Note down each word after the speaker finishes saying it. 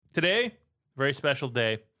Today, very special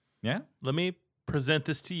day. Yeah? Let me present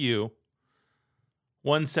this to you.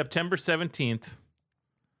 One September 17th,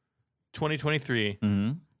 2023,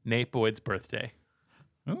 Nate Boyd's birthday.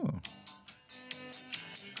 Ooh.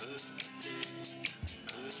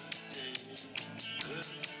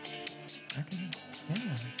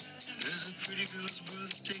 There's a pretty girl's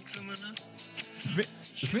birthday coming up.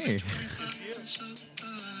 It's me.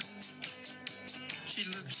 She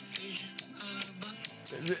looks Asian.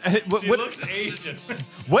 What, She what, looks Asian.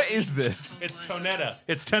 what is this? It's Tonetta.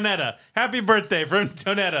 It's Tonetta. Happy birthday from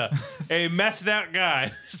Tonetta. A methed out guy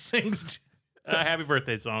who sings happy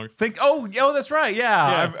birthday songs. Oh, that's right.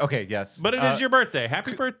 Yeah. Yeah. Okay, yes. But it is your birthday.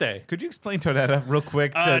 Happy birthday. Could you explain Tonetta real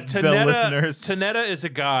quick to the listeners? Tonetta is a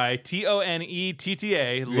guy,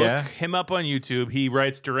 Tonetta. Look Yeah. him up on YouTube. He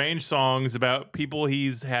writes deranged songs about people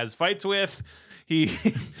has fights with. He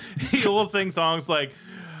will sing songs like,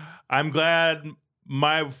 I'm glad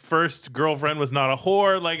my first girlfriend was not a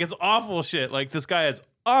whore. Like, it's awful shit. Like, this guy is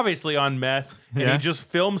obviously on meth, and Yeah. he just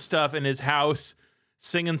films stuff in his house,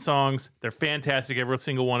 singing songs. They're fantastic, every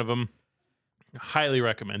single one of them. Highly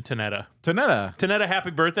recommend Tonetta. Tonetta,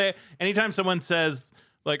 happy birthday. Anytime someone says,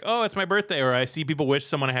 like, oh, it's my birthday, or I see people wish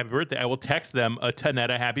someone a happy birthday, I will text them a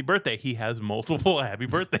Tonetta happy birthday. He has multiple happy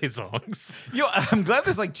birthday songs. Yo, I'm glad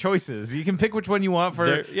there's like choices. You can pick which one you want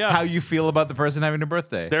for how you feel about the person having a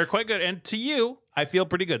birthday. They're quite good. And to you, I feel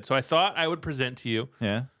pretty good. So I thought I would present to you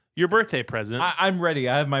your birthday present. I'm ready.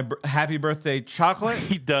 I have my happy birthday chocolate.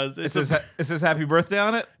 He does. It says happy birthday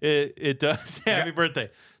on it? It does. Happy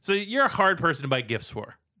birthday. So you're a hard person to buy gifts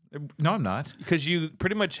for. No, I'm not. Because you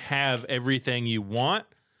pretty much have everything you want.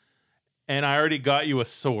 And I already got you a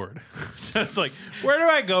sword. So it's like, where do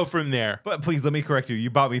I go from there? But please, let me correct you. You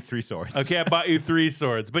bought me 3 swords. Okay, I bought you 3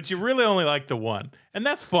 swords, but you really only like the one. And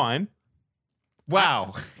that's fine.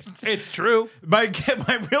 Wow. It's true. My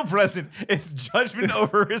real present is judgment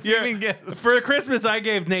over receiving gifts. For Christmas, I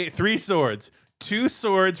gave Nate 3 swords. 2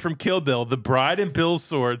 swords from Kill Bill, the Bride and Bill's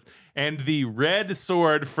swords, and the red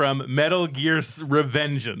sword from Metal Gear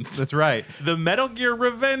Revengeance. That's right. The Metal Gear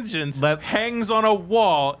Revengeance hangs on a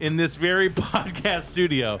wall in this very podcast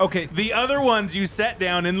studio. Okay. The other ones you sat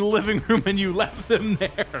down in the living room and you left them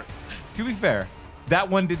there. To be fair, that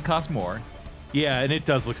one did cost more. Yeah, and it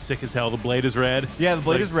does look sick as hell. The blade is red. Yeah, the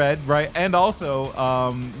blade is red, right? And also,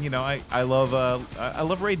 I love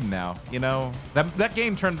Raiden now. You know, that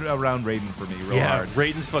game turned around Raiden for me real hard.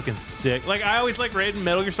 Raiden's fucking sick. Like, I always like Raiden.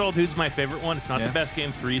 Metal Gear Solid 2 is my favorite one. It's not the best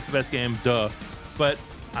game. 3 is the best game. Duh. But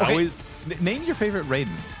I always name your favorite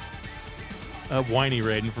Raiden. Whiny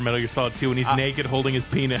Raiden from Metal Gear Solid 2 when he's naked holding his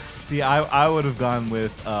penis. See, I would have gone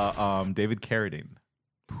with David Carradine.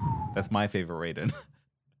 That's my favorite Raiden.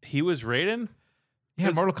 He was Raiden?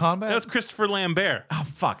 Yeah, Mortal Kombat? That was Christopher Lambert. Oh,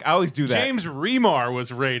 fuck. I always do that. James Remar was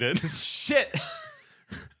Raiden. Shit.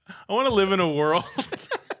 I want to live in a world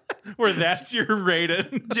where that's your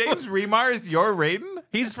Raiden. James Remar is your Raiden?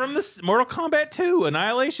 He's from the Mortal Kombat 2,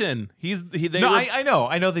 Annihilation. I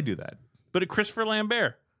know they do that. But Christopher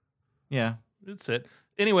Lambert. Yeah. That's it.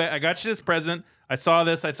 Anyway, I got you this present. I saw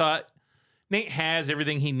this. I thought, Nate has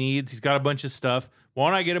everything he needs. He's got a bunch of stuff. Why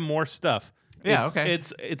don't I get him more stuff? Yeah, okay.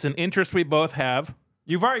 It's an interest we both have.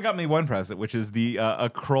 You've already got me one present, which is the a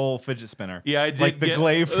Kroll fidget spinner. Yeah, I did. Like the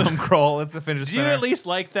glaive from Kroll. It's a fidget spinner. Do you at least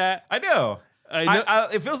like that? I do.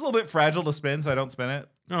 It feels a little bit fragile to spin, so I don't spin it.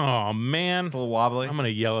 Oh, man. It's a little wobbly. I'm going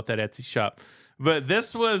to yell at that Etsy shop. But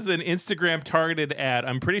this was an Instagram targeted ad.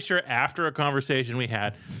 I'm pretty sure after a conversation we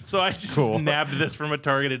had. So I just nabbed this from a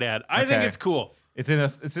targeted ad. I think it's cool. It's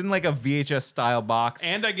in like a VHS style box.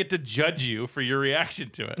 And I get to judge you for your reaction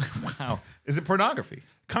to it. Wow. Is it pornography?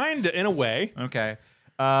 Kinda, in a way. Okay.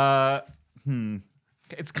 It's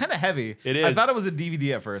kind of heavy. It is. I thought it was a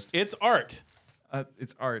DVD at first. It's art.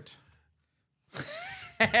 It's art.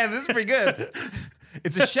 This is pretty good.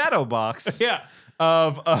 It's a shadow box. Yeah.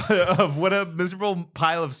 Of what a miserable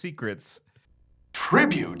pile of secrets.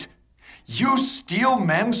 Tribute? You steal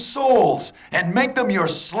men's souls and make them your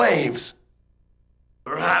slaves.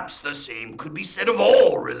 Perhaps the same could be said of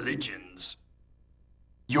all religions.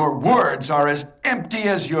 Your words are as empty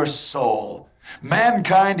as your soul.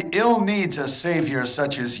 Mankind ill needs a savior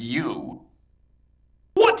such as you.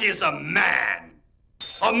 What is a man?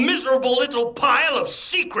 A miserable little pile of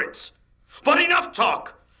secrets. But enough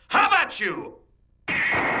talk. How about you?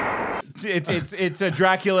 It's a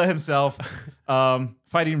Dracula himself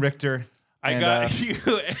fighting Richter. I got you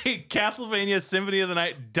a Castlevania Symphony of the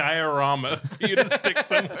Night diorama for you to stick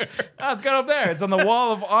somewhere. Oh, it's got up there. It's on the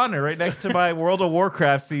wall of honor right next to my World of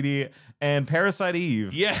Warcraft CD and Parasite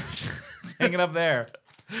Eve. Yes. It's hanging up there.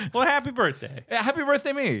 Well, happy birthday. Yeah, happy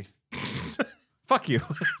birthday, me. Fuck you.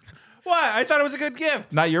 Why? I thought it was a good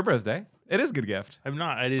gift. Not your birthday. It is a good gift. I'm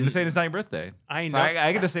not. I I'm didn't. just saying it's not your birthday. I So know.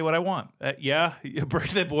 I get to say what I want. Yeah,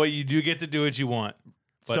 birthday boy, you do get to do what you want.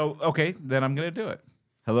 But So, okay, then I'm going to do it.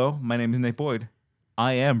 Hello, my name is Nate Boyd.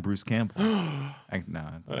 I am Bruce Campbell. I'm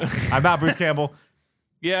not Bruce Campbell.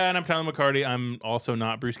 yeah, and I'm Tyler McCarty. I'm also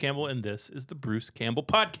not Bruce Campbell, and this is the Bruce Campbell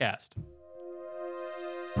Podcast.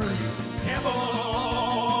 Bruce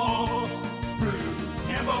Campbell. Bruce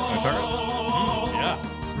Campbell. Yeah.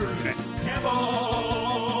 Bruce Okay. Campbell.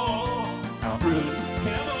 Bruce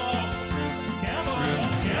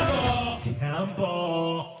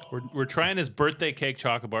Campbell. We're trying his birthday cake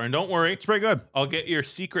chocolate bar, and don't worry, It's pretty good. I'll get your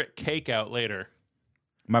secret cake out later.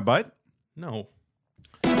 My butt? No,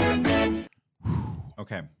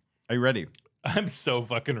 Okay. Are you ready? I'm so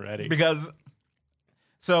fucking ready. Because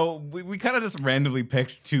so we kind of just randomly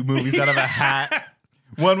picked two movies out of a hat.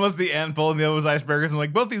 One was The Antful and the other was Icebreakers. I'm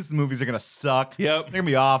like, both these movies are gonna suck. Yep. They're gonna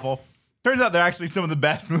be awful. Turns out they're actually some of the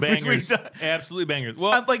best movies we've Bangers, done. absolutely bangers.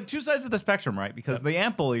 Well, Like two sides of the spectrum, right? Because The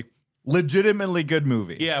Antful, legitimately good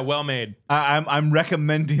movie. yeah, well made, I'm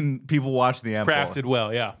recommending people watch The Antful. crafted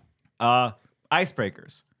well. Yeah,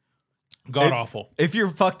 Icebreakers. god awful. If you're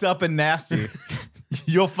fucked up and nasty,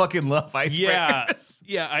 you'll fucking love Icebreakers.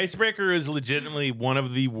 Yeah, Icebreaker is legitimately one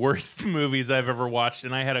of the worst movies I've ever watched,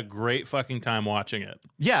 and I had a great fucking time watching it.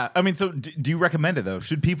 Yeah, I mean, so do you recommend it though?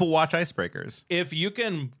 Should people watch Icebreakers? If you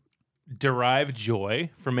can derive joy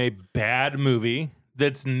from a bad movie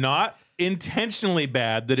that's not intentionally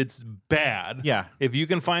bad, that it's bad. Yeah. If you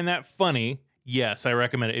can find that funny, yes, I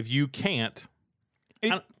recommend it. If you can't,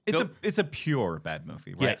 It's a pure bad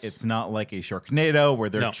movie, right? Yes. It's not like a Sharknado where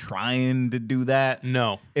they're No. trying to do that.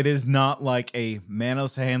 no. It is not like a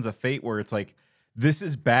Manos Hands of Fate where it's like, this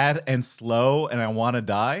is bad and slow and I want to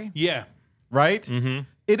die, Yeah. right? Mm-hmm.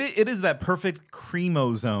 It is that perfect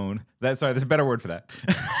Creamo zone. Sorry, there's a better word for that.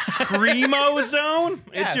 Creamo zone?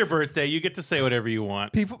 Yeah. It's your birthday. You get to say whatever you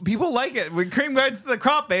want. People like it when cream rides to the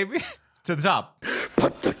crop, baby. To the top.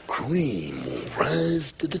 But the cream will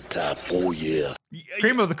rise to the top. Oh, yeah.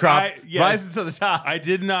 Cream of the crop yes. rises to the top. I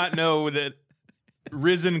did not know that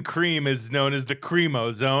risen cream is known as the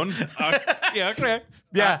Creamo zone. Yeah, okay.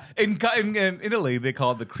 Yeah, in Italy they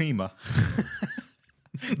call it the crema.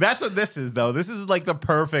 That's what this is, though. This is like the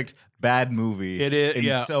perfect bad movie. It is, in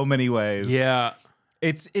yeah. so many ways. Yeah.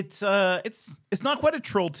 It's not quite a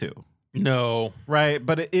Troll 2, No. right?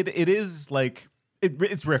 But it is like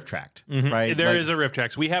it's riff tracked, right? There Like, is a riff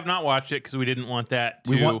tracks. We have not watched it because we didn't want that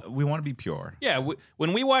to. we want to be pure. Yeah,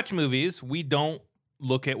 when we watch movies, we don't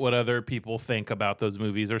look at what other people think about those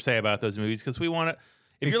movies or say about those movies because we want to.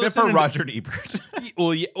 Except for Roger Ebert.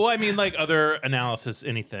 Well, yeah, I mean, like other analysis,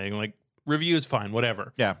 anything like reviews, fine,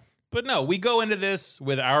 whatever. Yeah. But no, we go into this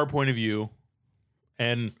with our point of view,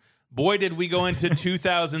 and boy, did we go into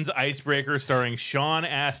 2000's Icebreaker, starring Sean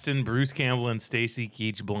Astin, Bruce Campbell, and Stacy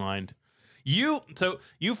Keach Blind. You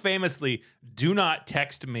famously do not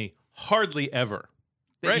text me hardly ever.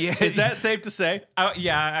 Right? Yeah. Is that safe to say?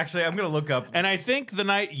 Yeah, actually, I'm going to look up. And I think the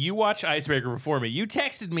night you watched Icebreaker before me, you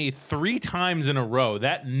texted me 3 times in a row.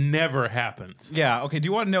 That never happens. Yeah, okay. Do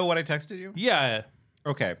you want to know what I texted you? Yeah.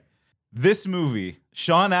 Okay. This movie,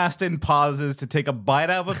 Sean Astin pauses to take a bite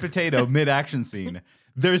out of a potato mid-action scene.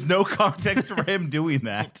 There's no context for him doing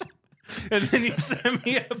that. And then you sent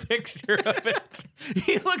me a picture of it.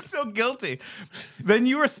 He looks so guilty. Then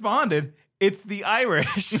you responded, "It's the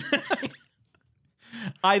Irish."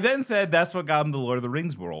 I then said that's what got him the Lord of the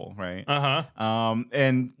Rings role, right? Uh-huh.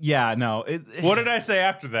 And yeah, no. What did I say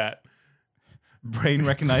after that? Brain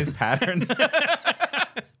recognized pattern.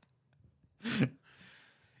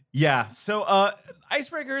 Yeah. So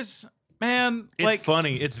Icebreakers, man, It's like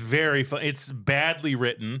funny. It's very fun. It's badly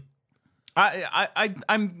written.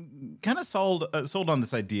 I'm kind of sold on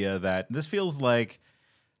this idea that this feels like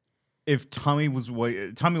if Tommy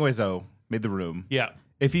Wiseau made The Room. Yeah.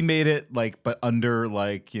 If he made it like, but under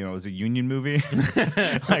like, you know, it was a union movie,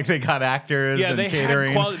 like they got actors Yeah, and they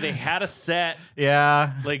catering. had quality. They had a set.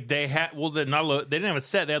 Yeah, Like they had. Well, they didn't have a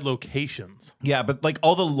set. They had locations. yeah, but like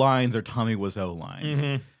all the lines are Tommy Wiseau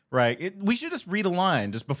lines, right? We should just read a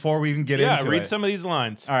line just before we even get Yeah. into it. Read some of these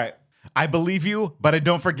lines. All right. I believe you, but I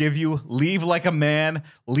don't forgive you. Leave like a man.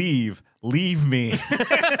 Leave me.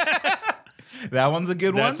 That one's a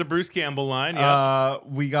good one. That's a Bruce Campbell line. Yeah.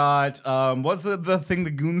 We got what's the thing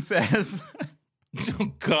the goon says?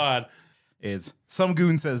 Oh God. Is some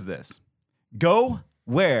goon says this. Go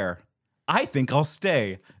where? I think I'll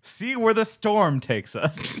stay. See where the storm takes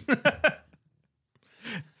us.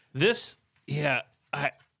 This, yeah,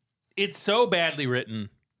 it's so badly written.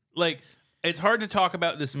 Like, it's hard to talk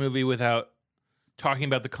about this movie without talking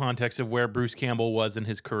about the context of where Bruce Campbell was in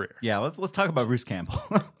his career. Yeah, let's talk about Bruce Campbell.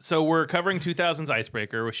 So we're covering 2000's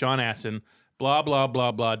Icebreaker with Sean Astin, blah, blah,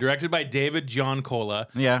 blah, blah, directed by David Giancola,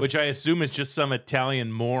 Yeah. which I assume is just some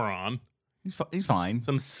Italian moron, He's fine.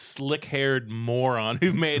 some slick-haired moron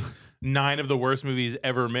who made 9 of the worst movies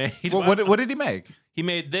ever made. What did he make? He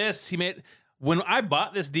made this. When I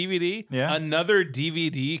bought this DVD, Yeah. another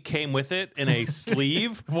DVD came with it in a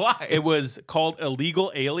sleeve. Why? It was called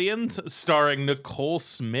Illegal Aliens, starring Nicole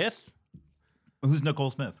Smith. Who's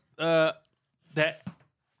Nicole Smith? That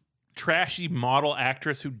trashy model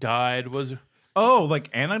actress who died was Oh, like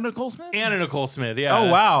Anna Nicole Smith? Anna Nicole Smith. Yeah. Oh,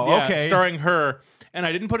 wow. Yeah, Okay. starring her. And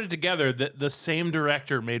I didn't put it together that the same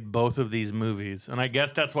director made both of these movies. And I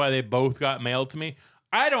guess that's why they both got mailed to me.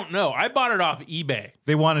 I don't know. I bought it off eBay.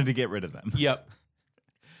 They wanted to get rid of them. Yep.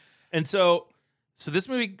 And so this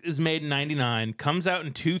movie is made in 99, comes out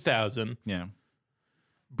in 2000. Yeah.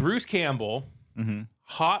 Bruce Campbell,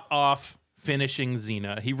 hot off finishing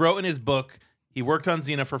Xena. He wrote in his book, he worked on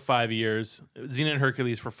Xena for 5 years, Xena and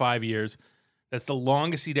Hercules for 5 years. That's the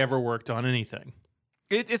longest he'd ever worked on anything.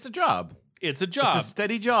 It's a job. It's a job. It's a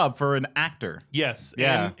steady job for an actor. Yes.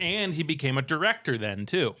 Yeah. And he became a director then,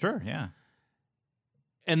 too. Sure, yeah.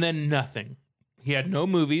 And then nothing. He had no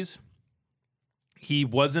movies. He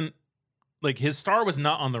wasn't, like, his star was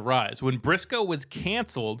not on the rise. When Briscoe was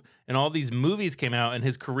canceled and all these movies came out and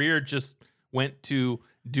his career just went to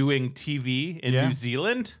doing TV in Yeah. New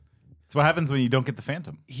Zealand, That's what happens when you don't get the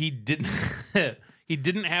Phantom. he didn't he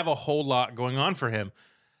didn't have a whole lot going on for him.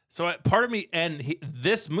 So part of me,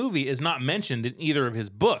 this movie is not mentioned in either of his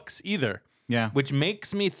books either. Yeah. Which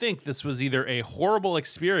makes me think this was either a horrible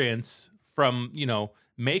experience from,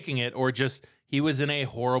 making it, or just he was in a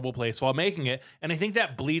horrible place while making it. And I think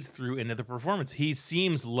that bleeds through into the performance. He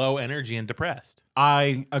seems low energy and depressed.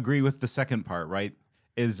 I agree with the second part, right?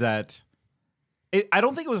 Is that I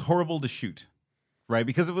don't think it was horrible to shoot, right?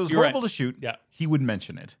 Because if it was You're horrible right. to shoot, Yeah. he would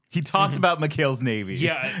mention it. He talked about McHale's Navy.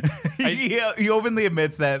 Yeah. he openly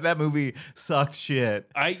admits that movie sucked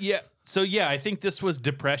shit. I think this was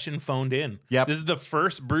depression phoned in. Yep. This is the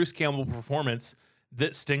first Bruce Campbell performance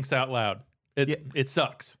that stinks out loud. It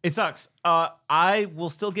sucks. It sucks. I will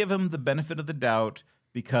still give him the benefit of the doubt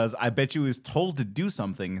because I bet you he was told to do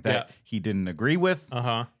something that he didn't agree with.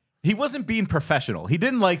 Uh-huh. He wasn't being professional. He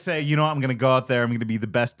didn't say, I'm going to go out there. I'm going to be the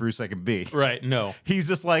best Bruce I can be. Right, no. He's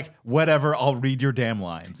just like, whatever, I'll read your damn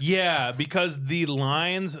lines. Yeah, because the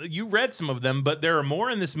lines, you read some of them, but there are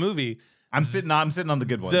more in this movie I'm sitting on the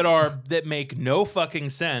good ones. that make no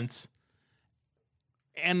fucking sense.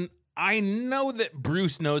 And I know that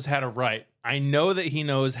Bruce knows how to write. I know that he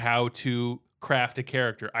knows how to craft a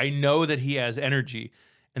character. I know that he has energy,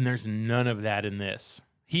 and there's none of that in this.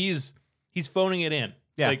 He's phoning it in.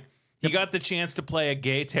 Yeah. Like he got the chance to play a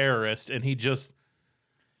gay terrorist, and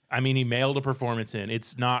he mailed a performance in.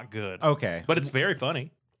 It's not good. Okay. But it's very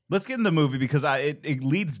funny. Let's get in the movie because it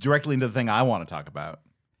leads directly into the thing I want to talk about.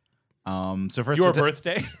 So first, Your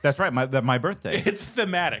birthday? That's right, my birthday. It's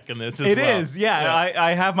thematic in this as It well. is, yeah.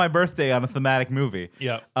 I have my birthday on a thematic movie.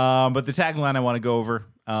 Yeah. But the tagline I want to go over,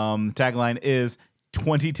 the tagline is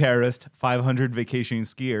 20 terrorists, 500 vacationing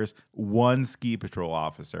skiers, 1 ski patrol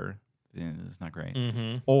officer. Yeah, it's not great.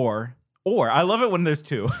 Mm-hmm. Or I love it when there's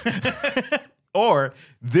 2. Or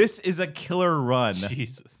this is a killer run.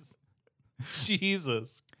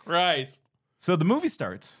 Jesus Christ. So the movie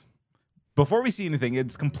starts. Before we see anything,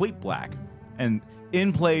 it's complete black. And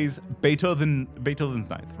in plays Beethoven's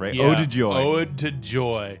Ninth, right? Yeah. Ode to Joy. Ode to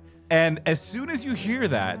Joy. And as soon as you hear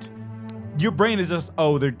that, your brain is just,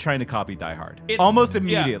 they're trying to copy Die Hard. Almost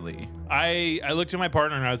immediately. Yeah. I looked at my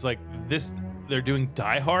partner and I was like, they're doing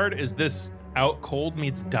Die Hard? Is this Out Cold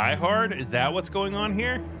meets Die Hard? Is that what's going on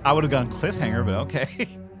here? I would have gone Cliffhanger, but okay.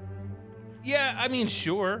 Yeah,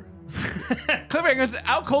 sure. Cliffhanger's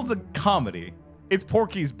Out Cold's a comedy. It's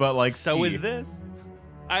Porky's, but like So ski. is this?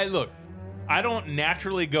 I don't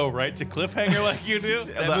naturally go right to Cliffhanger like you do.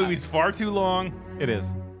 That movie's far too long. It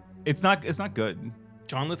is. It's not good.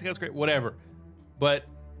 John Lithgow's great, whatever. But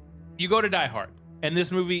you go to Die Hard, and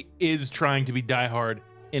this movie is trying to be Die Hard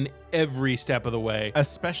in every step of the way.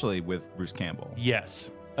 Especially with Bruce Campbell.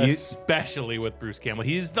 Yes. Especially with Bruce Campbell.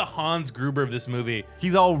 He's the Hans Gruber of this movie.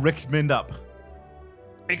 He's all Richmond up.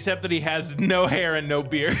 Except that he has no hair and no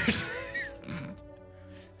beard.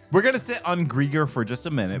 We're going to sit on Grieger for just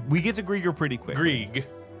a minute. We get to Grieger pretty quick. Grieg.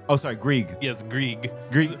 Oh, sorry, Grieg. Yes, Grieg.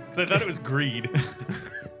 Grieg. 'Cause I thought it was Greed.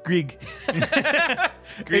 Grieg.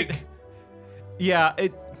 Grieg.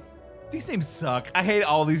 These names suck. I hate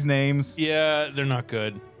all these names. Yeah, they're not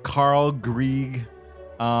good. Carl, Grieg.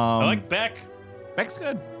 I like Beck. Beck's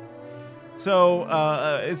good.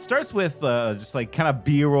 So it starts with just like kind of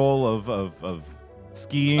B-roll of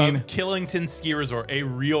skiing. Of Killington Ski Resort, a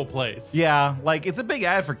real place. Yeah, like it's a big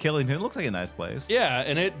ad for Killington. It looks like a nice place. Yeah,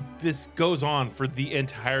 and this goes on for the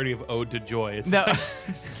entirety of Ode to Joy. It's No,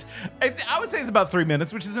 I would say it's about 3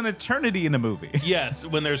 minutes, which is an eternity in a movie. yes,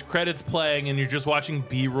 when there's credits playing and you're just watching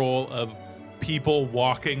B-roll of people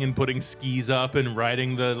walking and putting skis up and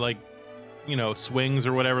riding the swings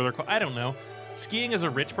or whatever they're called. I don't know. Skiing is a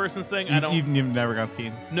rich person's thing. You've never gone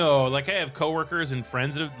skiing? No, like I have coworkers and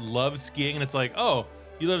friends that love skiing, and it's like, oh,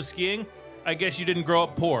 you love skiing? I guess you didn't grow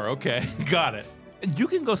up poor. Okay, got it. You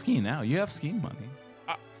can go skiing now. You have skiing money.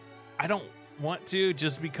 I don't want to,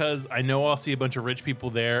 just because I know I'll see a bunch of rich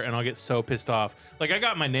people there and I'll get so pissed off. Like I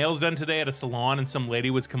got my nails done today at a salon and some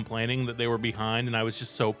lady was complaining that they were behind and I was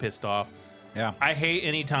just so pissed off. Yeah. I hate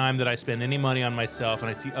any time that I spend any money on myself and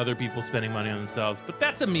I see other people spending money on themselves, but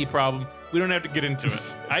that's a me problem. We don't have to get into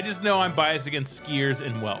it. I just know I'm biased against skiers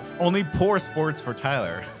and wealth. Only poor sports for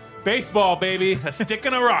Tyler. Baseball, baby. A stick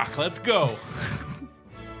and a rock. Let's go.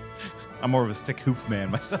 I'm more of a stick hoop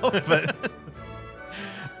man myself, but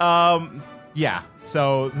yeah.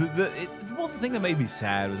 So the thing that made me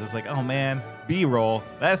sad was just like, oh man, B-roll.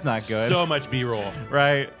 That's not good. So much B-roll.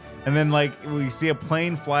 Right. And then like we see a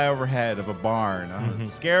plane fly overhead of a barn. It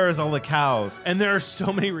scares all the cows. And there are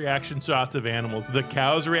so many reaction shots of animals. The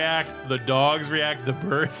cows react, the dogs react, the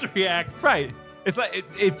birds react. Right. It's like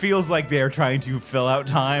it feels like they're trying to fill out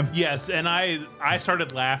time. Yes, and I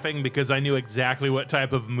started laughing because I knew exactly what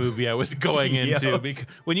type of movie I was going into. Because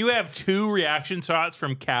when you have 2 reaction shots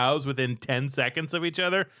from cows within 10 seconds of each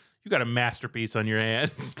other, you got a masterpiece on your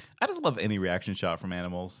hands. I just love any reaction shot from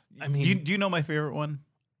animals. I mean, do you know my favorite one?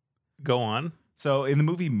 Go on. So in the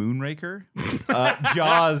movie Moonraker,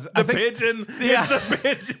 Jaws, Pigeon. Yeah. It's the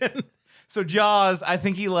pigeon. So Jaws, I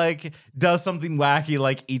think he like does something wacky,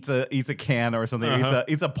 like eats a can or something,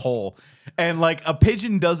 eats a pole, and like a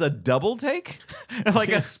pigeon does a double take, like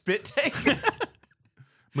a spit take.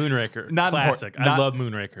 Moonraker, Not classic. important. I love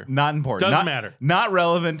Moonraker. Not important. Doesn't matter. Not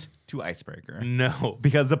relevant to Icebreaker. No,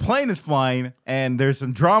 because the plane is flying and there's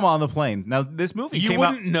some drama on the plane. Now this movie you came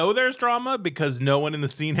wouldn't out, know there's drama because no one in the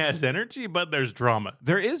scene has energy, but there's drama.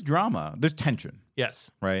 There is drama. There's tension.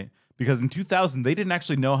 Yes, right. Because in 2000 they didn't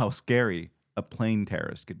actually know how scary a plane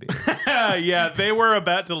terrorist could be. Yeah, they were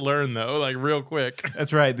about to learn though, like real quick.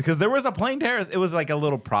 That's right, because there was a plane terrorist. It was like a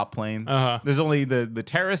little prop plane. There's only the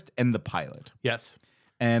terrorist and the pilot. Yes.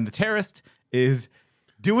 And the terrorist is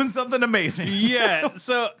doing something amazing. Yeah,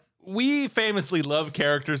 so we famously love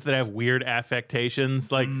characters that have weird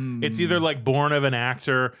affectations. Like it's either like born of an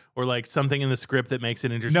actor or like something in the script that makes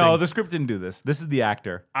it interesting. No, the script didn't do this. This is the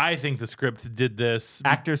actor. I think the script did this.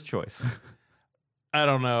 Actor's choice. I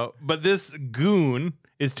don't know. But this goon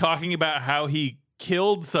is talking about how he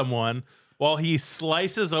killed someone while he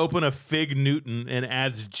slices open a Fig Newton and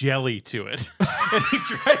adds jelly to it. And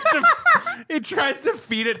he tries to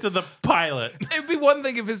feed it to the pilot. It'd be one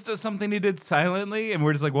thing if it's just something he did silently and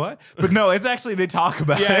we're just like, what? But no, it's actually, they talk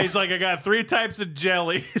about it. Yeah, he's like, I got 3 types of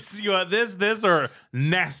jellies. You want this, or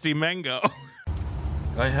nasty mango?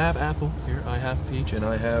 I have apple, here I have peach, and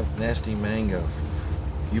I have nasty mango.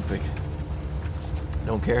 You pick.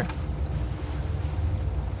 Don't care.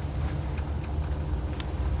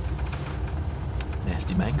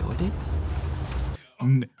 Nasty mango it is.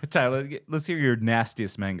 Tyler, let's hear your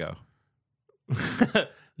nastiest mango.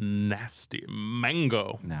 Nasty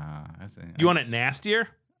mango. Nah. You want it nastier?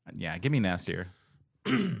 Yeah, give me nastier.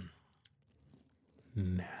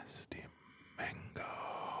 Nasty mango.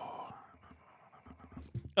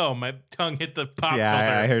 Oh, my tongue hit the pop filter.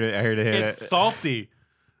 I heard it hit It's salty.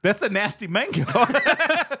 That's a nasty mango.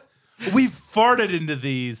 We farted into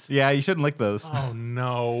these. Yeah, you shouldn't lick those. Oh,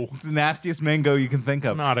 no. It's the nastiest mango you can think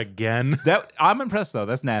of. Not again. I'm impressed, though.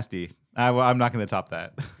 That's nasty. I'm not going to top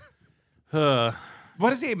that.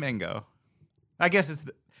 What is a mango? I guess it's...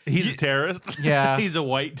 He's a terrorist. Yeah. He's a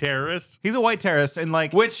white terrorist. He's a white terrorist. And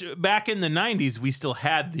like... Which, back in the 90s, we still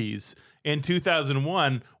had these. In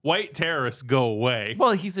 2001, white terrorists go away.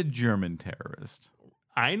 Well, he's a German terrorist.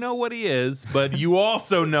 I know what he is, but you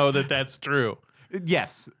also know that that's true.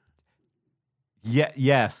 Yes.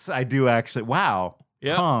 Yes, I do actually. Wow.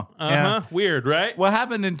 Yeah. Huh. Yeah. Weird, right? What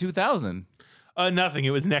happened in 2000? Nothing. It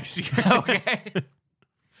was next year. Okay.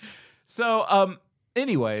 So,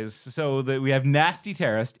 anyways, we have nasty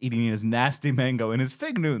terrorist eating his nasty mango and his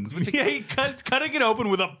Fig Newtons. Which Yeah, he's cutting it open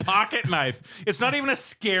with a pocket knife. It's not even a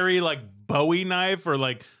scary like Bowie knife or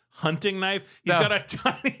like hunting knife. He's got a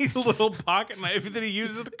tiny little pocket knife that he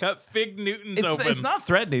uses to cut Fig Newtons open. It's not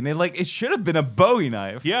threatening. It should have been a Bowie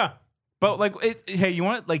knife. Yeah. But like, hey, you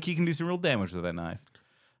want it? Like, he can do some real damage with that knife.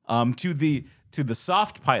 to the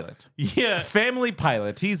soft pilot. Yeah. Family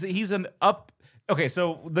pilot. He's an up. Okay,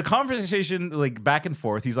 so the conversation like back and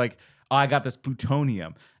forth. He's like, oh, I got this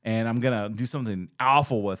plutonium and I'm gonna do something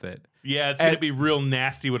awful with it. Yeah, it's gonna be real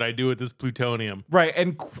nasty what I do with this plutonium. Right,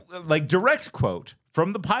 and like direct quote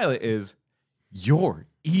from the pilot is, "You're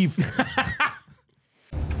evil."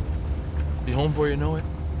 Be home before you know it.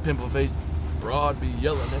 Pimple faced broad be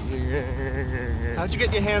yelling at you. How'd you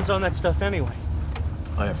get your hands on that stuff anyway?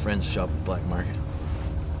 I have friends shop at the black market.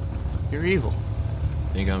 You're evil.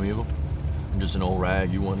 Think I'm evil? I'm just an old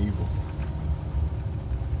rag. You want evil?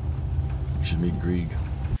 You should meet Grieg.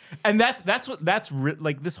 And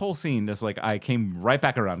like this whole scene. Just like I came right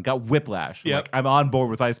back around, got whiplash. Yep. Like I'm on board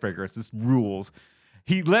with Icebreakers. This rules.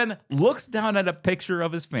 He then looks down at a picture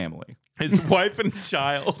of his family, His wife and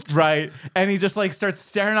child. right? And he just like starts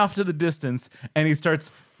staring off to the distance, and he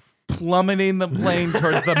starts plummeting the plane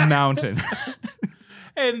towards the mountain.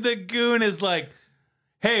 And the goon is like,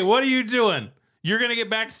 hey, what are you doing? You're going to get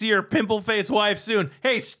back to see your pimple-faced wife soon.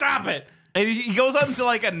 Hey, stop it. And he goes on to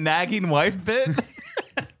like a nagging wife bit.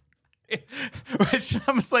 Which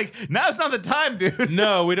I'm just like, now's not the time, dude.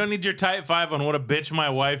 No, we don't need your type 5 on what a bitch my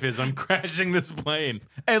wife is. I'm crashing this plane.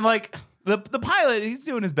 And like the pilot, he's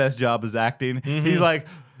doing his best job as acting. Mm-hmm. He's like,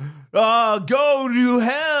 go to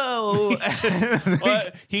hell. Well,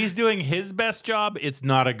 he's doing his best job. It's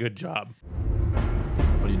not a good job.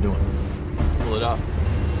 What are you doing? Pull it up.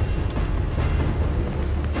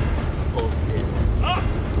 Pull it up.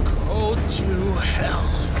 Go to hell.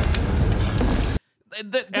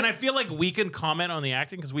 And I feel like we can comment on the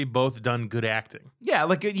acting because we both done good acting. Yeah,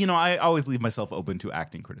 like, you know, I always leave myself open to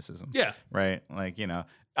acting criticism. Yeah. Right? Like, you know,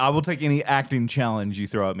 I will take any acting challenge you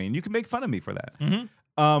throw at me, and you can make fun of me for that.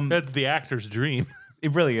 Mm-hmm. That's the actor's dream.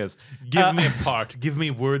 It really is. Give me a part. Give me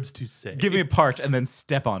words to say. Give me a part and then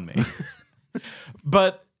step on me.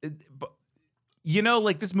 But, you know,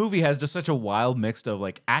 like this movie has just such a wild mix of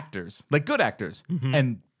like actors, like good actors,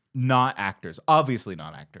 and not actors, obviously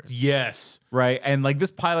not actors. Yes. Right? And like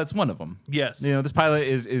this pilot's one of them. Yes. You know, this pilot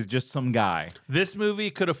is just some guy. This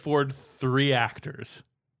movie could afford 3 actors.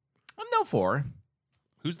 No 4.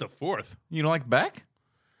 Who's the 4th? You don't like Beck?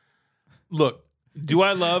 Look, do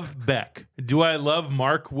I love Beck? Do I love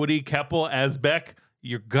Mark Woody Keppel as Beck?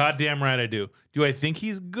 You're goddamn right I do. Do I think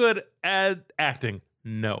he's good at acting?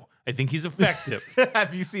 No. I think he's effective.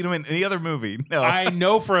 Have you seen him in any other movie? No. I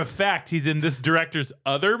know for a fact he's in this director's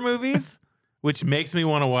other movies, which makes me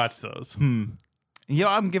want to watch those. Yo,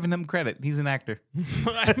 I'm giving him credit. He's an actor.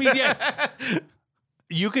 I mean, yes.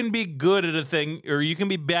 You can be good at a thing, or you can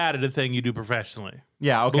be bad at a thing you do professionally.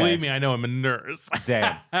 Yeah, okay. Believe me, I know I'm a nurse.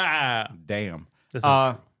 Damn. Damn.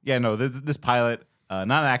 Yeah, no, this pilot, not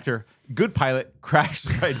an actor, good pilot,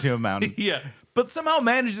 crashed right into a mountain. Yeah. But somehow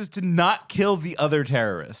manages to not kill the other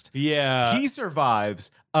terrorist. Yeah. He survives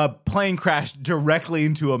a plane crash directly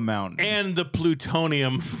into a mountain. And the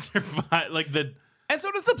plutonium survived. Like the. And so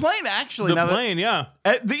does the plane, actually. The plane, yeah.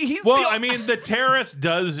 I mean, the terrorist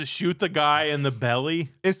does shoot the guy in the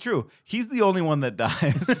belly. It's true. He's the only one that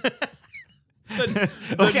dies. The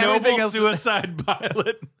Okay, everything noble else- suicide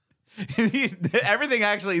pilot. Everything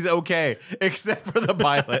actually is okay except for the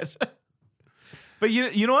pilot. But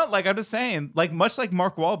you know what? Like I'm just saying, like much like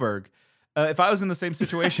Mark Wahlberg, if I was in the same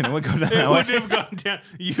situation, it would go down. It would have gone down.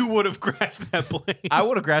 You would have crashed that plane. I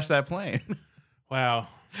would have crashed that plane. Wow.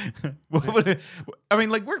 I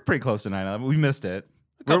mean, like we're pretty close to 9/11. We missed it.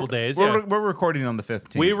 A couple days. We're Yeah. recording on the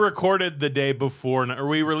 15th. We recorded the day before, or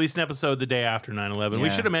we released an episode the day after 9/11. We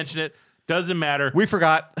Yeah. should have mentioned it. Doesn't matter. We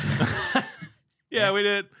forgot. Yeah, we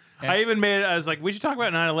did. Yeah. I even made it. I was like, we should talk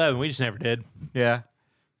about 9/11. We just never did. Yeah.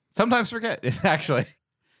 Sometimes forget, actually.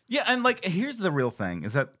 Yeah, and like here's the real thing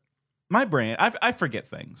is that my brain, I forget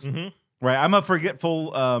things. Right? I'm a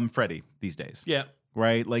forgetful Freddy these days. Yeah.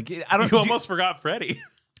 Right? Like I don't You almost forgot Freddy.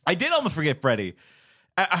 I did almost forget Freddy.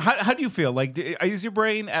 How do you feel? Like is your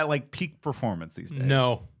brain at like peak performance these days?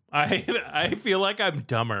 No. I feel like I'm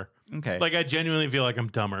dumber. Okay. Like I genuinely feel like I'm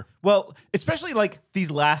dumber. Well, especially like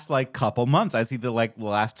these last like couple months. I see the like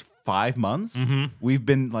last 5 months we've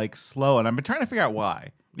been like slow, and I've been trying to figure out why.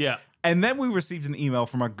 Yeah. And then we received an email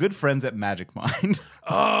from our good friends at Magic Mind.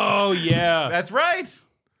 Oh yeah. That's right.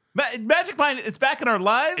 Magic Mind, it's back in our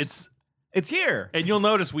lives. It's here. And you'll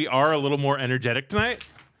notice we are a little more energetic tonight.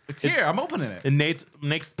 It's here. I'm opening it. And Nate's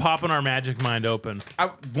popping our Magic Mind open.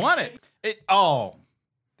 I want it.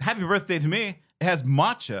 Happy birthday to me. It has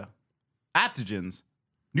matcha, adaptogens,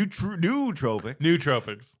 nootropics.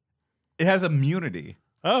 Nootropics. It has immunity.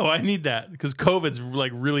 Oh, I need that because COVID's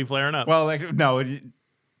like really flaring up. Well, like no,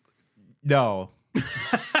 no,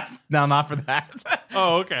 not for that.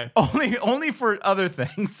 Oh, okay. Only for other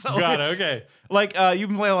things. So Got it. Okay. Like you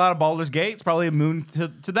can play a lot of Baldur's Gate. It's probably immune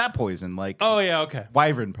to that poison. Like Oh yeah. Okay.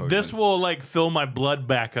 wyvern poison. This will like fill my blood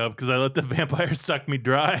back up because I let the vampire suck me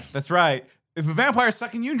dry. That's right. If a vampire's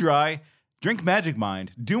sucking you dry, drink Magic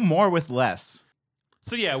Mind. Do more with less.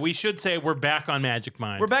 So yeah, we should say we're back on Magic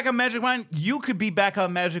Mind. We're back on Magic Mind. You could be back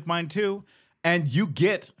on Magic Mind too, and you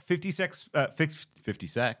get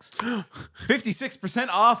 56%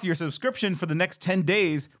 off your subscription for the next 10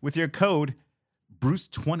 days with your code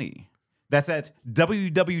Bruce20. That's at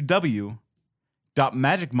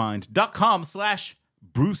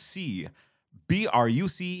www.magicmind.com/Brucec.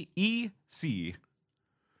 BRUCEC.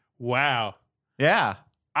 Wow. Yeah.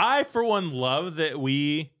 I, for one, love that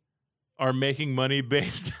we are making money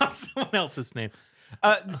based on someone else's name.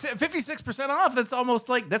 56% off. That's almost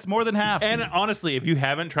like, that's more than half. And honestly, if you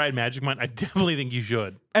haven't tried Magic Mind, I definitely think you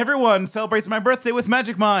should. Everyone celebrates my birthday with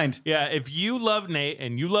Magic Mind. Yeah, if you love Nate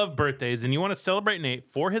and you love birthdays and you want to celebrate Nate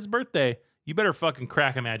for his birthday, you better fucking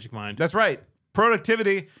crack a Magic Mind. That's right.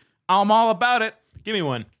 Productivity. I'm all about it. Give me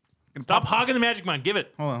one. Stop hogging the Magic Mind. Give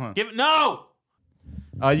it. Hold on. Give it. No!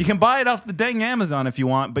 You can buy it off the dang Amazon if you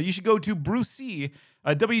want, but you should go to Brucey,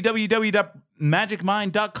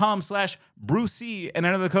 www.magicmind.com/Brucey and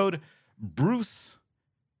enter the code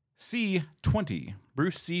BruceC20.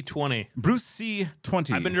 Bruce C20.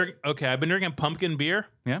 BruceC20. I've been drinking pumpkin beer.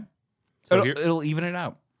 Yeah. So It'll even it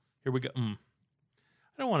out. Here we go. I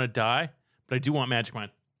don't want to die, but I do want Magic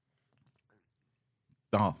Mind.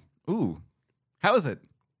 Oh. Ooh. How is it?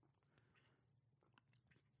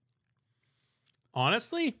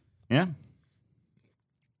 Honestly, Yeah.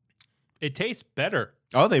 it tastes better.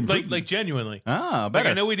 Oh, they improved. Like genuinely. Ah, better.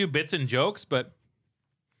 Like I know we do bits and jokes, but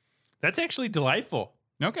that's actually delightful.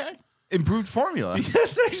 Okay. Improved formula.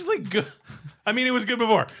 That's actually good. I mean, it was good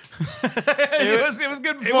before. it was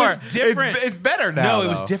good before. It was different. It's better now. No, it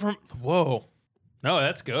was though. different. Whoa. No,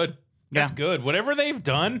 that's good. That's Yeah. good. Whatever they've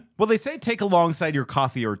done. Well, they say take alongside your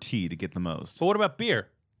coffee or tea to get the most. But what about beer?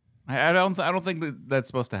 I don't think that's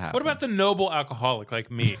supposed to happen. What about the noble alcoholic like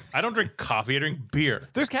me? I don't drink coffee. I drink beer.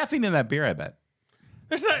 There's caffeine in that beer, I bet.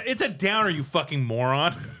 There's not. It's a downer, you fucking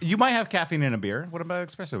moron. You might have caffeine in a beer. What about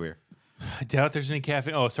espresso beer? I doubt there's any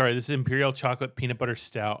caffeine. Oh, sorry. This is Imperial Chocolate Peanut Butter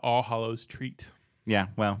Stout, All Hallows Treat. Yeah,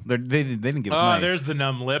 well, they didn't give us Oh, money. there's the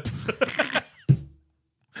numb lips.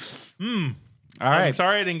 All right. I'm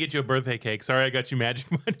sorry I didn't get you a birthday cake. Sorry I got you Magic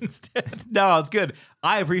Mind instead. No, it's good.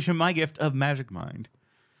 I appreciate my gift of Magic Mind.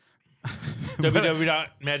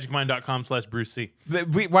 www.magicmind.com/Brucey.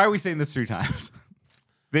 Why are we saying this 3 times?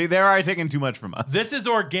 They're already taking too much from us. This is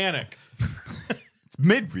organic. It's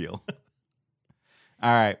mid-reel.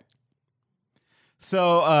 All right.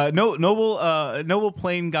 So, noble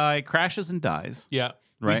plane guy crashes and dies. Yeah.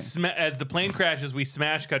 Right. As the plane crashes, we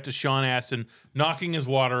smash cut to Sean Astin knocking his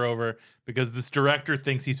water over because this director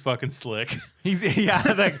thinks he's fucking slick. He's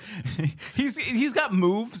got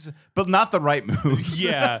moves, but not the right moves.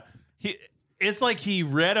 Yeah. It's like he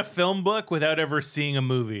read a film book without ever seeing a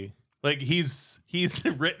movie. Like he's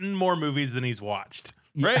written more movies than he's watched.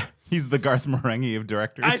 Right? Yeah. He's the Garth Marenghi of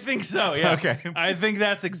directors. I think so, yeah. Okay. I think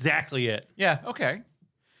that's exactly it. Yeah, okay.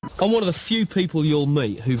 I'm one of the few people you'll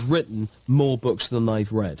meet who've written more books than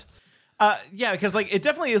they've read. Yeah, because like it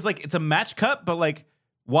definitely is like it's a match cut, but like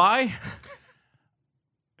why?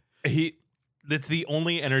 That's the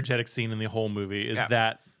only energetic scene in the whole movie is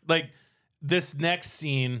that like this next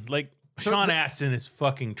scene, like Sean Astin is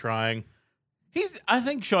fucking trying. I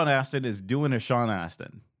think Sean Astin is doing a Sean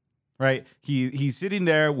Astin. Right? He's sitting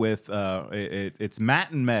there with it's Matt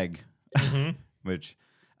and Meg. Which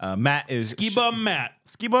Matt is Ski Bum Matt,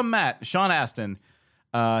 Sean Astin.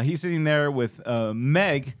 He's sitting there with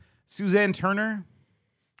Meg, Suzanne Turner.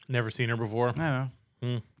 Never seen her before. I don't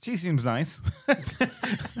know. She seems nice. I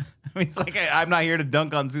mean, it's like I'm not here to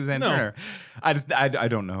dunk on Suzanne Turner. I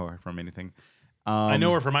don't know her from anything. I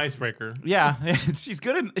know her from Icebreaker. Yeah, she's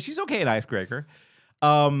good. She's okay at Icebreaker.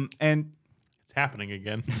 And it's happening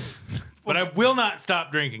again. But I will not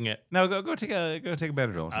stop drinking it. No, go take a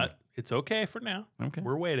Benadryl. It's okay for now. Okay,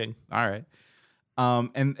 we're waiting. All right.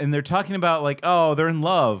 And they're talking about like, oh, they're in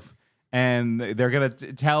love, and they're gonna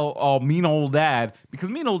tell mean old dad because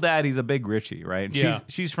mean old dad, he's a big Richie, right? And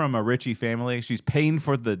she's from a Richie family. She's paying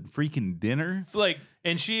for the freaking dinner. Like,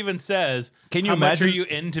 and she even says, "Can you how imagine? much are you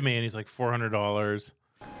into me?" And he's like, $400.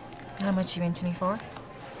 How much are you into me for?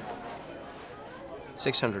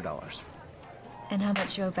 $600. And how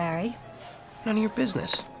much you owe Barry? None of your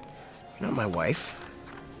business. You're not my wife.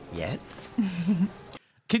 Yet.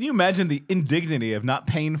 Can you imagine the indignity of not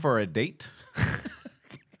paying for a date?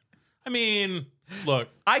 I mean, Look,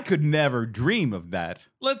 I could never dream of that.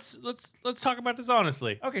 let's talk about this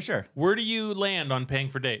honestly. Okay, sure. Where do you land on paying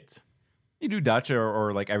for dates? You do Dutch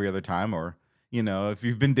or like every other time, or if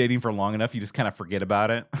you've been dating for long enough, you just kind of forget about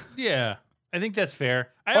it. Yeah, I think that's fair.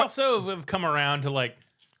 I also have come around to like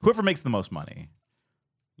Whoever makes the most money,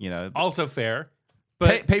 also fair,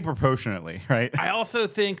 but pay proportionately, right? I also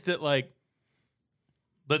think that like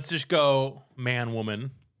let's just go man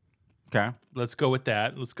woman. Okay. Let's go with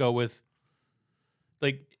that. Let's go with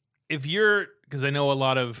like if you're because I know a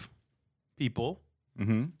lot of people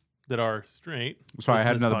that are straight. Sorry, I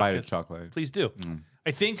had listen to another this bite of podcast. chocolate. Please do.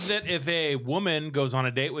 I think that if a woman goes on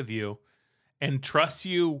a date with you and trusts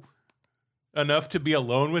you enough to be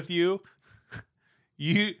alone with you,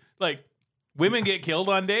 you like women get killed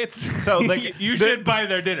on dates. So like you should buy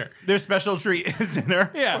their dinner. Their special treat is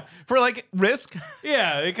dinner. Yeah. For like risk.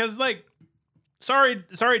 Yeah, because like sorry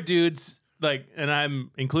dudes, like and I'm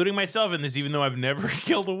including myself in this even though I've never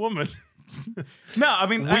killed a woman. No, I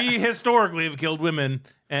mean we historically have killed women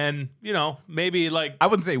and maybe like I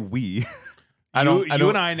wouldn't say we. You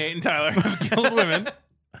and I, Nate and Tyler, have killed women.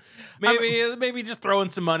 Maybe just throwing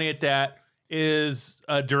some money at that is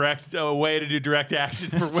a way to do direct action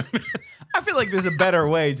for women. I feel like there's a better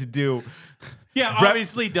way to do. Yeah,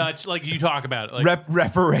 obviously Dutch, like you talk about it. Like,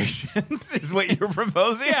 reparations is what you're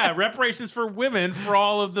proposing? Yeah, reparations for women for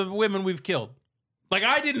all of the women we've killed. Like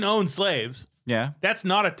I didn't own slaves. Yeah. That's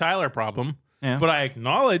not a Tyler problem. Yeah. But I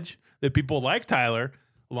acknowledge that people like Tyler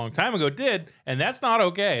a long time ago did, and that's not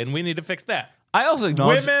okay, and we need to fix that. I also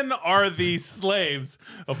acknowledge women are the slaves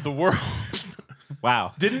of the world.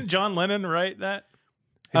 Wow. Didn't John Lennon write that?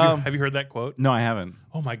 Have you heard that quote? No, I haven't.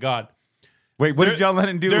 Oh my God. Wait, what did John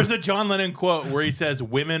Lennon do? There's a John Lennon quote where he says,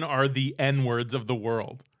 "Women are the N-words of the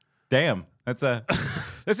world." Damn. That's a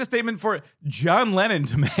statement for John Lennon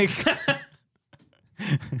to make.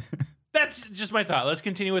 That's just my thought. Let's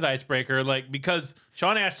continue with Icebreaker. Like, because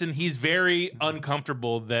Sean Astin, he's very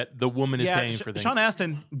uncomfortable that the woman is paying for things. Sean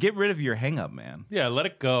Astin, get rid of your hang up, man. Yeah, let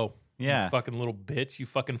it go. Yeah. You fucking little bitch. You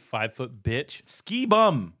fucking 5-foot bitch. Ski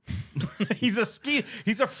bum. He's a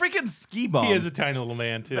freaking ski bum. He is a tiny little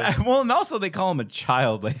man, too. Well, and also they call him a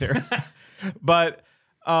child later. But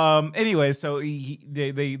anyway, so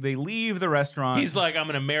they leave the restaurant. He's like, I'm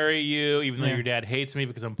gonna marry you, even though your dad hates me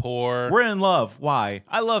because I'm poor. We're in love. Why?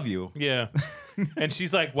 I love you. Yeah. And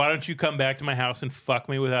she's like, why don't you come back to my house and fuck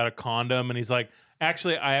me without a condom? And he's like,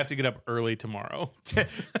 actually, I have to get up early tomorrow.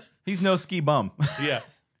 He's no ski bum. Yeah.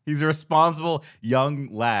 He's a responsible young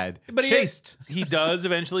lad. But chaste. He does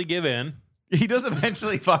eventually give in. He does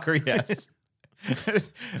eventually fuck her, yes.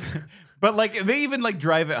 But like they even like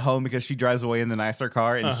drive it home because she drives away in the nicer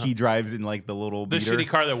car and he drives in like the little beater. The shitty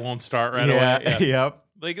car that won't start right away. Yeah. Yep.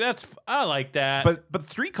 Like I like that. But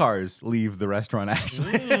 3 cars leave the restaurant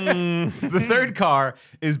actually. The third car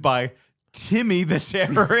is by Timmy the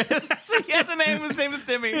terrorist. He has a name. His name is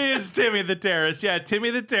Timmy. He is Timmy the terrorist. Yeah, Timmy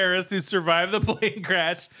the terrorist who survived the plane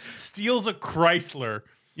crash steals a Chrysler.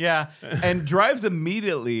 Yeah, and drives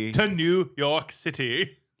immediately to New York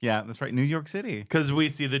City. Yeah, that's right, New York City. Because we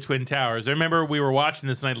see the Twin Towers. I remember we were watching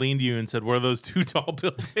this and I leaned to you and said, what are those 2 tall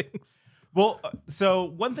buildings? Well, so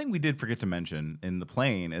one thing we did forget to mention in the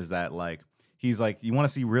plane is that like he's like, you want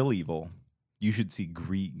to see real evil? You should see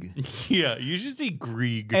Grieg. Yeah, you should see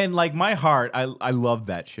Grieg. And like my heart, I love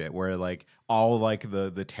that shit where like all like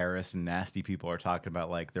the terrorists and nasty people are talking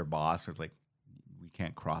about like their boss. Where it's like, we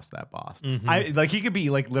can't cross that boss. Mm-hmm. Like he could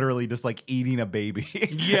be like literally just like eating a baby.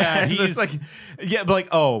 Yeah, he's like, yeah, but like,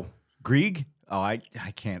 oh, Grieg? Oh, I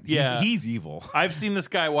can't. He's evil. I've seen this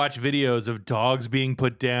guy watch videos of dogs being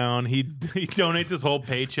put down. He donates his whole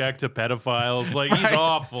paycheck to pedophiles. Like he's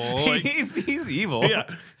awful. Like, he's evil. Yeah.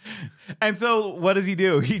 And so what does he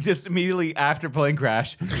do? He just immediately after plane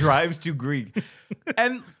crash drives to Grieg.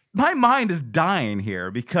 And my mind is dying here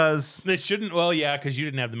because it shouldn't. Well, yeah, because you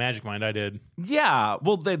didn't have the magic mind. I did. Yeah.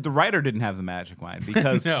 Well, the writer didn't have the magic mind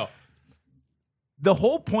because no. The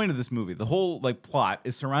whole point of this movie, the whole like plot,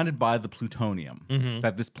 is surrounded by the plutonium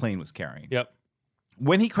that this plane was carrying. Yep.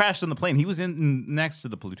 When he crashed on the plane, he was in next to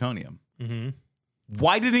the plutonium. Mm-hmm.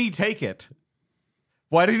 Why didn't he take it?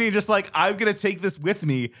 Why didn't he just like, I'm gonna take this with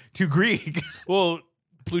me to Grieg? Well,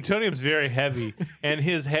 plutonium's very heavy, and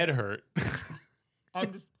his head hurt.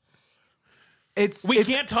 We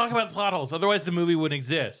can't talk about plot holes, otherwise the movie wouldn't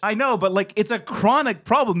exist. I know, but like it's a chronic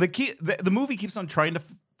problem. The movie keeps on trying to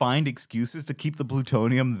find excuses to keep the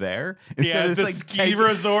plutonium there instead of the ski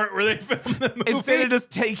resort where they filmed the movie. Instead of just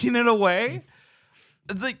taking it away.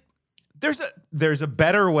 Like there's a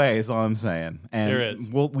better way, is all I'm saying. And there is.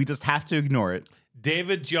 We just have to ignore it.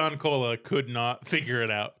 David Giancola could not figure it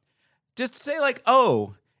out. Just say like,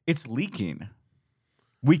 oh, it's leaking.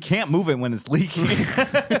 We can't move it when it's leaking.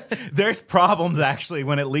 There's problems actually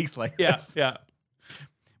when it leaks like this. Yeah.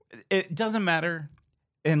 It doesn't matter.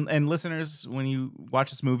 And listeners, when you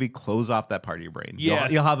watch this movie, close off that part of your brain.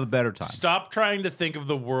 Yes. You'll have a better time. Stop trying to think of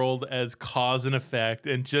the world as cause and effect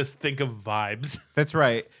and just think of vibes. That's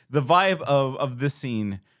right. The vibe of this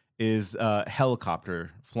scene is a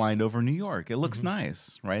helicopter flying over New York. It looks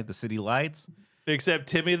nice, right? The city lights. Except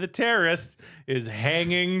Timmy the terrorist is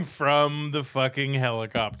hanging from the fucking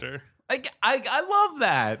helicopter. I love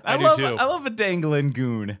that. I do too. I love a dangling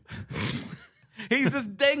goon. He's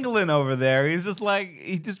just dangling over there. He's just like,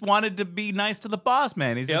 he just wanted to be nice to the boss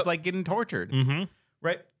man. He's just like getting tortured. Mm-hmm.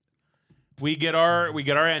 Right? We get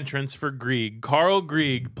our entrance for Grieg. Carl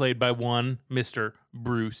Grieg, played by one Mr.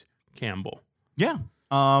 Bruce Campbell. Yeah.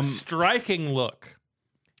 Striking look.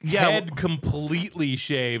 Yeah. Head completely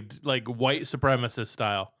shaved, like white supremacist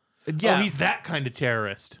style. Yeah. Oh, he's that kind of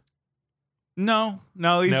terrorist. No,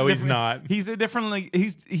 he's not. He's a differently.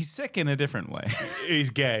 He's sick in a different way. He's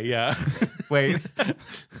gay, yeah. Wait,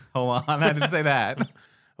 hold on. I didn't say that.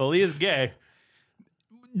 Well, he is gay.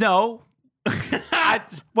 No.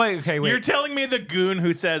 Wait. You're telling me the goon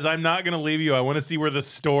who says, "I'm not going to leave you. I want to see where the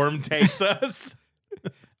storm takes us."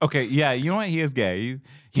 Okay, yeah. You know what? He is gay.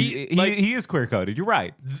 He is queer coded. You're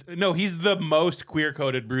right. No, he's the most queer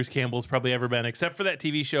coded Bruce Campbell's probably ever been, except for that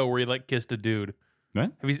TV show where he like kissed a dude.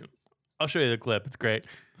 What? I'll show you the clip. It's great.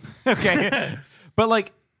 Okay. But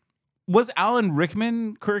like, was Alan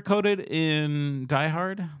Rickman queer coded in Die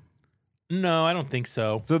Hard? No, I don't think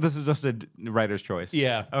so. So this is just a writer's choice.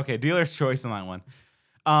 Yeah. Okay, dealer's choice on that one.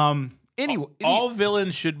 Anyway, all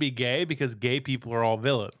villains should be gay because gay people are all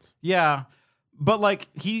villains. Yeah, but like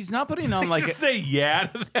he's not putting on like say yeah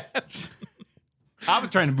to that. I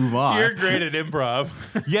was trying to move on. You're great at improv.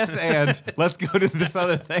 Yes, and let's go to this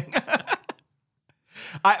other thing.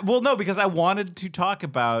 No, because I wanted to talk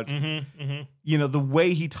about the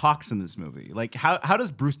way he talks in this movie. Like how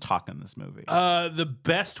does Bruce talk in this movie? The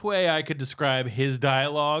best way I could describe his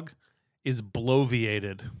dialogue is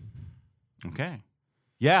bloviated. Okay.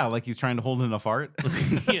 Yeah, like he's trying to hold in a fart.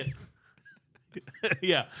 Yeah.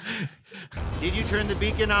 Yeah. Did you turn the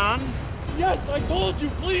beacon on? Yes, I told you,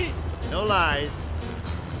 please. No lies.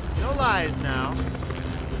 No lies now.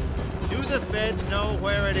 Do the feds know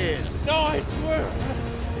where it is? No, I swear.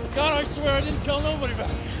 God, I swear I didn't tell nobody about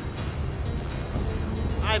it.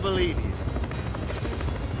 I believe you.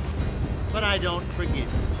 But I don't forgive you.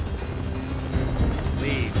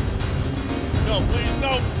 Leave. No, please,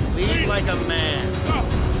 no. Leave please. like a man. No.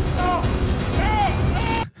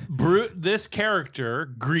 This character,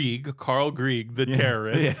 Grieg, Carl Grieg, the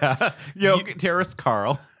terrorist. Yeah. Terrorist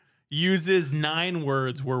Carl. Uses 9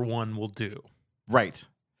 words where one will do. Right.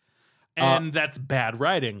 And that's bad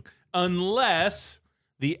writing. Unless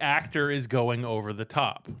the actor is going over the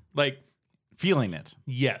top. Like, feeling it.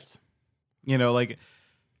 Yes. Like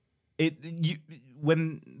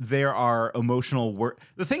when there are emotional words.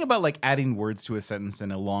 The thing about like adding words to a sentence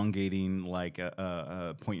and elongating like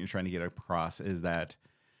a point you're trying to get across is that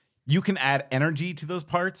you can add energy to those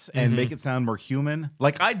parts and make it sound more human.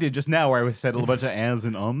 Like I did just now where I said a bunch of ands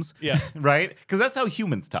and ums. Yeah. Right? Because that's how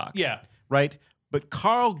humans talk. Yeah. Right? But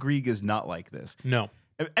Carl Grieg is not like this. No.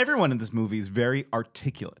 Everyone in this movie is very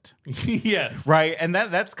articulate. Yes. Right? And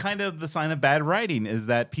that's kind of the sign of bad writing is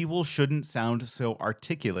that people shouldn't sound so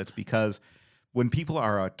articulate because when people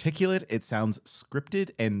are articulate, it sounds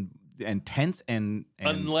scripted and tense and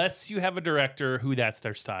unless you have a director who that's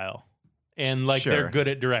their style. And like Sure. they're good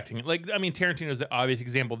at directing it. Like, I mean, Tarantino's the obvious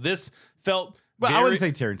example. This felt I wouldn't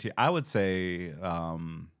say Tarantino. I would say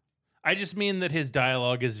I just mean that his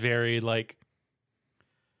dialogue is very like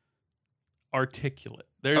articulate.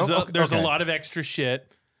 There's a lot of extra shit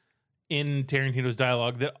in Tarantino's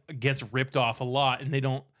dialogue that gets ripped off a lot,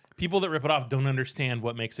 and people that rip it off don't understand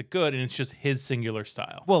what makes it good, and it's just his singular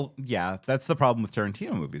style. Well, yeah, that's the problem with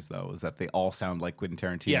Tarantino movies, though, is that they all sound like Quentin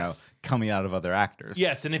Tarantino coming out of other actors.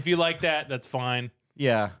 Yes, and if you like that, that's fine.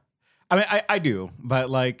 Yeah. I mean, I do,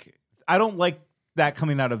 but like, I don't like that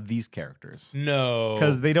coming out of these characters. No.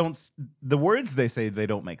 Because the words they say, they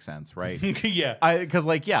don't make sense, right? Yeah.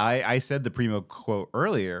 I said the Primo quote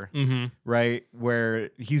earlier, right? Where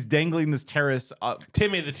he's dangling this terrorist.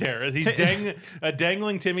 Timmy the terrorist. He's a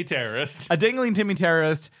dangling Timmy terrorist. A dangling Timmy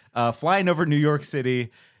terrorist flying over New York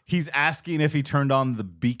City. He's asking if he turned on the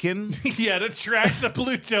beacon. Yeah, to track the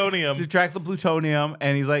plutonium.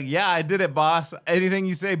 And he's like, yeah, I did it, boss. Anything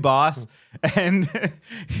you say, boss. And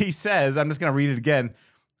he says, I'm just going to read it again.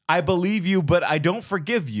 I believe you, but I don't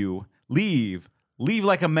forgive you. Leave. Leave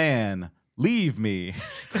like a man. Leave me.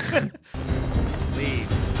 Leave.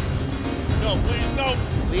 No, please, no.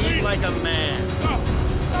 Leave like a man. No.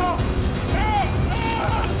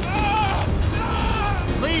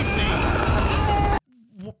 Leave me!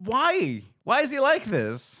 Why? Why is he like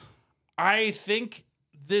this? I think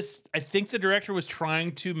the director was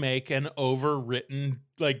trying to make an overwritten,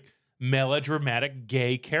 like, melodramatic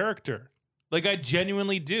gay character. Like, I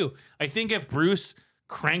genuinely do. I think if Bruce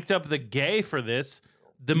cranked up the gay for this,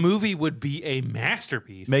 the movie would be a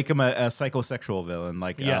masterpiece. Make him a psychosexual villain,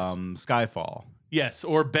 like Yes. Skyfall. Yes,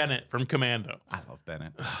 or Bennett from Commando. I love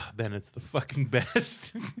Bennett. Bennett's the fucking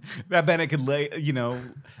best. That Bennett could lay,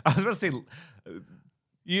 I was about to say...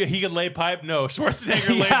 He could lay pipe? No,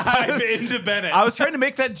 Schwarzenegger laid pipe into Bennett. I was trying to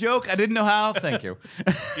make that joke. I didn't know how. Thank you.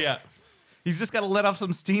 Yeah. He's just got to let off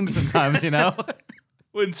some steam sometimes,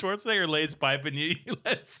 When Schwarzenegger lays pipe and you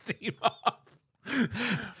let steam off. Oh,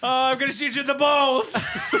 I'm going to shoot you in the balls.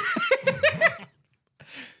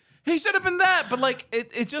 He should have been that, but like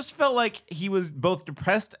it just felt like he was both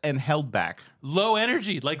depressed and held back. Low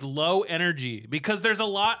energy, because there's a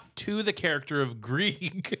lot to the character of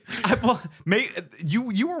Grieg.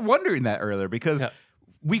 You were wondering that earlier because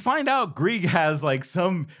we find out Grieg has like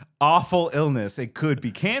some awful illness. It could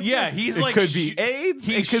be cancer. Yeah, it could be AIDS.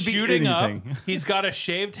 He's it could be shooting anything. up. He's got a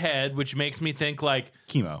shaved head, which makes me think like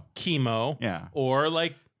chemo. Yeah, or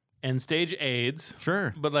like end stage AIDS.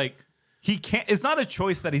 Sure, but like. He can't. It's not a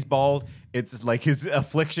choice that he's bald. It's like his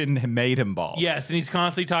affliction made him bald. Yes, and he's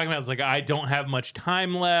constantly talking about it's like I don't have much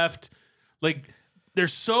time left. Like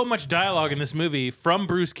there's so much dialogue in this movie from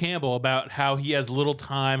Bruce Campbell about how he has little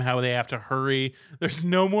time, how they have to hurry. There's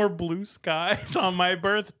no more blue skies on my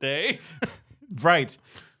birthday. Right.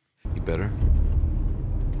 You better.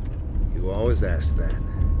 You always ask that.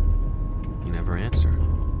 You never answer.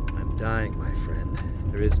 I'm dying, my friend.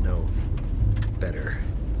 There is no better.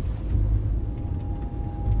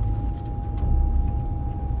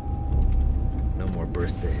 No more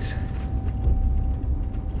birthdays.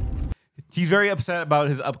 He's very upset about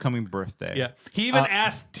his upcoming birthday. Yeah. He even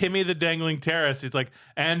asked Timmy the Dangling Terrace, he's like,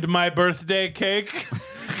 and my birthday cake?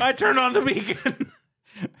 I turned on the beacon.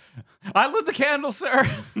 I lit the candle, sir.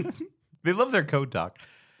 They love their code talk.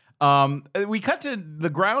 We cut to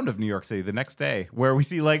the ground of New York City the next day, where we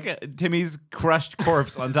see like Timmy's crushed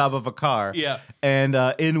corpse on top of a car. Yeah, and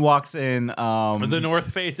in walks in the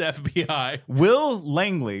North Face FBI, Will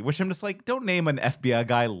Langley. Which I'm just like, don't name an FBI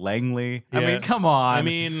guy Langley. Yeah. I mean, come on. I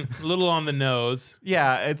mean, a little on the nose.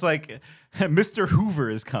 Yeah, it's like Mr. Hoover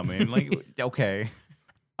is coming. Like, okay,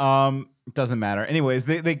 doesn't matter. Anyways,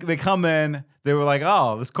 they come in. They were like,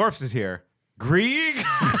 oh, this corpse is here. Grieg.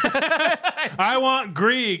 I want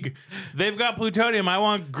Grieg. They've got plutonium. I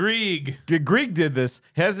want Grieg. Grieg did this.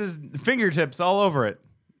 He has his fingertips all over it.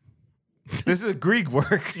 This is Grieg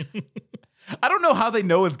work. I don't know how they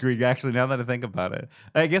know it's Grieg, actually, now that I think about it.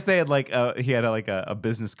 I guess they had he had a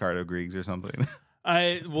business card of Grieg's or something.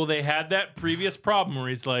 They had that previous problem where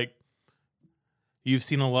he's like, you've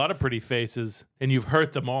seen a lot of pretty faces and you've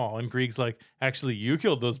hurt them all. And Grieg's like, actually, you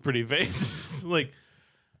killed those pretty faces. Like,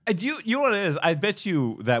 you know what it is? I bet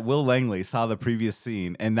you that Will Langley saw the previous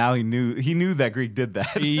scene and now he knew that Grieg did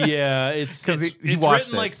that. Yeah, it's he watched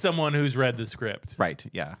written like someone who's read the script. Right,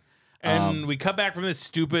 yeah. And we cut back from this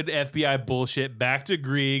stupid FBI bullshit back to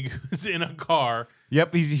Grieg, who's in a car.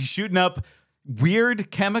 Yep, he's shooting up weird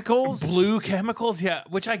chemicals. Blue chemicals, yeah,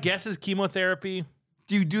 which I guess is chemotherapy.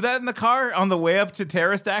 Do you do that in the car on the way up to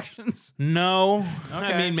terrorist actions? No.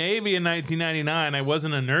 Okay. I mean, maybe in 1999. I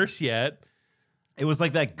wasn't a nurse yet. It was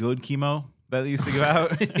like that good chemo that used to go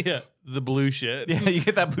out. Yeah, the blue shit. Yeah, you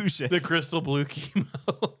get that blue shit. The crystal blue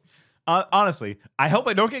chemo. Honestly, I hope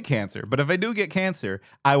I don't get cancer, but if I do get cancer,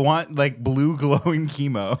 I want like blue glowing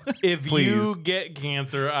chemo. If you get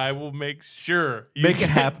cancer, I will make sure you make it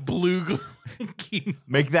happen. Blue glowing chemo.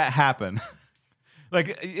 Make that happen.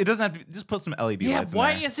 Like it doesn't have to just put some LED lights.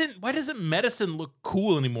 Yeah, why doesn't medicine look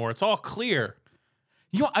cool anymore? It's all clear.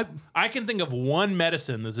 You know, I can think of one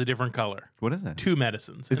medicine that's a different color. What is it? Two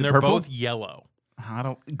medicines. Is and it they're purple? both yellow. I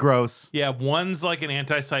don't. Gross. Yeah, one's like an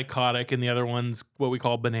antipsychotic, and the other one's what we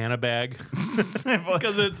call banana bag,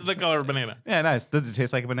 because it's the color of banana. Yeah, nice. Does it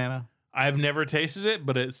taste like a banana? I've never tasted it,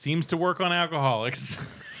 but it seems to work on alcoholics.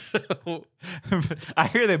 So, I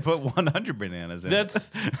hear they put 100 bananas in. That's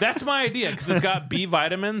my idea, because it's got B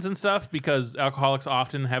vitamins and stuff. Because alcoholics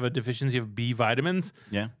often have a deficiency of B vitamins.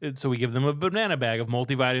 Yeah. So we give them a banana bag of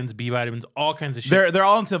multivitamins, B vitamins, all kinds of shit. They're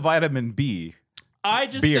all into vitamin B. I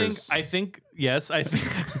just Beers. think yes, I think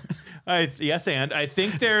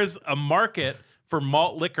there's a market for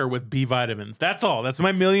malt liquor with B vitamins. That's all. That's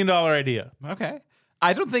my $1 million idea. Okay.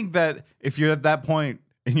 I don't think that if you're at that point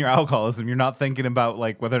in your alcoholism, you're not thinking about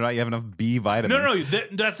like whether or not you have enough B vitamins. No,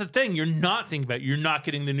 that's the thing. You're not thinking about it. You're not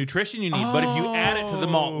getting the nutrition you need. But if you add it to the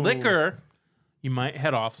malt liquor, you might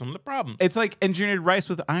head off some of the problems. It's like engineered rice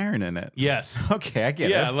with iron in it. Yes. Okay, I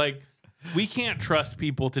get it. Yeah, like we can't trust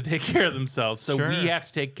people to take care of themselves, so we have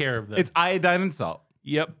to take care of them. It's iodine and salt.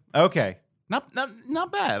 Yep. Okay. Not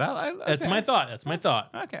bad. That's my thought. That's my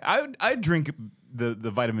thought. Okay. I drink the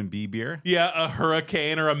vitamin B beer. Yeah, a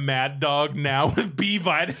hurricane or a mad dog now with B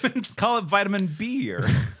vitamins. Call it vitamin B beer.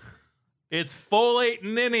 It's folate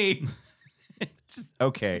ninny.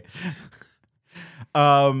 Okay.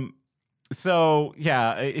 So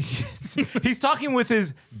yeah, he's talking with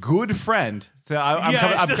his good friend. So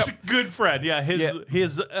I'm good friend. Yeah,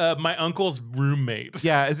 his my uncle's roommate.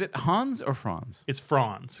 Yeah, is it Hans or Franz? It's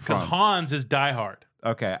Franz because Hans is Die Hard.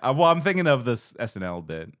 Okay, well I'm thinking of this SNL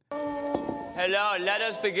bit. Hello, let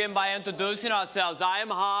us begin by introducing ourselves. I am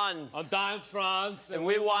Hans. And I'm Franz. And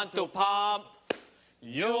we want to pump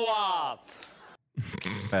you up.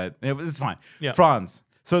 But it's fine. Yeah. Franz.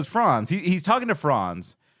 So it's Franz. He's talking to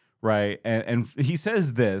Franz, right? And he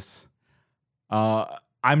says this,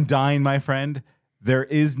 I'm dying, my friend. There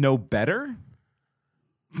is no better.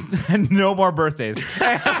 And no more birthdays.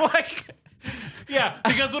 And I'm like... Yeah,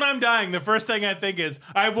 because when I'm dying, the first thing I think is,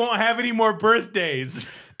 I won't have any more birthdays.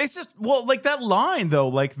 It's just, well, like that line, though,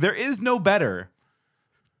 like, there is no better.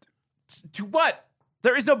 To what?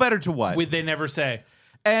 There is no better to what? They never say.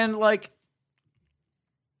 And, like,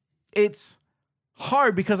 it's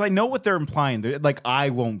hard because I know what they're implying. They're, like, I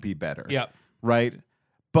won't be better. Yeah. Right?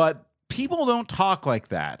 But people don't talk like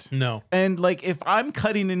that. No. And, like, if I'm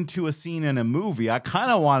cutting into a scene in a movie, I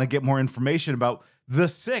kind of want to get more information about the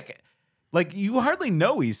sick. Like, you hardly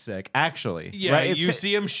know he's sick, actually. Yeah, right? you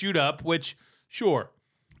see him shoot up, which, sure.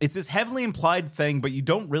 It's this heavily implied thing, but you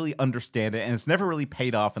don't really understand it, and it's never really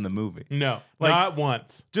paid off in the movie. No, like, not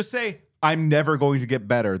once. Just say, I'm never going to get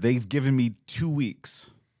better. They've given me 2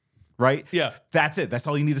 weeks, right? Yeah. That's it. That's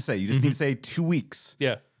all you need to say. You just need to say 2 weeks.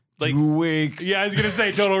 Yeah. 2 weeks. Yeah, I was going to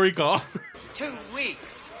say Total Recall. 2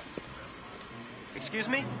 weeks. Excuse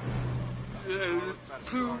me?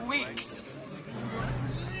 2 weeks.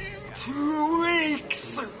 2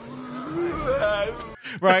 weeks.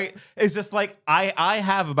 Right? It's just like, I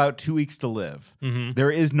have about 2 weeks to live. Mm-hmm. There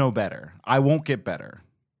is no better. I won't get better.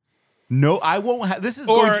 No, I won't have. This is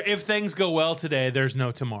or if things go well today, there's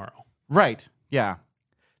no tomorrow. Right. Yeah.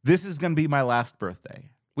 This is going to be my last birthday.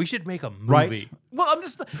 We should make a movie. Right? Well, I'm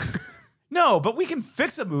just... No, but we can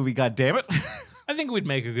fix a movie, goddammit. I think we'd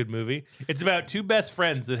make a good movie. It's about two best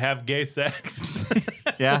friends that have gay sex.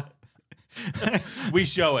 Yeah. We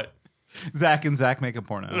show it. Zach and Zach make a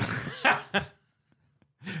porno.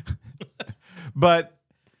 But,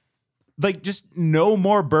 like, just no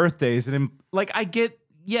more birthdays. And, like, I get,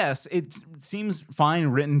 yes, it seems fine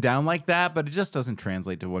written down like that, but it just doesn't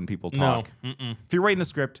translate to when people talk. No. Mm-mm. If you're writing a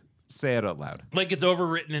script, say it out loud. Like, it's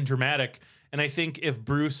overwritten and dramatic. And I think if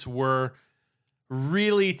Bruce were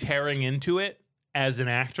really tearing into it as an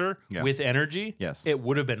actor with energy, yes, it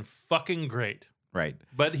would have been fucking great. Right.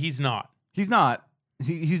 But he's not. He's not.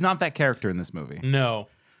 He's not that character in this movie. No.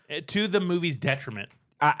 To the movie's detriment.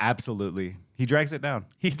 Absolutely. He drags it down.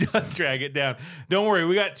 He does drag it down. Don't worry.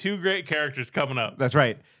 We got two great characters coming up. That's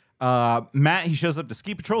right. Matt, he shows up to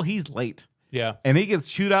ski patrol. He's late. Yeah. And he gets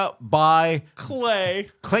chewed out by Clay.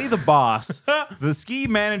 Clay the boss, the ski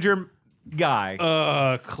manager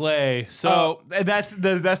guy. Clay. So and that's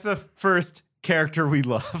the first character we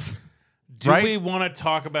love. Do we want to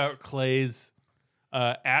talk about Clay's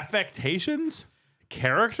affectations?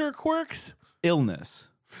 Character quirks? Illness.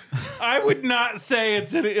 I would not say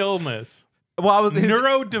it's an illness. Well, I was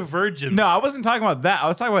neurodivergence. No, I wasn't talking about that. I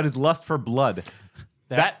was talking about his lust for blood.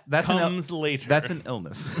 That that's comes later. That's an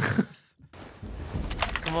illness.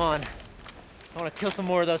 Come on. I want to kill some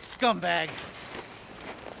more of those scumbags.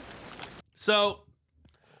 So,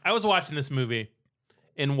 I was watching this movie,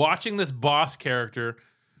 and watching this boss character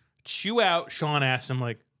chew out Sean Astin, I'm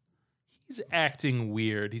like, he's acting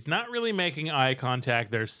weird. He's not really making eye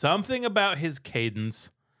contact. There's something about his cadence.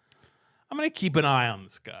 I'm going to keep an eye on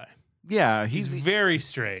this guy. Yeah, he's very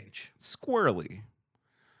strange. Squirrely.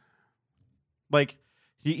 Like,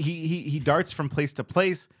 he darts from place to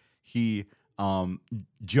place. He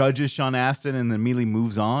judges Sean Astin and then immediately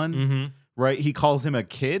moves on. Mm-hmm. Right? He calls him a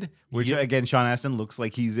kid, which, again, Sean Astin looks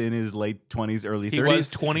like he's in his late 20s, early 30s. He was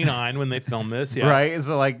 29 when they filmed this, yeah. Right?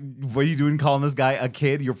 So, like, what are you doing calling this guy a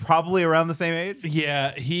kid? You're probably around the same age?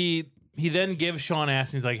 Yeah, he then gives Sean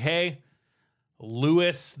Astin, he's like, hey,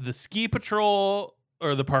 Lewis, the ski patrol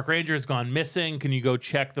or the park ranger has gone missing. Can you go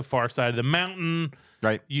check the far side of the mountain?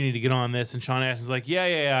 Right. You need to get on this. And Sean Astin's like,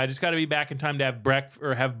 yeah. I just got to be back in time to have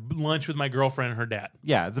have lunch with my girlfriend and her dad.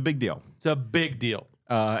 Yeah, it's a big deal. It's a big deal.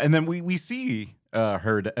 And then we see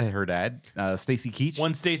her dad, Stacy Keach.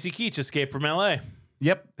 One Stacy Keach escaped from L.A.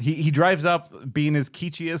 Yep. He drives up being his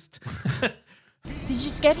Keachiest. Did you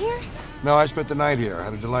just get here? No, I spent the night here.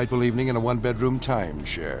 Had a delightful evening in a one-bedroom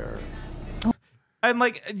timeshare. And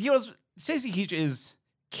like, Stacy Keach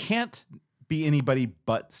can't be anybody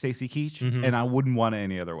but Stacy Keach, and I wouldn't want it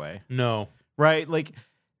any other way. No. Right? Like,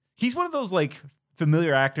 he's one of those like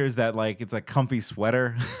familiar actors that like it's a comfy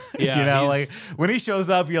sweater. Yeah. Like when he shows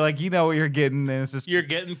up, you're like, you know what you're getting, and it's just You're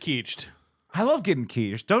getting Keached. I love getting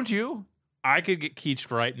Keached, don't you? I could get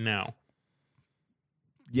Keached right now.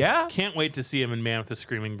 Yeah? Can't wait to see him in Man with a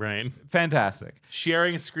Screaming Brain. Fantastic.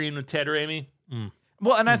 Sharing a screen with Ted Raimi.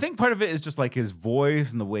 Well, and I think part of it is just like his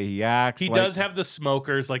voice and the way he acts. He does have the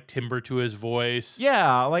smokers like timbre to his voice.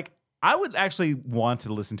 Yeah, like I would actually want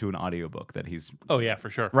to listen to an audiobook that he's Oh yeah, for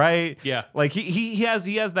sure. right. Yeah. Like he has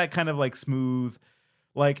that kind of like smooth,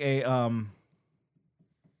 like a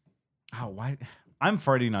why I'm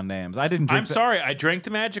farting on names. I didn't. I'm sorry. I drank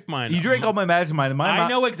the Magic Mind. You drank all my Magic Mind. I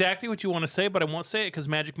know exactly what you want to say, but I won't say it because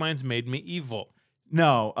Magic Mind's made me evil.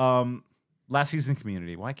 No. Last season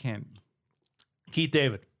Community. Why can't Keith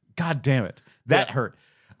David? God damn it. That hurt.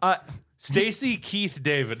 Stacy Keith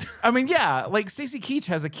David. I mean, yeah, like Stacy Keach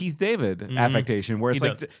has a Keith David affectation where it's He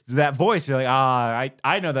like does. that voice. You're like,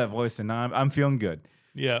 I know that voice, and I'm feeling good.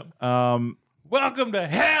 Yeah. Welcome to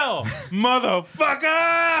hell,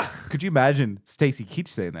 motherfucker. Could you imagine Stacy Keach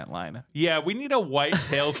saying that line? Yeah, we need a white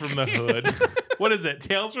Tales from the Hood. What is it?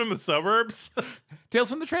 Tales from the Suburbs? Tales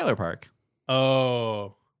from the Trailer Park.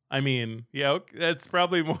 Oh, I mean, yeah, that's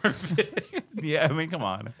probably more fitting. Yeah, I mean, come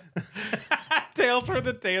on. Tales from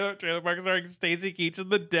the Trailer Park starring Stacy Keach and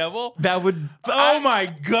the Devil. That would. Oh my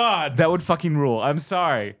God. That would fucking rule. I'm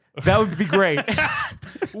sorry. That would be great.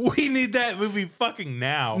 We need that movie fucking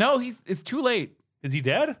now. No, it's too late. Is he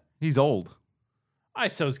dead? He's old.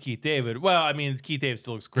 So's Keith David. Well, I mean, Keith David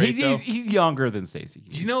still looks great, though. He's younger than Stacy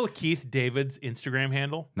Keach. Do you know Keith David's Instagram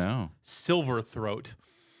handle? No. Silver Throat.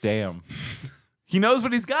 Damn. He knows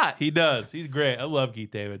what he's got. He does. He's great. I love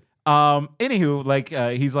Keith David. Anywho, like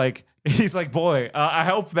he's like, boy, I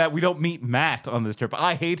hope that we don't meet Matt on this trip.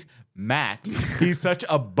 I hate Matt. He's such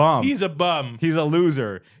a bum. He's a bum. He's a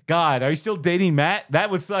loser. God, are you still dating Matt? That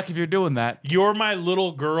would suck if you're doing that. You're my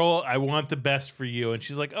little girl. I want the best for you. And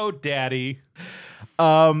she's like, oh, daddy.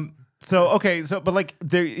 But like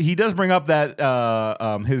he does bring up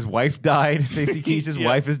that his wife died. Stacey Keach's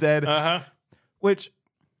wife is dead. Which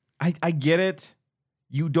I get it.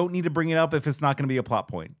 You don't need to bring it up if it's not going to be a plot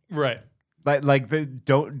point. Right.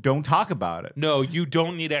 Don't talk about it. No, you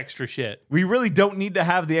don't need extra shit. We really don't need to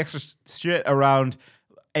have the extra shit around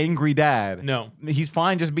angry dad. No. He's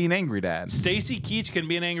fine just being angry dad. Stacy Keach can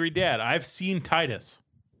be an angry dad. I've seen Titus.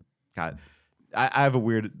 God, I have a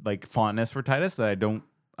weird like fondness for Titus that I don't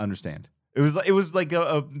understand. It was like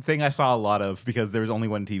a thing I saw a lot of because there was only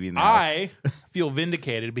one TV in the house. I feel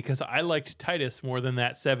vindicated because I liked Titus more than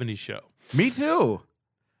that 70s show. Me too.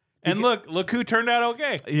 And look who turned out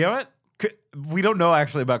okay. You know what? We don't know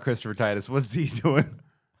actually about Christopher Titus. What's he doing?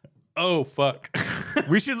 Oh, fuck.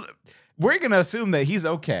 We're going to assume that he's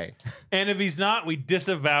okay. And if he's not, we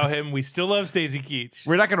disavow him. We still love Stacey Keach.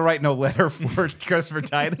 We're not going to write no letter for Christopher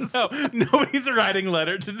Titus. No, nobody's writing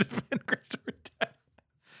letter to defend Christopher Titus.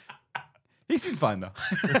 He seemed fine, though.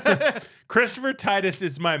 Christopher Titus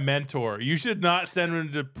is my mentor. You should not send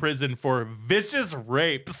him to prison for vicious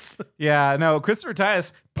rapes. Yeah, no, Christopher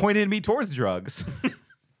Titus pointed me towards drugs.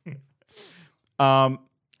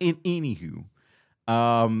 Anywho,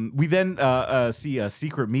 we then see a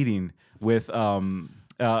secret meeting with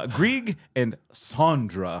Grieg and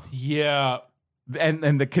Sandra. Yeah.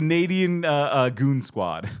 And the Canadian goon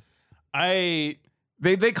squad.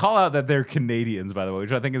 They call out that they're Canadians, by the way,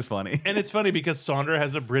 which I think is funny. And it's funny because Sandra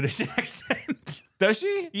has a British accent. Does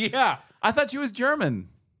she? Yeah. I thought she was German.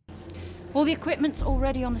 All the equipment's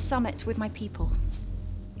already on the summit with my people.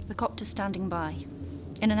 The copter's standing by.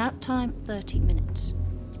 In and out time, 30 minutes.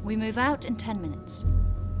 We move out in 10 minutes.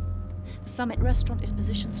 The summit restaurant is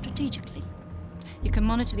positioned strategically. You can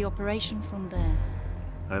monitor the operation from there.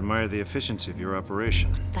 I admire the efficiency of your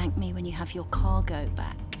operation. Thank me when you have your cargo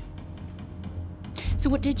back. So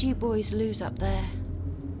what did you boys lose up there?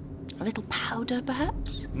 A little powder,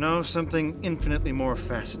 perhaps? No, something infinitely more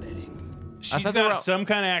fascinating. She's got some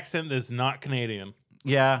kind of accent that's not Canadian.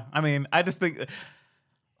 Yeah, I mean, I just think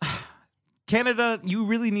Canada, you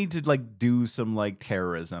really need to like do some like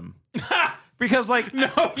terrorism. Because like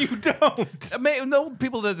No, you don't. no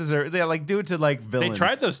people that deserve they like do it to like villains. They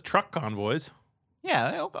tried those truck convoys.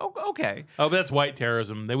 Yeah, okay. Oh, but that's white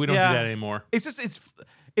terrorism. We don't do that anymore. It's just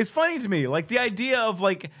it's funny to me. Like the idea of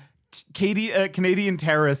like Canadian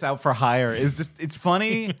terrorists out for hire is just it's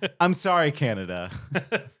funny. I'm sorry, Canada.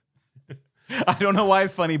 I don't know why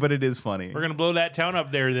it's funny, but it is funny. We're gonna blow that town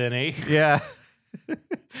up there, then, eh? Yeah.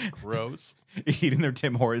 Gross. Eating their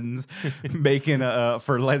Tim Hortons, making a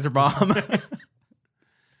fertilizer bomb.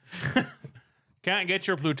 Can't get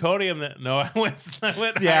your plutonium. No, I went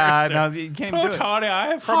yeah, higher, no, you can't do it. Plutonium.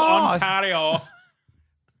 I'm from Ontario.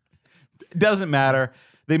 Doesn't matter.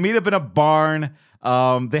 They meet up in a barn.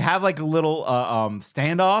 They have like a little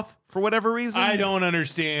standoff for whatever reason. I don't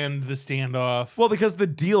understand the standoff. Well, because the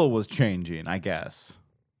deal was changing, I guess.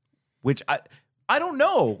 Which I don't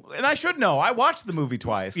know, and I should know. I watched the movie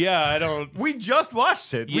twice. Yeah, I don't. We just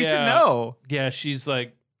watched it. We should Yeah. know. Yeah, she's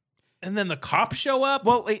like, and then the cops show up.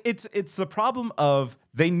 Well, it's the problem of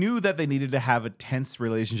they knew that they needed to have a tense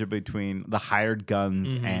relationship between the hired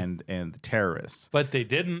guns and the terrorists, But they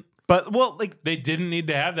didn't. But well, like They didn't need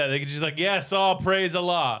to have that. They could just like, yes, all praise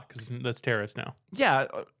Allah, because that's terrorists now. yeah,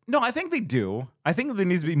 no, I think they do. I think there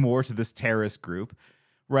needs to be more to this terrorist group.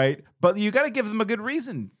 Right, but you got to give them a good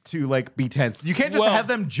reason to like be tense. You can't just have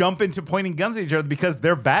them jump into pointing guns at each other because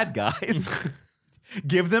they're bad guys.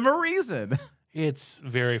 Give them a reason. It's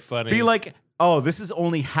very funny. Be like, oh, this is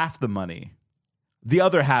only half the money. The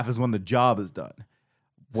other half is when the job is done.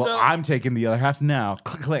 Well, So- I'm taking the other half now.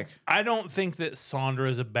 Click, click. I don't think that Sandra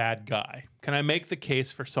is a bad guy. Can I make the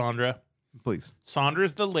case for Sandra? Please. Sandra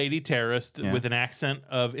is the lady terrorist with an accent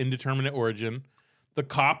of indeterminate origin. The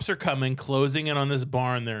cops are coming, closing in on this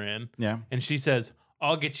barn they're in. Yeah. And she says,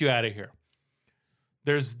 I'll get you out of here.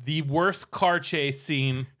 There's the worst car chase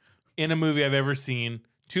scene in a movie I've ever seen.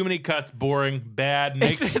 Too many cuts, boring, bad.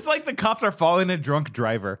 It's like the cops are following a drunk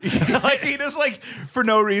driver. Like he just like for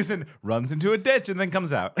no reason runs into a ditch and then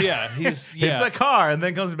comes out. Yeah, he's hits a car and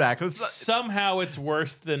then comes back. Somehow it's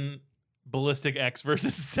worse than Ballistic X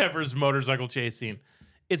versus Sever's motorcycle chase scene.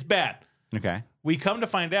 It's bad. Okay. We come to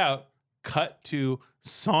find out, cut to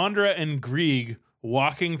Sandra and Grieg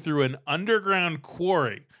walking through an underground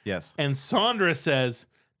quarry. Yes. And Sandra says,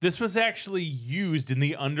 this was actually used in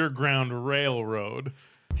the Underground Railroad.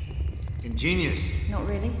 Ingenious. Not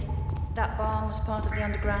really. That barn was part of the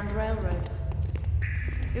Underground Railroad.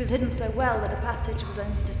 It was hidden so well that the passage was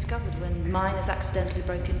only discovered when miners accidentally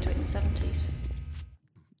broke into it in the 70s.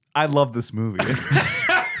 I love this movie.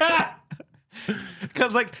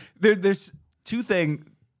 Because like there's two things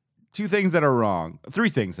that are wrong. Three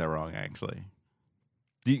things that are wrong, actually.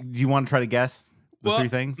 Do you want to try to guess the three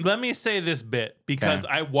things? Let me say this bit, because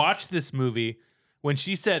I watched this movie. When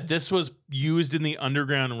she said this was used in the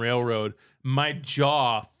Underground Railroad, my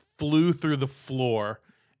jaw flew through the floor,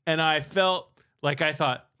 and I felt like I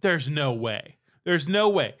thought, there's no way. There's no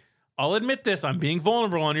way. I'll admit this. I'm being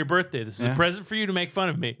vulnerable on your birthday. This is a present for you to make fun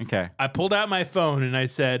of me. Okay. I pulled out my phone and I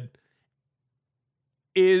said,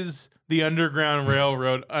 is the Underground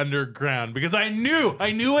Railroad underground? Because I knew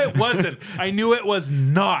it wasn't. I knew it was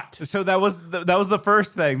not. So that was the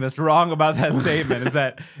first thing that's wrong about that statement is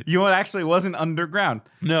that it actually wasn't underground.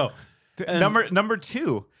 No. Number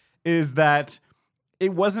two is that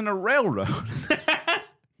it wasn't a railroad.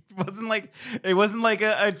 It wasn't like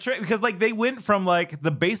a train, because like they went from like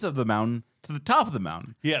the base of the mountain to the top of the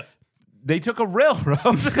mountain. Yes. They took a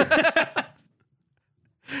railroad.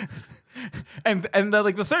 And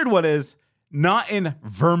like the third one is not in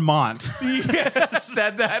Vermont. Yes.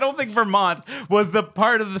 I don't think Vermont was the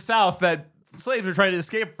part of the South that slaves were trying to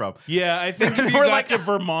escape from. Yeah, I think if you got to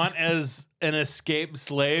Vermont as an escaped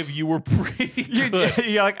slave, you were pretty good.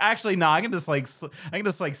 You're like, actually, no, I can just like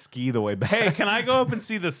ski the way back. Hey, can I go up and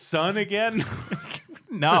see the sun again?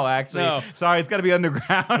 No, actually. No. Sorry, it's got to be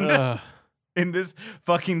underground in this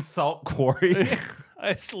fucking salt quarry. I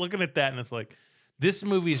was looking at that and it's like, this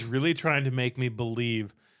movie's really trying to make me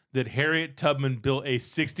believe that Harriet Tubman built a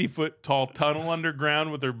 60-foot tall tunnel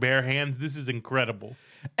underground with her bare hands. This is incredible.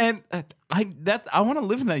 And I want to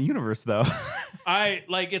live in that universe, though.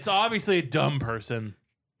 It's obviously a dumb person.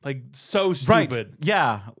 Like, so stupid. Right.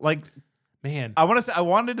 Yeah. Like, man. I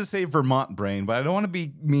wanted to say Vermont brain, but I don't want to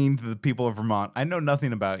be mean to the people of Vermont. I know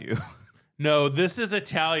nothing about you. No, this is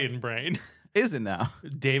Italian brain. Is it now?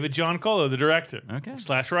 David Giancarlo, the director. Okay.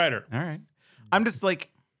 / writer. All right. I'm just like,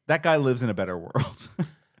 that guy lives in a better world.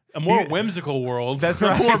 A more whimsical world. That's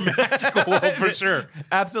right. A more magical world for sure.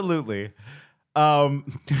 Absolutely.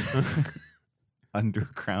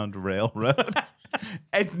 Underground Railroad.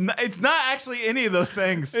 It's not actually any of those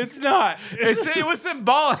things. It's not. It was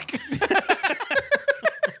symbolic.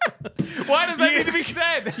 Why does that need to be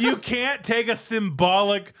said? You can't take a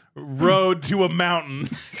symbolic road to a mountain.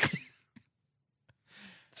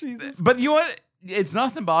 Jesus. But you know what? It's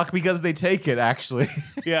not symbolic because they take it, actually.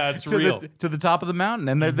 Yeah, it's real. To the top of the mountain,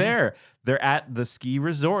 and they're there. They're at the ski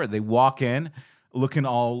resort. They walk in looking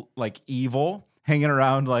all like evil, hanging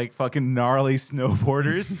around like fucking gnarly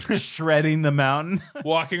snowboarders, shredding the mountain.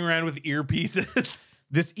 Walking around with earpieces.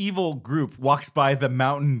 This evil group walks by the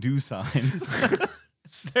Mountain Dew signs.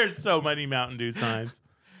 There's so many Mountain Dew signs.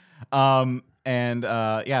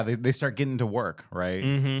 They start getting to work, right?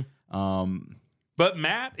 Mm-hmm. But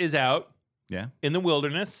Matt is out in the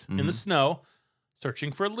wilderness, in the snow,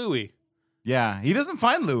 searching for Louis. Yeah, he doesn't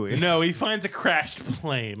find Louis. No, he finds a crashed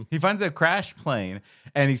plane. He finds a crashed plane,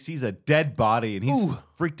 and he sees a dead body, and he's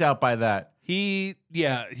freaked out by that. He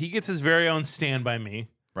gets his very own Stand By Me.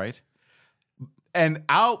 Right? And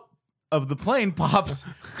out of the plane pops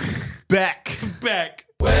Beck. Beck.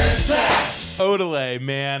 Where it's at? Totally,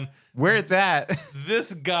 man. Where it's at.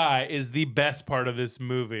 This guy is the best part of this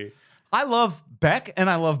movie. I love Beck and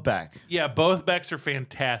I love Beck. Yeah, both Becks are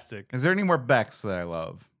fantastic. Is there any more Becks that I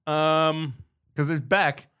love? Because there's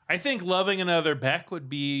Beck. I think loving another Beck would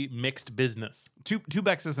be mixed business. Two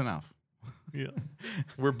Becks is enough. Yeah.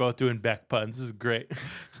 We're both doing Beck puns. This is great.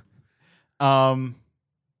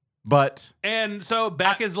 But and so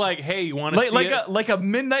Beck is like, "Hey, you want to see it?" Like a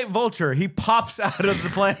midnight vulture, he pops out of the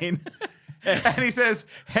plane. And he says,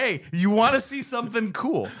 "Hey, you want to see something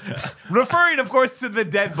cool?" Referring, of course, to the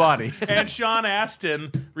dead body. And Sean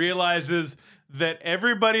Astin realizes that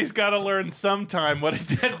everybody's got to learn sometime what a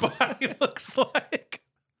dead body looks like.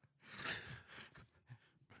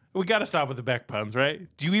 We got to stop with the Beck puns, right?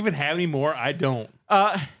 Do you even have any more? I don't.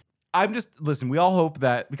 Listen, we all hope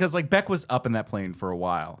that, because like Beck was up in that plane for a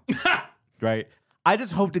while, right? I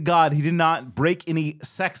just hope to God he did not break any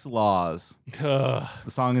sex laws. The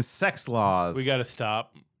song is Sex Laws. We got to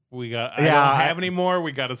stop. I don't have any more.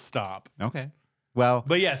 We got to stop. Okay. Well,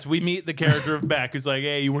 but yes, we meet the character of Beck who's like,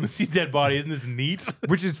 "Hey, you want to see dead body? Isn't this neat?"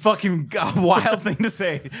 Which is fucking a wild thing to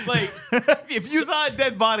say. Like, if you saw a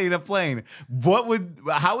dead body in a plane,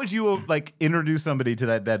 how would you like introduce somebody to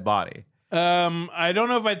that dead body? I don't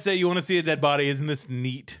know if I'd say you want to see a dead body. Isn't this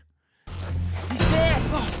neat? He's dead.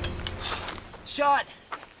 Oh. Shot.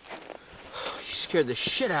 You scared the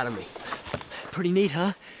shit out of me. Pretty neat,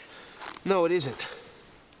 huh? No, it isn't.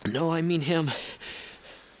 No, I mean him.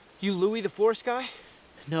 You Louis the forest guy?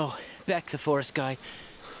 No, Beck the forest guy.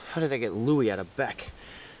 How did I get Louis out of Beck?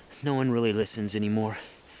 No one really listens anymore.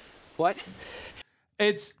 What?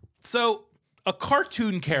 It's so a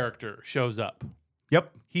cartoon character shows up.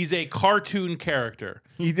 Yep. He's a cartoon character.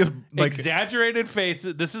 He did like exaggerated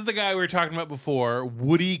faces. This is the guy we were talking about before,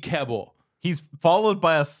 Woody Kebble. He's followed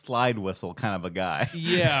by a slide whistle kind of a guy.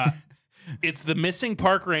 Yeah. It's the missing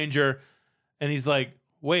park ranger. And he's like,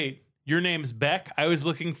 "Wait, your name's Beck? I was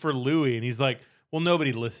looking for Louis." And he's like, "Well,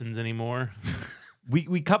 nobody listens anymore."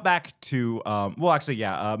 We cut back to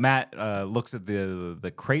Matt looks at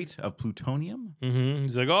the crate of plutonium. Mm-hmm.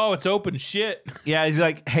 He's like, "Oh, it's open shit." Yeah, he's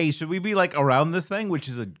like, "Hey, should we be like around this thing?" Which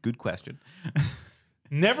is a good question.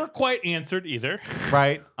 Never quite answered either.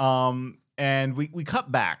 Right. And we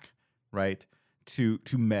cut back, right, to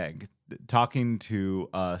Meg talking to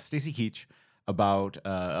Stacy Keach about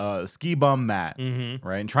ski bum Matt,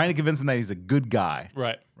 right, and trying to convince him that he's a good guy,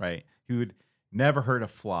 right, he would never hurt a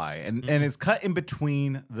fly, and it's cut in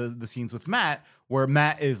between the scenes with Matt where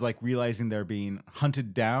Matt is like realizing they're being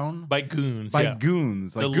hunted down by goons,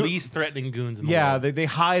 goons, like the least threatening goons in the world. They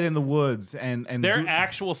hide in the woods and they're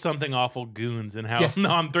actual something awful goons, and how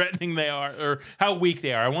non-threatening they are, or how weak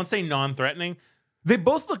they are. I won't say non-threatening. They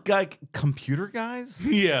both look like computer guys.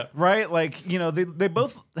 Yeah. Right? Like, you know, they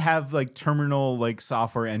both have like terminal like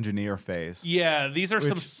software engineer face. Yeah, these are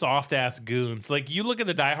some soft ass goons. Like you look at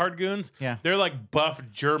the Die Hard goons, they're like buff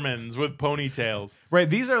Germans with ponytails. Right,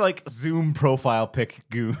 these are like Zoom profile pic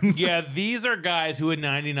goons. Yeah, these are guys who in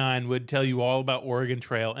 99 would tell you all about Oregon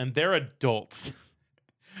Trail, and they're adults.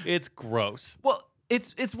 It's gross. Well,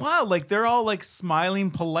 it's wild. Like they're all like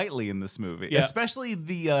smiling politely in this movie, especially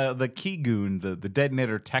the key goon, the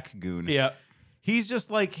detonator tech goon. Yeah, he's just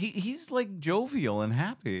like he's like jovial and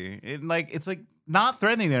happy, and like it's like not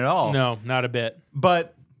threatening at all. No, not a bit.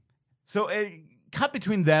 But so it cut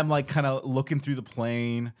between them, like kind of looking through the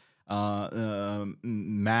plane.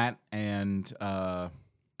 Matt and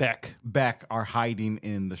Beck are hiding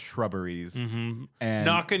in the shrubberies and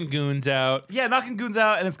knocking goons out. Yeah, knocking goons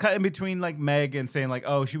out, and it's cut in between like Meg and saying like,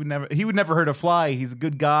 "Oh, he would never hurt a fly. He's a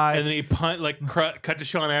good guy." And then he cut to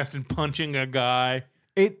Sean Astin punching a guy.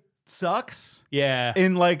 It sucks. Yeah,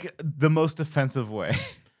 in like the most offensive way.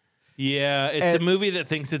 Yeah, it's a movie that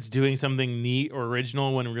thinks it's doing something neat or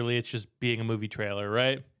original when really it's just being a movie trailer,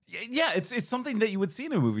 right? Yeah, it's something that you would see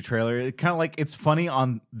in a movie trailer. It kind of like it's funny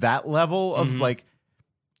on that level of like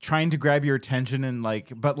trying to grab your attention and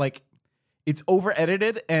like, but like it's over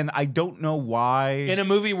edited, and I don't know why. In a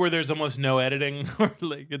movie where there's almost no editing, or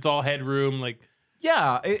like it's all headroom, like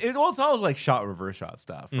it's all like shot reverse shot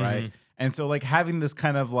stuff, right? And so like having this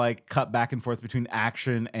kind of like cut back and forth between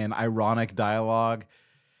action and ironic dialogue,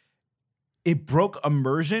 it broke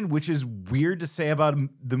immersion, which is weird to say about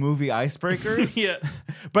the movie Icebreakers. Yeah,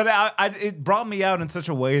 but it brought me out in such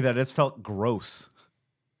a way that it felt gross.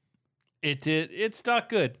 It did. It's not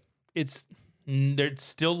good. There's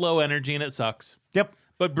still low energy and it sucks. Yep.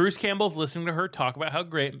 But Bruce Campbell's listening to her talk about how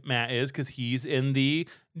great Matt is because he's in the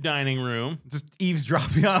dining room. Just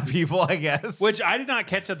eavesdropping on people, I guess. Which I did not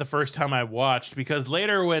catch that the first time I watched, because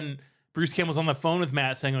later when Bruce Campbell's on the phone with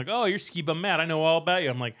Matt saying like, oh, you're Ski Bum Matt, I know all about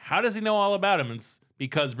you. I'm like, how does he know all about him? It's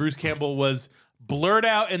because Bruce Campbell was blurred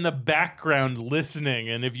out in the background listening.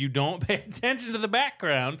 And if you don't pay attention to the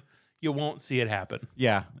background, you won't see it happen.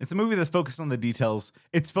 Yeah, it's a movie that's focused on the details.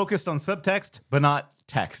 It's focused on subtext, but not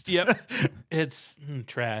text. Yep. It's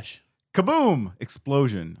trash. Kaboom!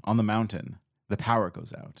 Explosion on the mountain. The power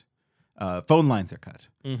goes out. Phone lines are cut.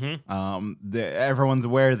 Everyone's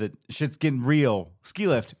aware that shit's getting real. Ski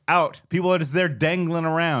lift, out. People are just there dangling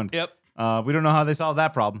around. Yep. We don't know how they solved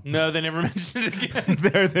that problem. No, they never mentioned it again.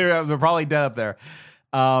 they're probably dead up there.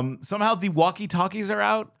 Somehow the walkie-talkies are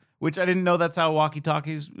out, which I didn't know that's how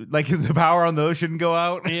walkie-talkies, like the power on those shouldn't go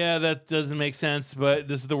out. Yeah, that doesn't make sense, but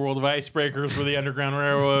this is the world of Icebreakers where the Underground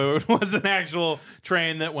Railroad was an actual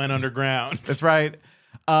train that went underground. That's right.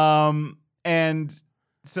 And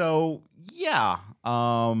so, yeah.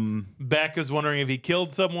 Beck is wondering if he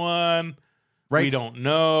killed someone. Right. We don't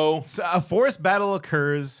know. So a forced battle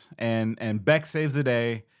occurs, and Beck saves the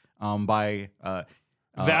day by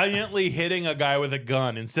valiantly hitting a guy with a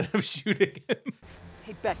gun instead of shooting him.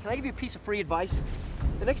 Hey, Beck, can I give you a piece of free advice?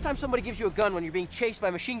 The next time somebody gives you a gun when you're being chased by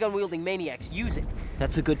machine gun wielding maniacs, use it.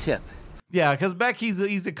 That's a good tip. Yeah, because Beck,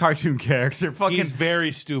 he's a cartoon character. He's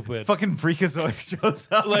very stupid. Fucking Freakazoid shows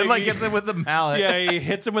up and hits him with a mallet. Yeah, he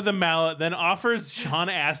hits him with a mallet, then offers Sean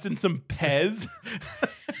Astin some Pez.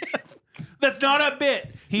 That's not a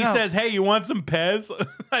bit. He says, hey, you want some Pez?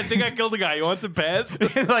 I think I killed a guy. You want some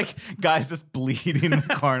Pez? Like, guys just bleeding in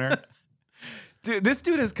the corner. Dude, this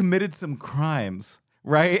dude has committed some crimes.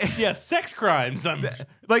 Right? Yeah, sex crimes.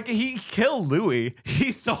 Like, he killed Louis.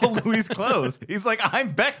 He stole Louis' clothes. He's like,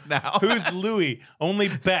 I'm Beck now. Who's Louis? Only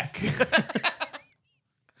Beck.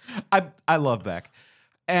 I love Beck.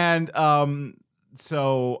 And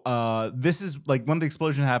so this is like when the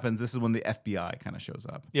explosion happens, this is when the FBI kind of shows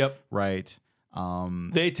up. Yep. Right.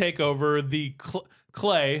 They take over. The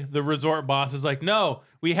Clay, the resort boss, is like, no,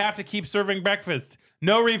 we have to keep serving breakfast.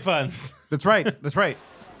 No refunds. That's right. That's right.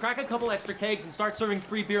 Crack a couple extra kegs and start serving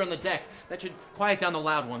free beer on the deck. That should quiet down the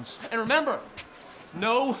loud ones. And remember,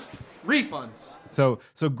 no refunds. So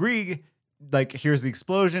Grieg, like, hears the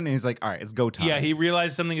explosion and he's like, all right, it's go time. Yeah, he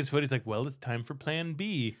realized something is foot. He's like, well, it's time for plan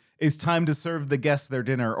B. It's time to serve the guests their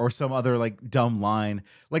dinner, or some other like dumb line.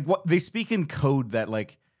 Like, what they speak in code that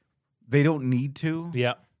like they don't need to.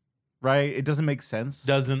 Yeah. Right? It doesn't make sense.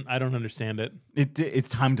 I don't understand it. It's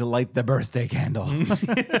time to light the birthday candle.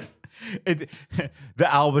 The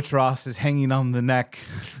albatross is hanging on the neck.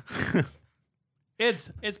 It's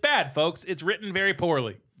bad, folks. It's written very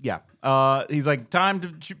poorly. Yeah. He's like, time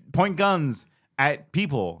to point guns at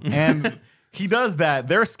people. And he does that.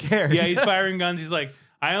 They're scared. Yeah, he's firing guns. He's like,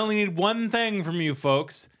 I only need one thing from you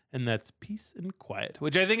folks, and that's peace and quiet,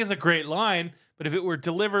 which I think is a great line. But if it were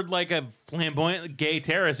delivered like a flamboyant gay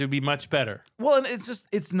terrorist, it would be much better. Well, and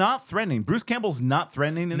it's not threatening. Bruce Campbell's not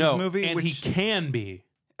threatening in this movie. And he can be.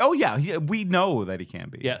 Oh, yeah. We know that he can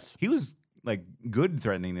be. Yes. He was like good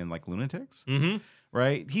threatening in like Lunatics. Mm-hmm.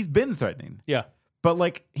 Right? He's been threatening. Yeah. But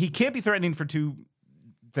like he can't be threatening for two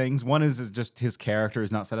things. One is just his character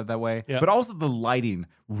is not set up that way. Yeah. But also the lighting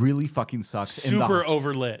really fucking sucks. Super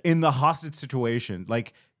overlit. In the hostage situation.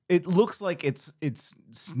 Like it looks like it's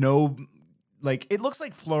snow. Like it looks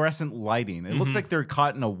like fluorescent lighting. It looks like they're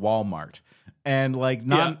caught in a Walmart. And like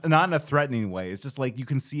not in a threatening way. It's just like you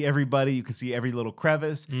can see everybody, you can see every little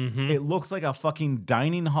crevice. It looks like a fucking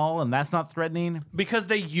dining hall, and that's not threatening. Because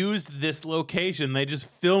they used this location. They just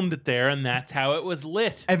filmed it there, and that's how it was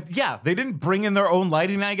lit. And yeah, they didn't bring in their own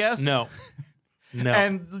lighting, I guess. No.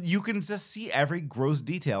 And you can just see every gross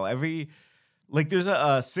detail. Like there's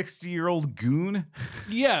a 60-year-old goon.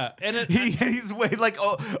 Yeah, and he's way like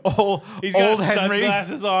old he's got Henry.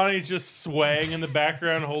 Sunglasses on. He's just swaying in the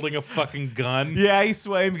background, holding a fucking gun. Yeah, he's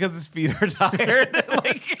swaying because his feet are tired.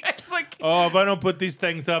 It's like, oh, if I don't put these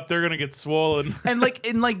things up, they're gonna get swollen. And like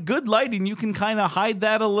in like good lighting, you can kind of hide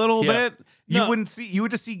that a little bit. You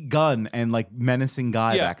would just see gun and like menacing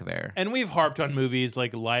guy back there. And we've harped on movies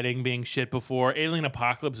like lighting being shit before. Alien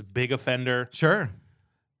Apocalypse, big offender. Sure.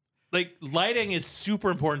 Like lighting is super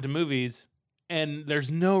important to movies, and there's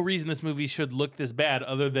no reason this movie should look this bad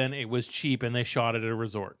other than it was cheap and they shot it at a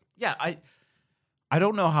resort. Yeah, I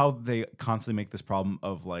don't know how they constantly make this problem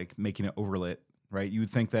of like making it overlit, right? You would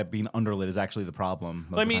think that being underlit is actually the problem.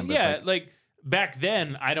 I mean, like back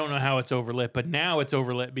then, I don't know how it's overlit, but now it's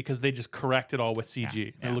overlit because they just correct it all with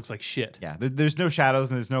CG. And it looks like shit. Yeah, there's no shadows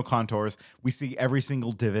and there's no contours. We see every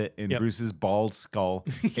single divot in Bruce's bald skull.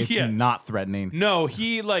 It's not threatening. No,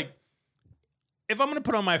 he like. If I'm going to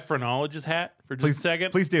put on my phrenologist hat for just a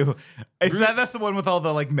second. Please do. That's the one with all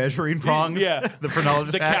the like measuring prongs? Yeah. The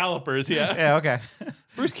phrenologist hat? Calipers, yeah. Yeah, okay.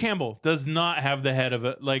 Bruce Campbell does not have the head of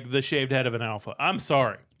the shaved head of an alpha. I'm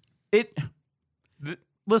sorry.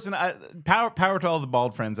 Listen, power to all the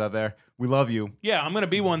bald friends out there. We love you. Yeah, I'm going to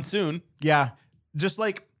be one soon. Yeah. Just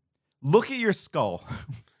like, look at your skull.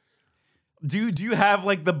 Do you have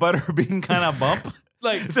like the butterbean kind of bump?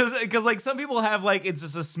 Like, because like some people have like it's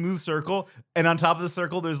just a smooth circle, and on top of the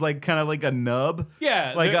circle there's like kind of like a nub.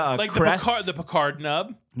 Yeah, like a crest. The Picard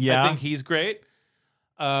nub. Yeah, I think he's great.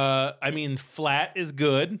 I mean, flat is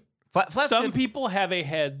good. Some people have a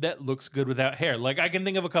head that looks good without hair. Like I can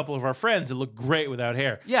think of a couple of our friends that look great without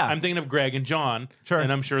hair. Yeah, I'm thinking of Greg and John. Sure,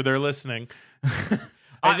 and I'm sure they're listening.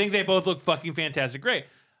 I think they both look fucking fantastic. Great.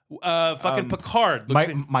 Fucking Picard.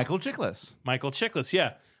 Michael Chiklis. Michael Chiklis.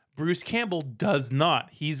 Yeah. Bruce Campbell does not.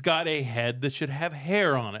 He's got a head that should have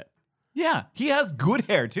hair on it. Yeah, he has good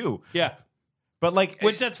hair too. Yeah, but like,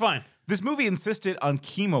 which that's fine. This movie insisted on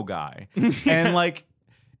chemo guy, and like,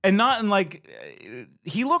 and not in like,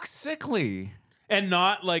 he looks sickly, and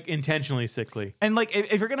not like intentionally sickly. And like,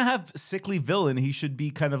 if you're gonna have sickly villain, he should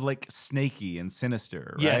be kind of like snaky and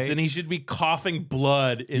sinister. Right? Yes, and he should be coughing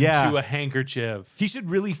blood into a handkerchief. He should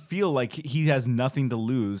really feel like he has nothing to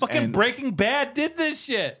lose. Fucking Breaking Bad did this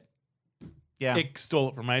shit. Yeah, it stole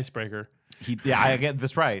it from Icebreaker. I get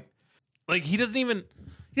this right. Like he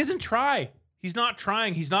doesn't try. He's not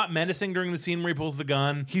trying. He's not menacing during the scene where he pulls the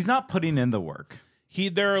gun. He's not putting in the work.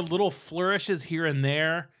 There are little flourishes here and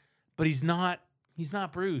there, but he's not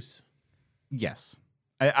Bruce. Yes,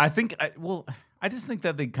 I think. I just think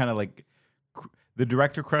that they kind of like the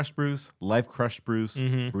director crushed Bruce, life crushed Bruce,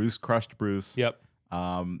 Bruce crushed Bruce. Yep.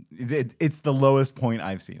 It's the lowest point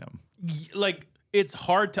I've seen him. Like. It's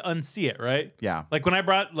hard to unsee it, right? Yeah. Like when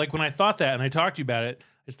I thought that and I talked to you about it,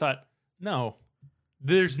 I just thought, no,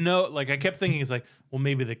 there's no, like I kept thinking it's like, well,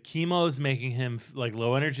 maybe the chemo is making him like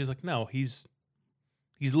low energy. It's like, no, he's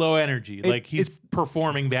low energy. Like he's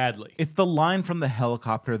performing badly. It's the line from the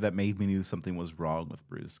helicopter that made me knew something was wrong with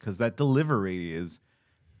Bruce, because that delivery is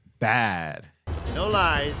bad. No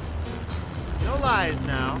lies. No lies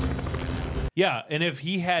now. Yeah, and if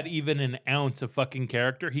he had even an ounce of fucking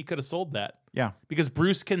character, he could have sold that. Yeah. Because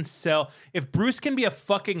Bruce can sell. If Bruce can be a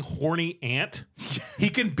fucking horny ant, he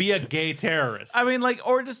can be a gay terrorist. I mean, like,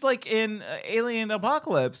 or just like in Alien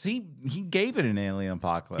Apocalypse, he gave it an Alien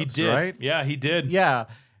Apocalypse, he did. Right? Yeah, he did. Yeah.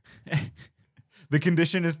 The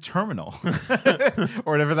condition is terminal,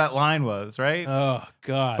 or whatever that line was, right? Oh,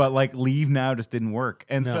 God. But like, leave now just didn't work.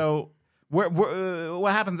 And so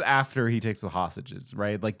what happens after he takes the hostages,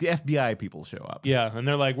 right? Like the FBI people show up. Yeah, and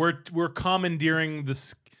they're like, we're commandeering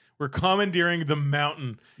the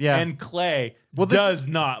mountain. Yeah. And Clay does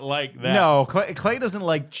not like that. No, Clay doesn't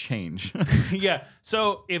like change. Yeah.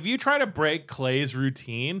 So if you try to break Clay's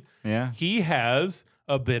routine, he has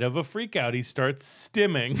a bit of a freak out. He starts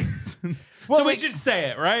stimming. So we should say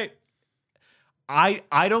it, right?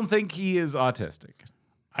 I don't think he is autistic.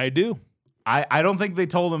 I do. I don't think they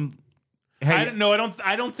told him. Hey,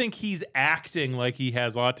 I don't think he's acting like he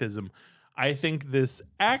has autism. I think this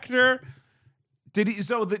actor did he.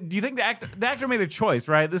 So do you think the actor made a choice?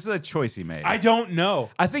 Right, this is a choice he made. I don't know.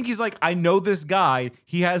 I think he's like, I know this guy.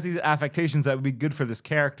 He has these affectations that would be good for this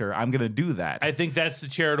character. I'm gonna do that. I think that's the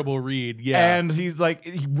charitable read. Yeah, and he's like,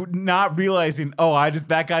 not realizing.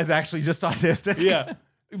 That guy's actually just autistic. Yeah,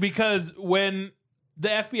 because when the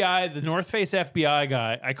FBI, the North Face FBI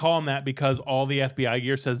guy, I call him that because all the FBI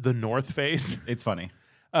gear says the North Face. It's funny.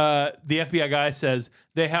 The FBI guy says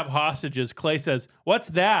they have hostages. Clay says, "What's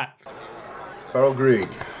that?" Carl Grieg,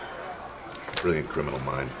 brilliant criminal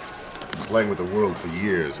mind, playing with the world for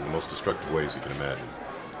years in the most destructive ways you can imagine.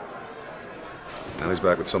 Now he's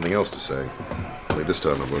back with something else to say. Only this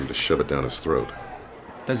time I'm going to shove it down his throat.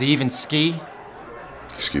 Does he even ski?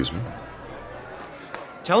 Excuse me?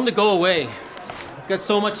 Tell him to go away. I've got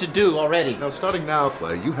so much to do already. Now, starting now,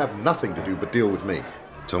 Clay, you have nothing to do but deal with me.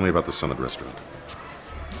 Tell me about the Summit restaurant.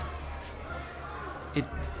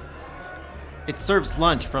 It serves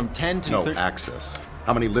lunch from 10 to... No, access.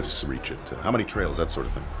 How many lifts reach it? How many trails, that sort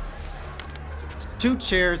of thing. 2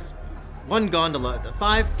 chairs, 1 gondola,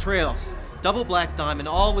 5 trails, double black diamond,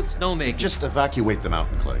 all with snowmaking. Just evacuate the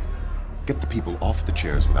mountain, Clay. Get the people off the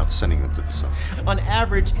chairs without sending them to the summit. On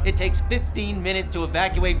average, it takes 15 minutes to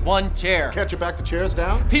evacuate 1 chair. Can't you back the chairs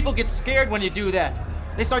down? People get scared when you do that.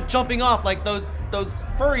 They start jumping off like those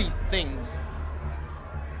furry things.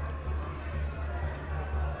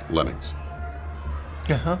 Lemmings.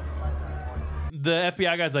 Uh-huh. The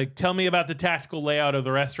FBI guy's like, tell me about the tactical layout of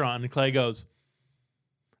the restaurant. And Clay goes,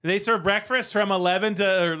 they serve breakfast from 9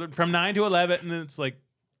 to 11. And it's like,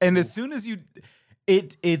 and as soon as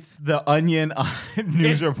it's the Onion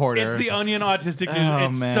news reporter. It's the Onion autistic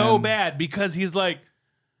news. It's so bad because he's like,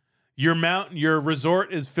 your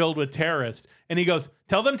resort is filled with terrorists. And he goes,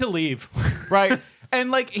 tell them to leave. Right.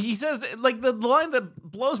 And like he says, like the line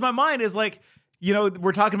that blows my mind is like, you know,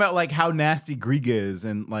 we're talking about like how nasty Grieg is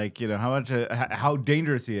and like, you know, how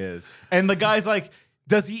dangerous he is. And the guy's like,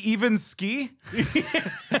 does he even ski?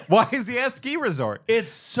 Why is he at a ski resort?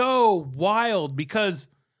 It's so wild because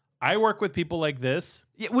I work with people like this.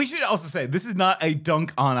 Yeah, we should also say this is not a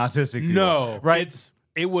dunk on autistic people. No, right?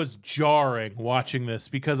 It was jarring watching this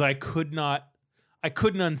because I couldn't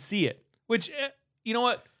unsee it. Which, you know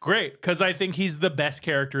what? Great, because I think he's the best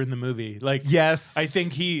character in the movie. Like, yes, I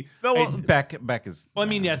think he. Beck is. Well, I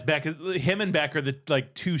mean, yes, Beck. Him and Beck are the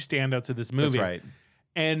like 2 standouts of this movie. That's right.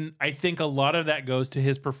 And I think a lot of that goes to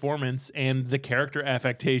his performance and the character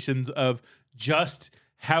affectations of just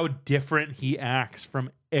how different he acts from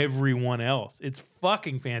everyone else. It's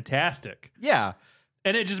fucking fantastic. Yeah,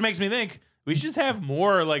 and it just makes me think. We should just have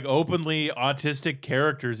more like openly autistic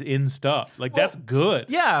characters in stuff. Like that's good.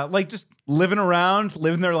 Yeah, like just living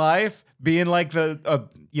their life, being like the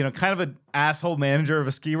kind of an asshole manager of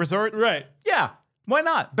a ski resort. Right. Yeah. Why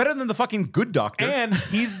not? Better than the fucking good doctor. And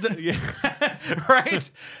he's the right?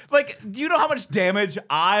 Like, do you know how much damage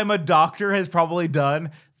I'm a doctor has probably done?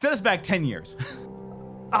 Set us back 10 years.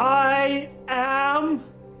 I am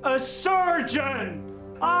a surgeon.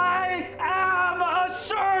 I am a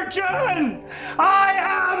surgeon. I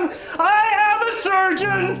am a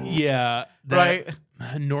surgeon. Yeah, right.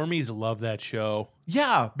 Normies love that show.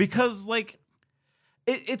 Yeah, because like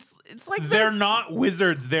it's like they're not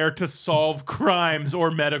wizards there to solve crimes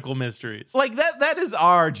or medical mysteries. Like that is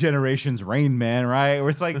our generation's Rain Man, right? Where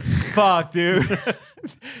it's like, fuck, dude.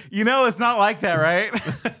 You know, it's not like that, right?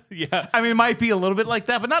 Yeah. I mean, it might be a little bit like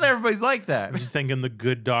that, but not everybody's like that. I'm just thinking the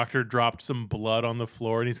good doctor dropped some blood on the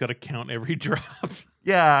floor and he's got to count every drop.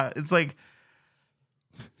 Yeah, it's like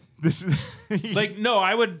this is like, no,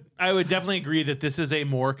 I would definitely agree that this is a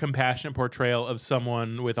more compassionate portrayal of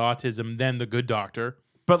someone with autism than the good doctor.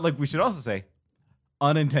 But like we should also say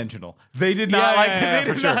unintentional. They did not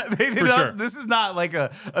they did not. This is not like a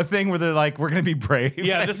thing where they're like, we're gonna be brave.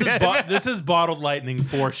 Yeah, this is bottled lightning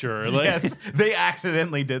for sure. Like, yes, they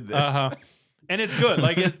accidentally did this. And it's good.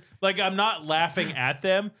 Like I'm not laughing at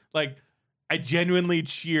them. Like I genuinely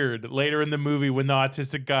cheered later in the movie when the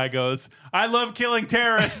autistic guy goes, "I love killing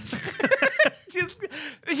terrorists."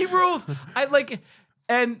 He rules. I like,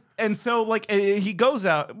 and so like he goes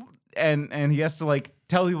out and he has to like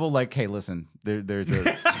tell people like, hey, listen, there's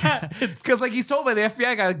a because like he's told by the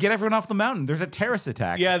FBI guy, get everyone off the mountain. There's a terrorist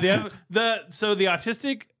attack. Yeah, the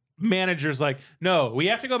autistic manager's like, no, we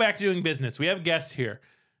have to go back to doing business. We have guests here.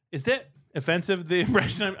 Is that offensive? The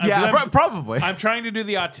impression? Probably. I'm trying to do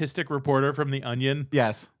the autistic reporter from The Onion.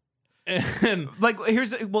 Yes. And like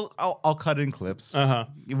I'll cut in clips.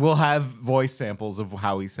 We'll have voice samples of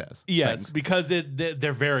how he says. Yes, things. because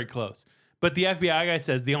they're very close. But the FBI guy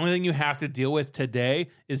says the only thing you have to deal with today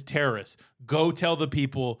is terrorists. Go tell the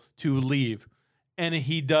people to leave, and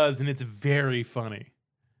he does, and it's very funny.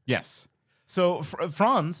 Yes. So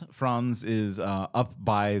Franz is up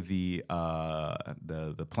by the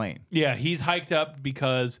plane. Yeah, he's hiked up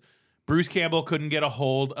because Bruce Campbell couldn't get a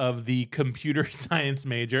hold of the computer science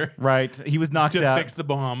major. Right. He was knocked out to fix the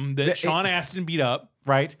bomb that Sean Astin beat up.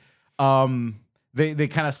 Right. They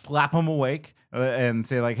kind of slap him awake and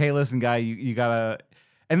say like, "Hey, listen, guy, you gotta."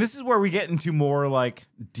 And this is where we get into more like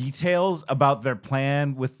details about their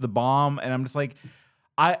plan with the bomb, and I'm just like,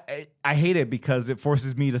 I hate it because it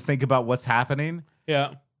forces me to think about what's happening.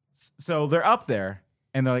 Yeah. So they're up there,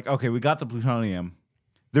 and they're like, "Okay, we got the plutonium."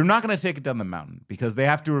 They're not going to take it down the mountain because they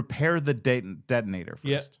have to repair the detonator first.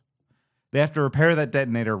 Yep. They have to repair that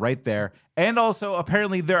detonator right there. And also,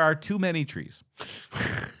 apparently, there are too many trees.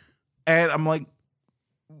 And I'm like,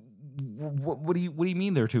 what do you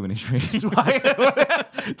mean there are too many trees? Why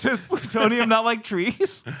does plutonium not like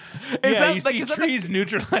trees? You see trees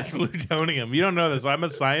neutralize plutonium. You don't know this. I'm a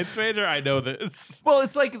science major. I know this. Well,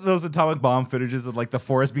 it's like those atomic bomb footages of like the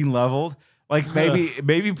forest being leveled. Like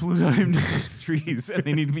maybe plutonium just eats trees and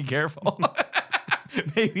they need to be careful.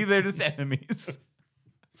 Maybe they're just enemies.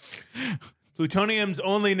 Plutonium's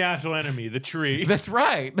only natural enemy, the tree. That's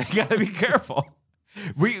right. They gotta be careful.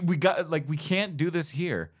 We can't do this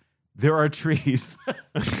here. There are trees.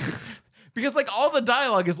 Because like all the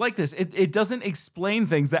dialogue is like this. It doesn't explain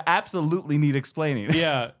things that absolutely need explaining.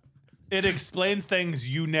 Yeah. It explains things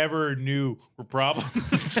you never knew were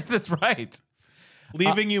problems. That's right.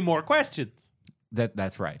 Leaving you more questions.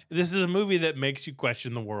 That's right. This is a movie that makes you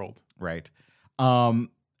question the world. Right.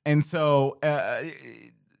 And so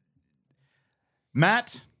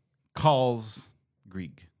Matt calls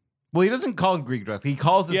Grieg. Well, he doesn't call Grieg directly. He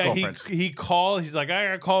calls his girlfriend. He's like, I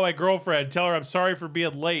gotta call my girlfriend. Tell her I'm sorry for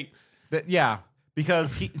being late.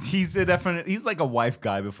 Because he's like a wife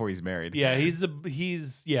guy before he's married. Yeah, he's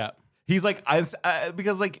like,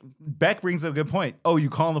 because like Beck brings up a good point. Oh, you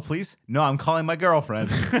calling the police? No, I'm calling my girlfriend.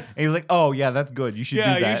 And he's like, oh yeah, that's good. You should do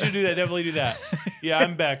that. Yeah, you should do that. Definitely do that. Yeah,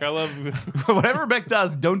 I'm Beck. I love whatever Beck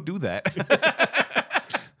does. Don't do that.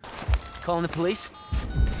 Calling the police?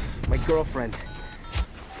 My girlfriend.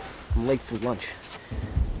 I'm late for lunch.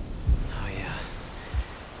 Oh yeah,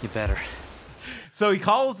 you better. So he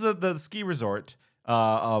calls the ski resort,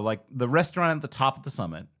 like the restaurant at the top of the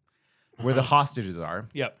summit, where the hostages are.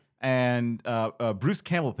 Yep. And Bruce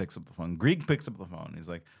Campbell picks up the phone. Grieg picks up the phone. He's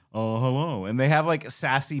like, oh, hello. And they have like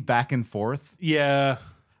sassy back and forth. Yeah.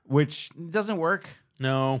 Which doesn't work.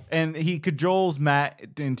 No. And he cajoles Matt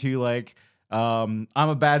into like, I'm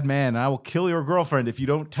a bad man and I will kill your girlfriend if you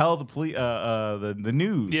don't tell the police, the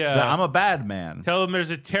news that I'm a bad man. Tell them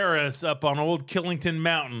there's a terrorist up on Old Killington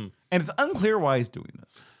Mountain. And it's unclear why he's doing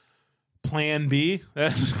this. Plan B?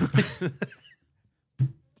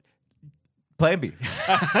 Plan B.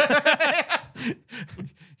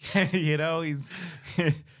 You know,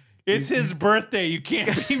 it's his birthday. You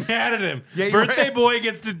can't be mad at him. Yeah, birthday right. boy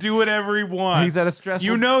gets to do whatever he wants. He's at a stressful...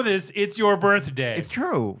 You know this. It's your birthday. It's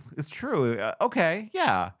true. It's true. Okay,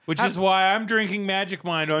 yeah. Which is why I'm drinking Magic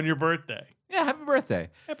Mind on your birthday. Yeah, happy birthday.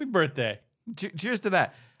 Happy birthday. Cheers to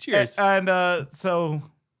that. Cheers. And so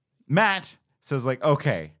Matt says like,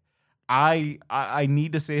 okay, I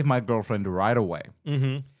need to save my girlfriend right away.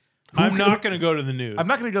 Mm-hmm. I'm not going to go to the news. I'm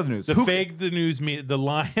not going to go to the news. The news media, the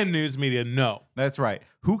Lion news media, no. That's right.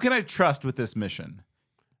 Who can I trust with this mission?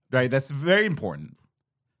 Right? That's very important.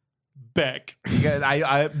 Beck.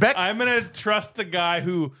 Beck. I'm going to trust the guy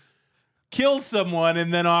who kills someone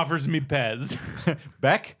and then offers me Pez.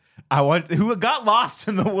 Beck, who got lost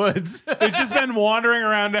in the woods. It's just been wandering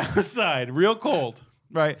around outside, real cold.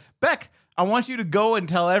 Right. Beck, I want you to go and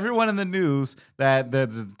tell everyone in the news that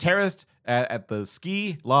there's a terrorist at the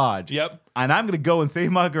ski lodge. Yep. And I'm going to go and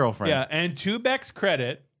save my girlfriend. Yeah, and to Beck's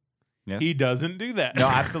credit, he doesn't do that. No,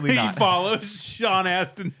 absolutely not. He follows Sean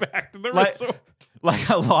Astin back to the resort. Like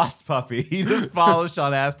a lost puppy. He just follows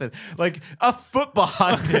Sean Astin like a foot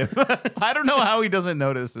behind him. I don't know how he doesn't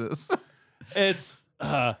notice this. It's...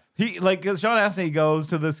 Sean Astin, he goes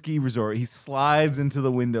to the ski resort. He slides into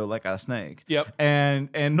the window like a snake. Yep.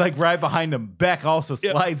 And like right behind him, Beck also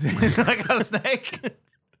slides in like a snake.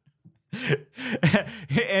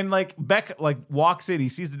 And like Beck like walks in, he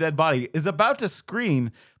sees the dead body, is about to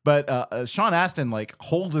scream, but Sean Astin like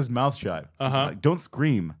holds his mouth shut. Like, don't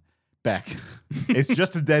scream, Beck. It's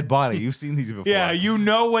just a dead body. You've seen these before. Yeah, you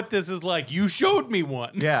know what this is like. You showed me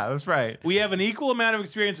one. Yeah, that's right. We have an equal amount of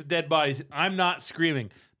experience with dead bodies. I'm not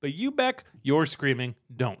screaming, but you, Beck, you're screaming.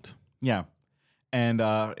 Don't. Yeah, and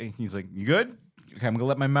he's like, "You good? Okay, I'm gonna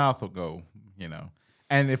let my mouth go." You know.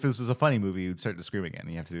 And if this was a funny movie, you'd start to scream again.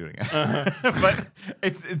 You have to do it again. But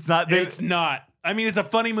it's not. It's not. I mean, it's a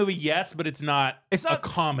funny movie, yes, but it's not a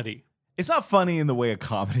comedy. It's not funny in the way a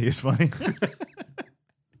comedy is funny.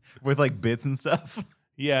 With like bits and stuff.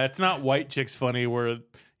 Yeah, it's not White Chicks funny where,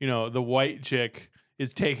 you know, the white chick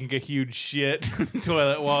is taking a huge shit in the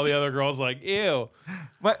toilet while the other girl's like, ew.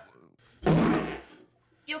 What?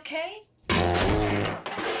 You okay? Is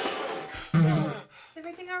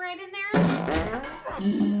everything all right in there?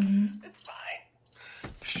 It's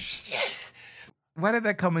fine. Shit. Why did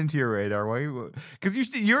that come into your radar? Why? Because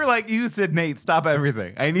you're like, you said, Nate, stop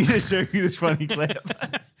everything. I need to show you this funny clip.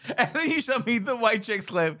 And then you showed me the white chicks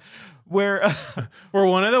clip where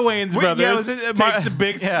one of the Wayans brothers takes a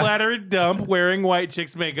big splattered dump wearing white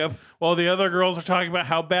chicks makeup while the other girls are talking about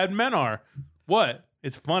how bad men are. What?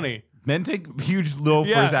 It's funny. Men take huge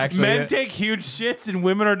loafers, Yeah, actually. men take huge shits and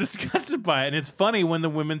women are disgusted by it. And it's funny when the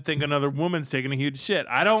women think another woman's taking a huge shit.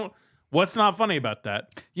 What's not funny about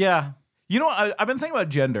that? Yeah. You know, I've been thinking about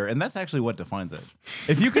gender, and that's actually what defines it.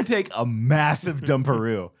 If you can take a massive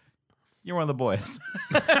dumperoo, you're one of the boys.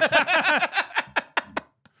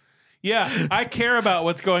 Yeah, I care about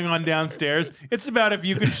what's going on downstairs. It's about if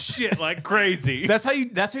you can shit like crazy. That's how you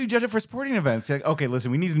judge it for sporting events. You're like, okay, listen,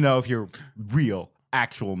 we need to know if you're real,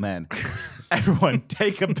 actual men. Everyone,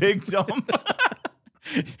 take a big dump.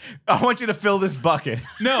 I want you to fill this bucket.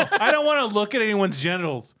 No, I don't want to look at anyone's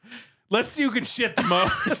genitals. Let's see who can shit the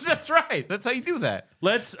most. That's right. That's how you do that.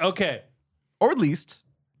 Okay. Or at least.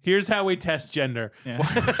 Here's how we test gender.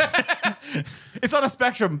 Yeah. It's on a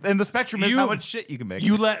spectrum, and the spectrum is how much shit you can make.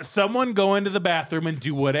 You let someone go into the bathroom and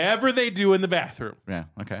do whatever they do in the bathroom. Yeah,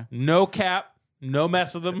 okay. No cap, no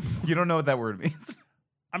mess with them. You don't know what that word means.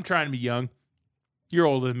 I'm trying to be young. You're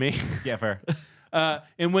older than me. Yeah, fair.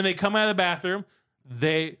 And when they come out of the bathroom,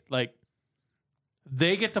 they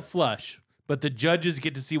get to flush, but the judges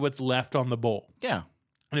get to see what's left on the bowl. Yeah.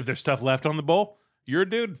 And if there's stuff left on the bowl, you're a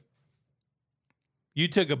dude. You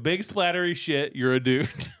took a big splattery shit, you're a dude.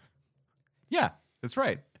 Yeah, that's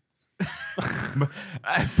right.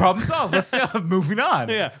 Problem solved. Let's moving on.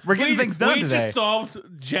 Yeah, we're getting things done today. We just solved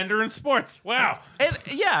gender in sports. Wow. And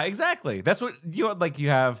yeah, exactly. That's what you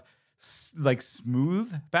have, like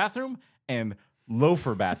smooth bathroom and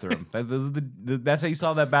loafer bathroom. That's how you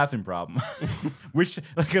solve that bathroom problem. Which,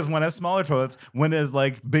 because one has smaller toilets, one has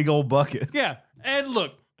like big old buckets. Yeah, and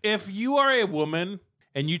look, if you are a woman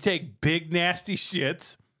and you take big nasty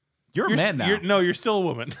shits, you're a man now. You're still a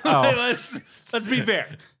woman. Oh. let's be fair.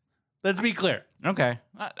 Let's be clear. Okay.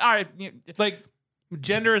 All right. Like,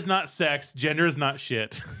 gender is not sex. Gender is not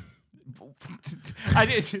shit.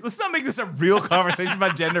 Let's not make this a real conversation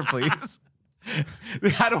about gender, please.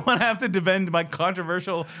 I don't want to have to defend my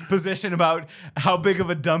controversial position about how big of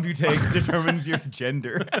a dump you take determines your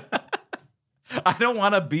gender. I don't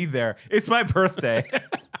want to be there. It's my birthday.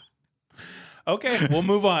 Okay, we'll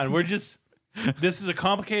move on. This is a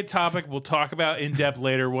complicated topic we'll talk about in depth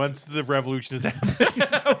later once the revolution has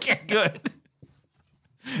happened. Okay, good.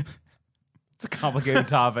 It's a complicated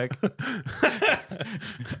topic.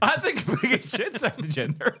 I think big shits are the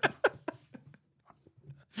gender.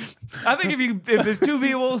 I think if there's two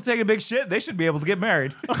people taking a big shit, they should be able to get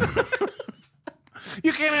married.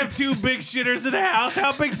 You can't have two big shitters in a house.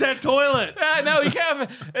 How big's that toilet? No,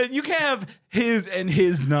 you can't have his and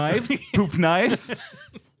his knives, poop knives.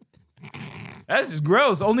 That's just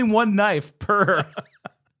gross. Only one knife per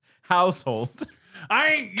household. I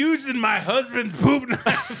ain't using my husband's poop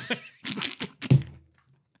knife.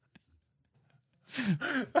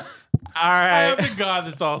 All right. I hope to God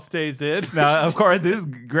this all stays in. No, of course, this is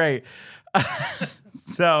great.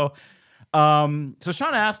 So Sean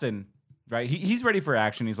Astin, right? He's ready for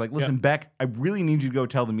action. He's like, listen, Beck, I really need you to go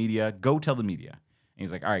tell the media. Go tell the media. And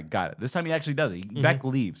he's like, all right, got it. This time he actually does it. Beck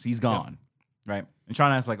leaves. He's gone, right? And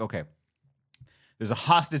Sean Astin's like, okay, there's a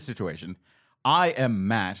hostage situation. I am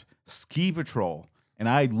Matt, ski patrol, and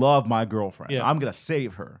I love my girlfriend. Yeah. I'm going to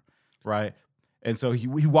save her, right? And so he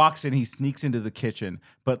walks in, he sneaks into the kitchen,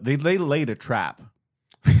 but they laid a trap.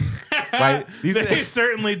 Right? They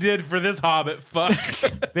certainly did for this hobbit. Fuck.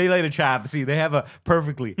 They laid a trap. See, they have a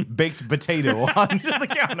perfectly baked potato on the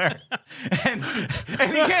counter. And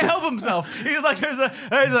he can't help himself. He's like, there's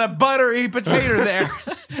a buttery potato there.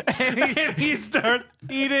 And he starts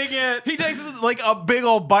eating it. He takes like a big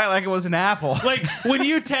old bite like it was an apple. Like when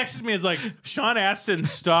you texted me, it's like Sean Astin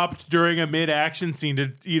stopped during a mid-action scene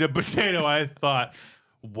to eat a potato. I thought,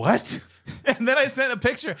 what? And then I sent a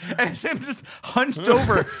picture, and it's him just hunched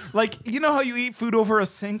over. Like, you know how you eat food over a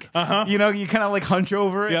sink? Uh-huh. You know, you kind of like hunch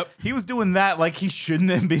over it? Yep. He was doing that like he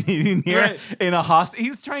shouldn't have been eating here in a hostage. He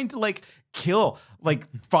was trying to like kill like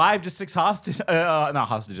 5 to 6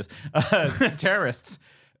 terrorists.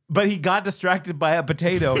 But he got distracted by a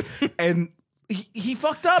potato, and he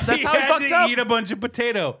fucked up. That's how he fucked up. Eat a bunch of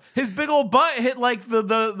potato. His big old butt hit like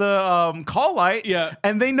the call light. Yeah,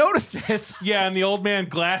 and they noticed it. Yeah, and the old man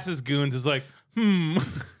glasses goons is like,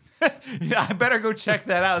 Yeah, I better go check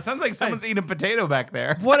that out. It sounds like someone's eating a potato back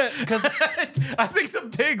there. Because I think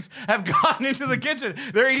some pigs have gotten into the kitchen.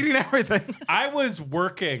 They're eating everything. I was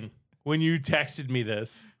working when you texted me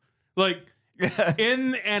this, like.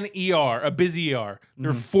 In an ER, a busy ER,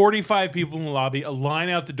 there are 45 people in the lobby, a line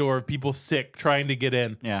out the door of people sick trying to get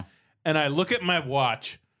in. Yeah. And I look at my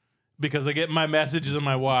watch because I get my messages on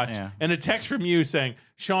my watch and a text from you saying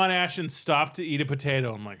Sean Astin stopped to eat a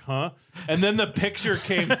potato. I'm like, huh? And then the picture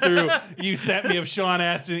came through you sent me of Sean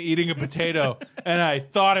Astin eating a potato, and I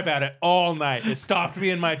thought about it all night. It stopped me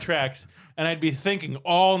in my tracks, and I'd be thinking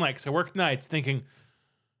all night because I worked nights, thinking,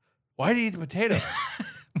 why did he eat the potato?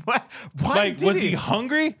 Why like, did was he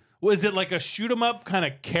hungry? Was it like a shoot 'em up kind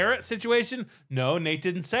of carrot situation? No, Nate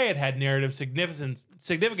didn't say it had narrative significance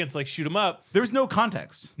like shoot 'em up. There's no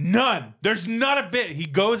context. None. There's not a bit. He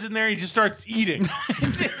goes in there, he just starts eating.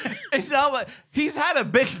 It's not like he's had a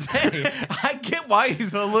big day. I get why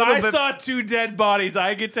he's a little bit. I saw 2 dead bodies.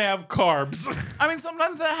 I get to have carbs. I mean,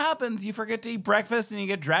 sometimes that happens. You forget to eat breakfast and you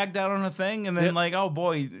get dragged out on a thing, and then like, oh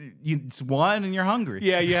boy, it's one and you're hungry.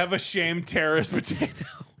 Yeah, you have a shame terrorist potato.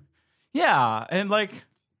 Yeah, and like,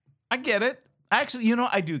 I get it. Actually, you know,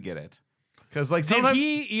 I do get it. Because like, did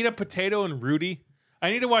he eat a potato in Rudy? I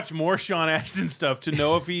need to watch more Sean Astin stuff to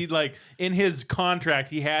know if he like in his contract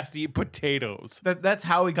he has to eat potatoes. That's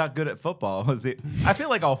how he got good at football. I feel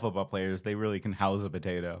like all football players, they really can house a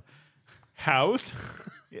potato. House?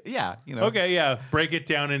 Yeah, you know. Okay, yeah. Break it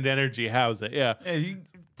down into energy. House it. Yeah.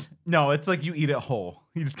 No, it's like you eat it whole.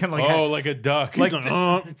 You just kind of like like a duck. Like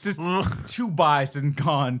just 2 bites and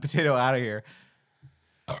gone. Potato out of here.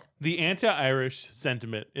 The anti-Irish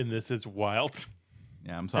sentiment in this is wild.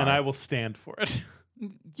 Yeah, I'm sorry. And I will stand for it.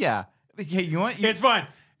 Yeah. Hey, you want? It's fine.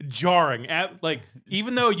 Jarring. Like,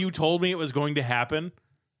 even though you told me it was going to happen,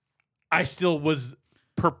 I still was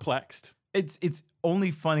perplexed. It's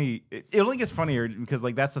only funny. It only gets funnier because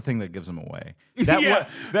like that's the thing that gives them away.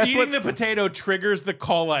 Eating the potato triggers the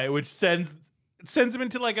call light, which sends him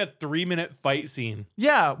into like a 3-minute fight scene.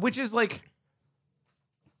 Yeah, which is like,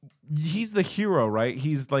 he's the hero, right?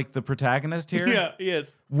 He's like the protagonist here. Yeah, he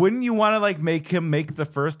is. Wouldn't you want to like make him make the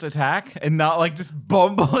first attack and not like just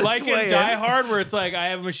bumble his like way in Die Hard, where it's like, I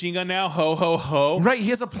have a machine gun now, ho ho ho. Right, he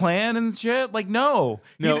has a plan and shit. Like, no.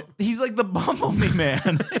 He's like the Bumblebee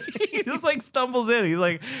man. He just like stumbles in. He's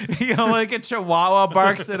like, you know, like a chihuahua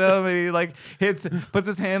barks at him, and he like puts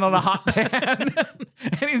his hand on a hot pan,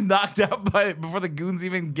 and he's knocked out before the goons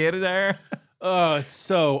even get there. Oh, it's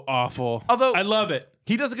so awful. Although I love it.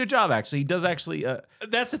 He does a good job, actually. He does actually.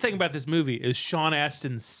 That's the thing about this movie is Sean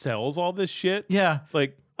Astin sells all this shit. Yeah,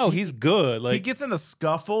 like, oh, he's good. Like, he gets in a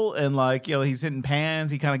scuffle and like, you know, he's hitting pans.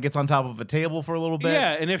 He kind of gets on top of a table for a little bit.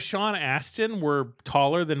 Yeah, and if Sean Astin were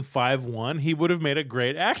taller than 5'1", he would have made a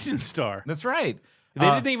great action star. That's right. They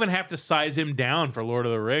didn't even have to size him down for Lord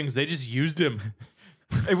of the Rings. They just used him.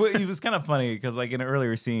 It was kind of funny because like in an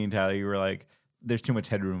earlier scene, Tyler, you were like, "There's too much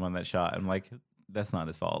headroom on that shot." I'm like, that's not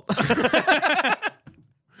his fault.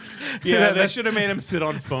 Yeah, they should have made him sit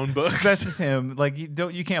on phone books. That's just him. Like,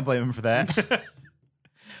 you can't blame him for that.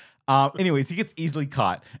 Anyways, he gets easily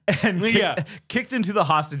caught and kicked into the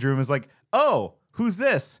hostage room. Is like, oh, who's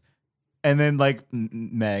this? And then like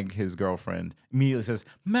Meg, his girlfriend, immediately says,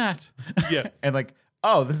 Matt. Yeah, and like,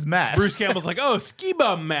 oh, this is Matt. Bruce Campbell's like, oh, ski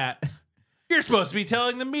bum Matt. You're supposed to be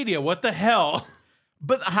telling the media. What the hell?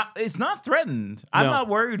 But it's not threatened. I'm not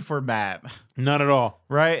worried for Matt. Not at all.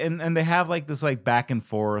 Right? And they have like this like back and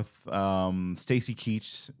forth. Stacy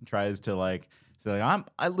Keach tries to like say like,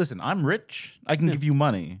 I'm rich. I can give you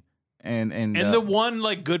money. And the one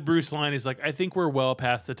like good Bruce line is like, I think we're well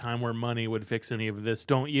past the time where money would fix any of this,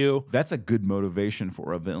 don't you? That's a good motivation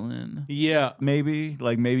for a villain. Yeah. Maybe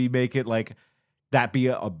make it like that be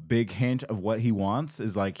a big hint of what he wants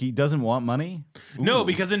is like he doesn't want money. Ooh. No,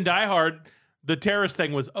 because in Die Hard, the terrorist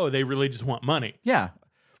thing was, oh, they really just want money. Yeah.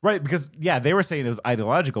 Right. Because, they were saying it was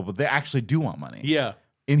ideological, but they actually do want money. Yeah.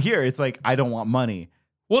 In here, it's like, I don't want money.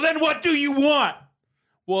 Well, then what do you want?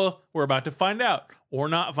 Well, we're about to find out or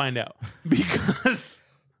not find out because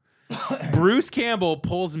Bruce Campbell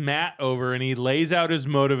pulls Matt over and he lays out his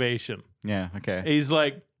motivation. Yeah. Okay. He's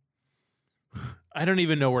like, I don't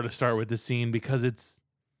even know where to start with this scene because I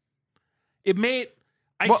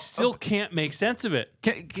still can't make sense of it.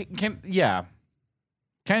 Can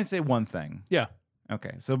I say one thing? Yeah.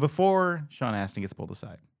 Okay. So before Sean Astin gets pulled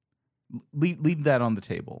aside, leave that on the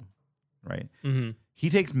table, right? Mm-hmm. He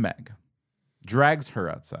takes Meg, drags her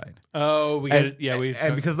outside. Oh, we get it. Yeah,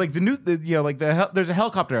 and because like there's a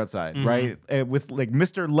helicopter outside, right? With like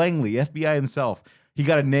Mr. Langley, FBI himself. He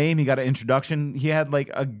got a name. He got an introduction. He had like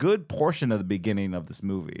a good portion of the beginning of this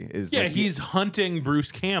movie. He's hunting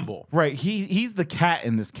Bruce Campbell. Right. He's the cat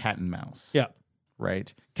in this cat and mouse. Yeah.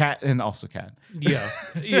 Right. Cat and also cat. Yeah.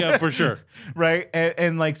 Yeah, for sure. Right.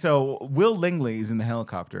 And like, so Will Langley is in the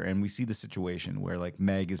helicopter and we see the situation where like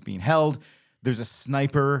Meg is being held. There's a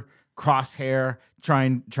sniper crosshair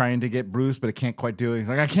trying to get Bruce, but it can't quite do it. He's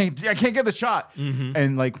like, I can't get the shot. Mm-hmm.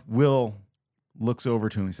 And like Will looks over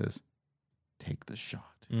to him and says, take the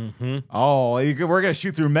shot. Mm-hmm. Oh, we're going to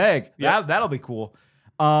shoot through Meg. Yep. That'll be cool.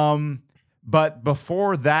 But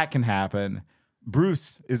before that can happen,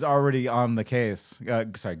 Bruce is already on the case.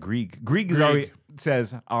 Grieg. Grieg is already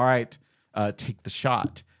says, all right, take the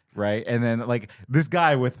shot. Right. And then like this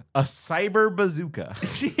guy with a cyber bazooka.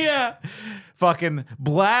 Yeah. Fucking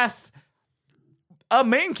blast a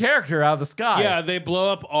main character out of the sky. Yeah, they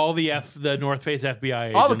blow up all the North Face FBI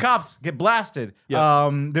agents. All the cops get blasted.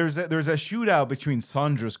 Yep. There's a shootout between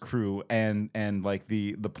Sandra's crew and like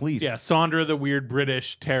the police. Yeah, Sandra, the weird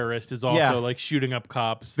British terrorist, is also like shooting up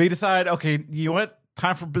cops. They decide, okay, you know what?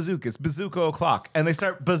 Time for bazooka. It's bazooka o'clock. And they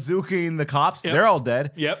start bazooking the cops. Yep. They're all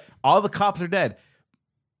dead. Yep. All the cops are dead.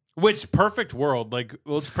 Which perfect world. Like,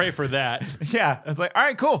 let's pray for that. Yeah. It's like, all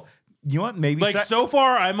right, cool. You know what? Maybe like so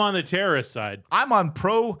far, I'm on the terrorist side. I'm on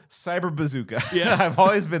pro cyber bazooka. Yeah. I've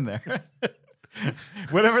always been there.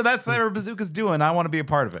 Whatever that cyber bazooka's doing, I want to be a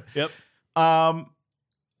part of it. Yep.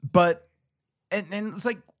 But and it's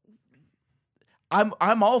like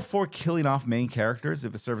I'm all for killing off main characters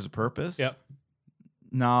if it serves a purpose. Yep.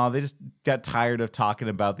 No, they just got tired of talking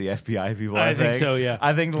about the FBI people. I think so, yeah.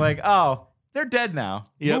 I think like, oh, they're dead now.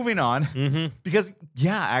 Yep. Moving on. Mm-hmm. Because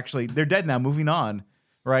actually, they're dead now. Moving on.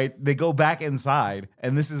 Right? They go back inside,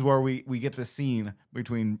 and this is where we get the scene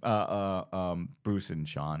between Bruce and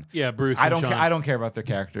Sean. Yeah, Bruce. I and Sean. I don't care about their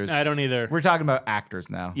characters. I don't either. We're talking about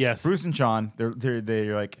actors now. Yes. Bruce and Sean.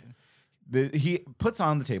 They're like, he puts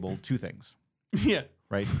on the table two things. Yeah.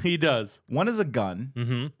 Right. He does. One is a gun,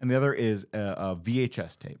 mm-hmm. and the other is a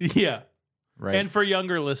VHS tape. Yeah. Right. And for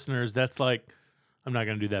younger listeners, that's like, I'm not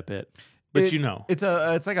going to do that bit, but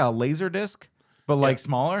it's like a laser disc, but like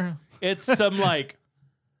smaller. It's some like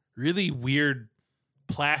really weird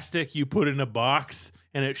plastic you put in a box,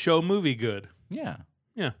 and it show movie good. Yeah.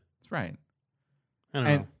 Yeah. That's right. I don't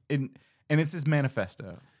know. And it's his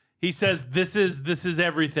manifesto. He says, this is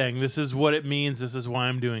everything. This is what it means. This is why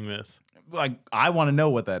I'm doing this. Like, I want to know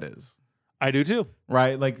what that is. I do too.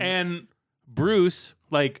 Right? Like, and Bruce,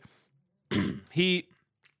 like,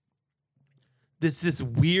 this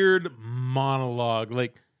weird monologue.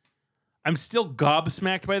 Like, I'm still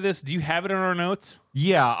gobsmacked by this. Do you have it in our notes?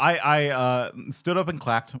 Yeah, I stood up and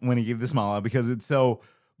clapped when he gave this monologue because it's so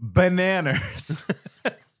bananas.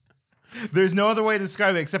 There's no other way to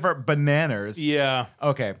describe it except for bananas. Yeah.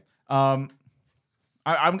 Okay. I'm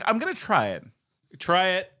gonna try it. Try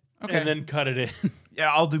it. Okay. And then cut it in.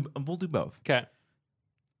 Yeah, we'll do both. Okay.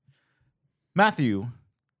 Matthew,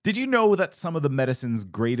 did you know that some of the medicine's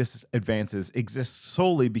greatest advances exist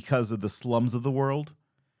solely because of the slums of the world?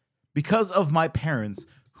 Because of my parents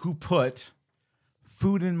who put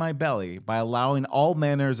food in my belly by allowing all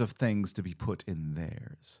manners of things to be put in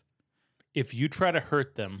theirs. If you try to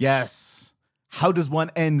hurt them. Yes. How does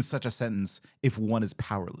one end such a sentence if one is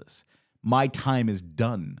powerless? My time is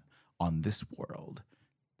done on this world.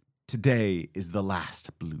 Today is the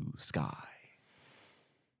last blue sky.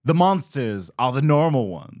 The monsters are the normal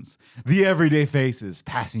ones, the everyday faces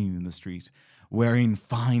passing you in the street, wearing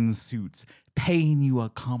fine suits, paying you a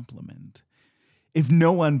compliment. If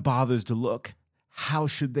no one bothers to look, how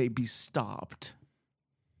should they be stopped?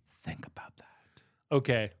 Think about that.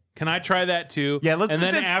 Okay. Can I try that too? Yeah, let's. And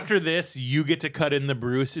then after this, you get to cut in the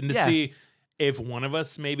Bruce and to Yeah. see if one of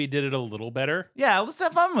us maybe did it a little better. Yeah, let's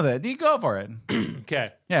have fun with it. You go for it.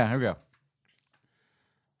 Okay. Yeah, here we go.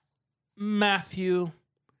 Matthew,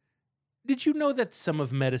 did you know that some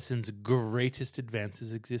of medicine's greatest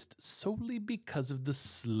advances exist solely because of the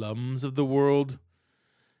slums of the world?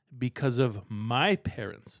 Because of my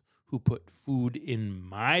parents who put food in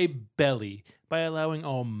my belly by allowing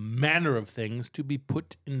all manner of things to be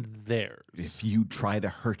put in theirs. If you try to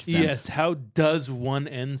hurt them. Yes, how does one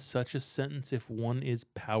end such a sentence if one is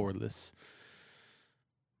powerless?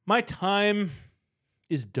 My time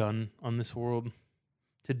is done on this world.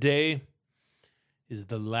 Today is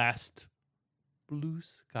the last blue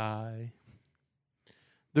sky.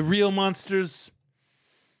 The real monsters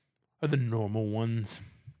are the normal ones.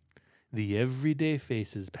 The everyday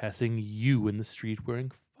faces passing you in the street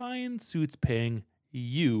wearing fine suits paying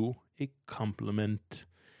you a compliment.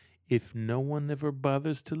 If no one ever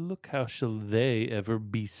bothers to look, how shall they ever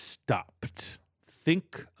be stopped?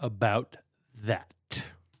 Think about that.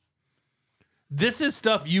 This is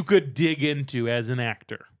stuff you could dig into as an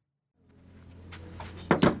actor.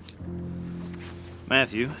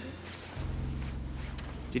 Matthew,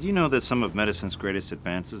 did you know that some of medicine's greatest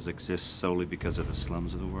advances exist solely because of the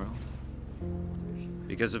slums of the world?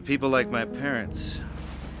 Because of people like my parents,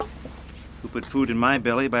 who put food in my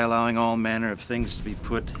belly by allowing all manner of things to be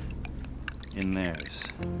put in theirs.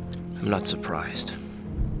 I'm not surprised.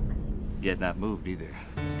 Yet not moved either.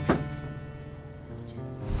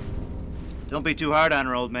 Don't be too hard on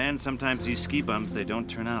her, old man. Sometimes these ski bumps, they don't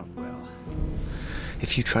turn out well.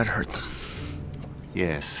 If you try to hurt them.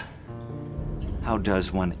 Yes. How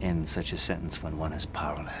does one end such a sentence when one is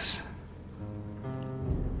powerless?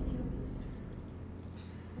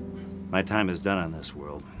 My time is done on this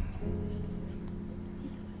world.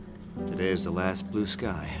 Today is the last blue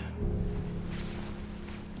sky.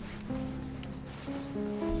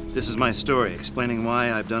 This is my story, explaining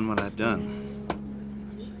why I've done what I've done.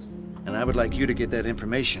 And I would like you to get that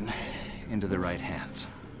information into the right hands.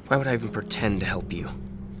 Why would I even pretend to help you?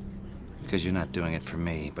 Because you're not doing it for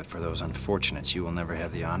me, but for those unfortunates you will never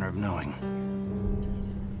have the honor of knowing.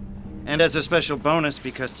 And as a special bonus,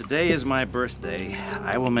 because today is my birthday,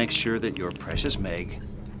 I will make sure that your precious Meg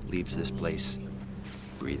leaves this place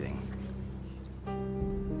breathing.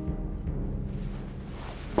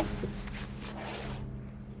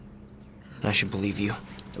 I should believe you.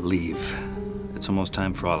 Leave. It's almost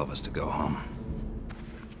time for all of us to go home.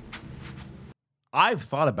 I've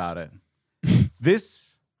thought about it.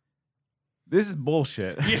 This is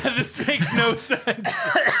bullshit. Yeah, this makes no sense.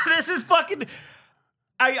 This is fucking.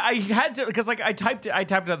 I had to, because like I typed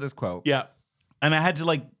out this quote. Yeah. And I had to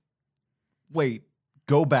like, wait,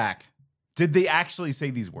 go back. Did they actually say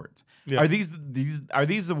these words? Yeah. Are these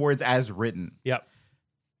the words as written? Yep.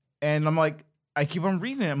 And I'm like, I keep on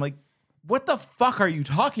reading it. I'm like, what the fuck are you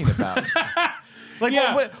talking about? Like,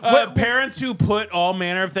 yeah, what parents who put all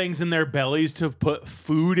manner of things in their bellies to put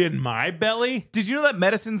food in my belly? Did you know that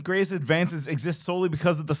medicine's greatest advances exist solely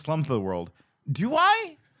because of the slums of the world? Do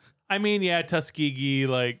I? I mean, yeah, Tuskegee,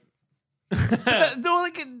 like...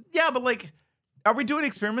 but like, are we doing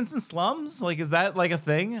experiments in slums? Like, is that like a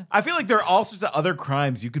thing? I feel like there are all sorts of other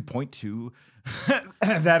crimes you could point to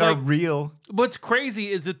that are real. What's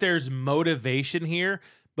crazy is that there's motivation here,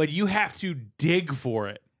 but you have to dig for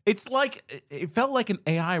it. It's like, it felt like an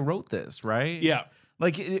AI wrote this, right? Yeah.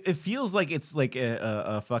 Like, it feels like it's like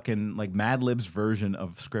a fucking like Mad Lib's version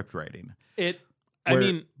of script writing.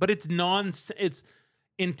 But it's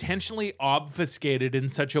intentionally obfuscated in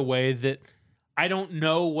such a way that I don't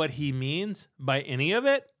know what he means by any of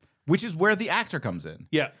it. Which is where the actor comes in.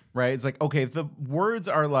 Yeah. Right? It's like, okay, if the words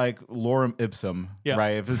are like lorem ipsum,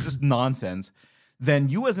 right? If it's just nonsense, then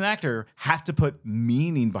you as an actor have to put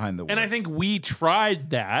meaning behind the words. And I think we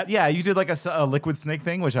tried that. Yeah, you did like a Liquid Snake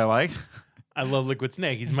thing, which I liked. I love Liquid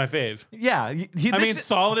Snake. He's my fave. Yeah.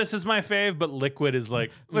 Solidus is my fave, but Liquid is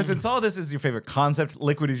like... Listen, Solidus is your favorite concept.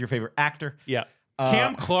 Liquid is your favorite actor. Yeah.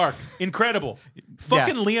 Cam Clark, incredible.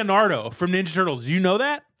 Fucking Leonardo from Ninja Turtles. Do you know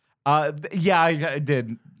that? Yeah, I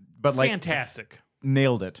did. But like... Fantastic.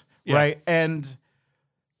 Nailed it. Yeah. Right? And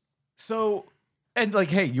so... And like,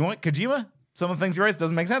 hey, you want Kojima? Some of the things he writes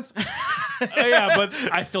doesn't make sense. Yeah, but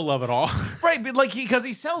I still love it all. Right, but like because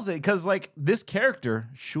he sells it, because like this character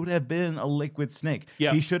should have been a Liquid Snake.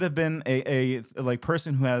 Yeah. He should have been a like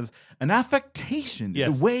person who has an affectation,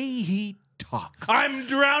 the way he talks. I'm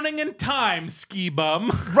drowning in time, ski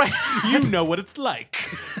bum. Right. You know what it's like.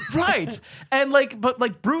 Right. And like, but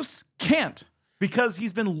like Bruce can't, because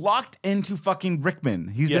he's been locked into fucking Rickman.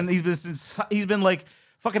 He's been like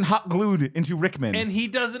fucking hot glued into Rickman. And he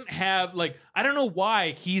doesn't have, like, I don't know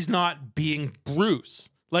why he's not being Bruce.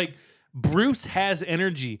 Like, Bruce has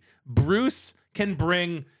energy. Bruce can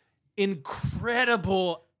bring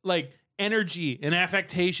incredible, like, energy and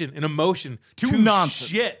affectation and emotion to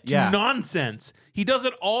nonsense. Nonsense. He does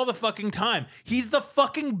it all the fucking time. He's the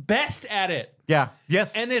fucking best at it. Yeah.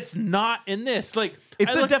 Yes. And it's not in this. Like,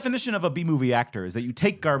 it's the definition of a B-movie actor is that you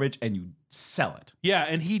take garbage and you sell it. Yeah,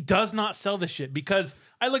 and he does not sell this shit, because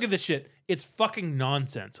I look at this shit, it's fucking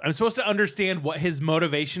nonsense. I'm supposed to understand what his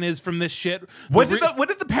motivation is from this shit. What did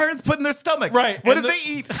the parents put in their stomach? Right. What did they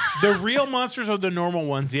eat? The real monsters are the normal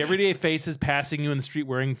ones. The everyday faces passing you in the street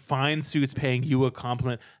wearing fine suits paying you a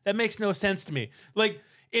compliment. That makes no sense to me. Like,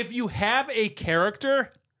 if you have a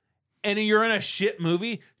character and you're in a shit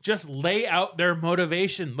movie, just lay out their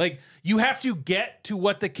motivation. Like, you have to get to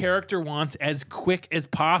what the character wants as quick as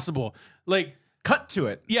possible. Like, cut to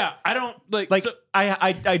it. Yeah, I don't like. So,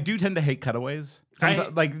 I do tend to hate cutaways.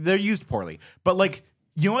 Like they're used poorly, but like,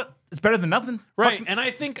 you know what? It's better than nothing. Right. And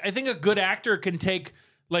I think a good actor can take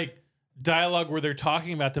like dialogue where they're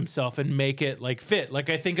talking about themselves and make it like fit. Like,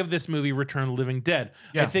 I think of this movie Return of the Living Dead.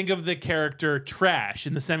 Yeah. I think of the character Trash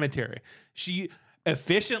in the cemetery. She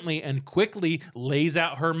efficiently and quickly lays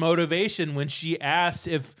out her motivation when she asks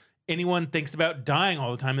if anyone thinks about dying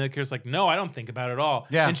all the time, and the character's like, no, I don't think about it at all.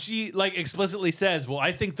 Yeah. And she like explicitly says, well,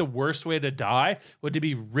 I think the worst way to die would to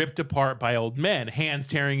be ripped apart by old men, hands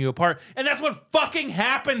tearing you apart. And that's what fucking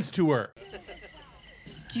happens to her.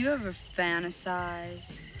 Do you ever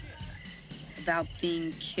fantasize about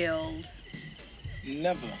being killed?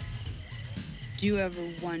 Never. Do you ever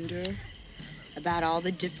wonder about all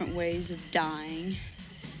the different ways of dying?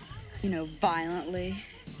 You know, violently?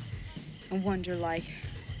 And wonder, like,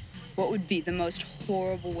 what would be the most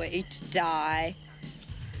horrible way to die?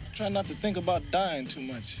 Try not to think about dying too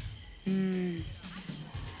much. Well,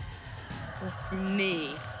 for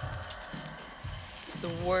me, the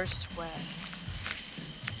worst way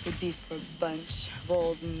would be for a bunch of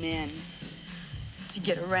old men to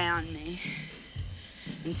get around me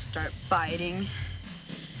and start biting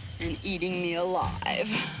and eating me alive.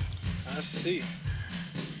 I see.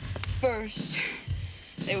 First,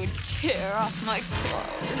 they would tear off my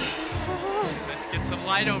clothes. Let's get some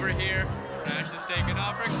light over here. Crash is taking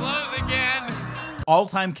off her clothes again.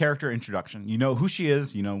 All-time character introduction. You know who she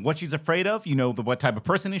is. You know what she's afraid of. You know what type of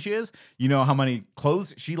person she is. You know how many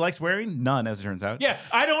clothes she likes wearing. None, as it turns out. Yeah,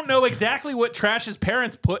 I don't know exactly what Trash's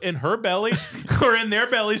parents put in her belly or in their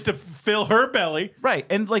bellies to fill her belly. Right,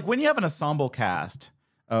 and like when you have an ensemble cast,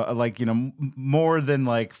 like more than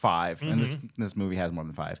like 5, and this movie has more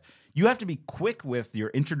than 5. You have to be quick with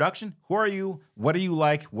your introduction. Who are you? What are you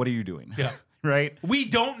like? What are you doing? Yeah, right. We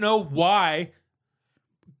don't know why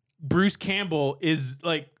Bruce Campbell is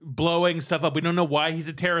like blowing stuff up. We don't know why he's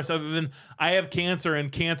a terrorist other than I have cancer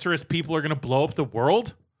and cancerous people are going to blow up the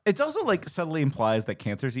world. It's also like subtly implies that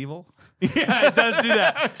cancer's evil. Yeah, it does do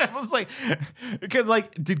that. I was like, because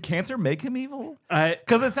like, did cancer make him evil?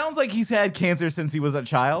 Because it sounds like he's had cancer since he was a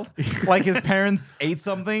child. Like his parents ate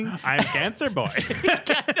something. I'm cancer boy.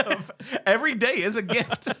 Kind of. Every day is a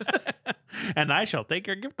gift. And I shall take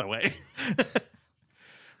your gift away.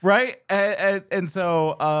 Right? And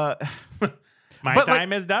so my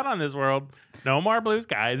time is done on this world. No more blue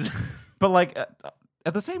skies. But like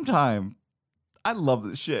at the same time, I love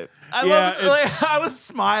this shit. I was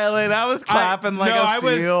smiling, I was clapping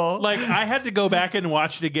I had to go back and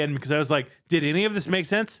watch it again because I was like, did any of this make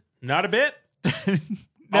sense? Not a bit.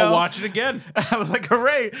 I'll watch it again. I was like,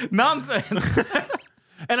 hooray, nonsense.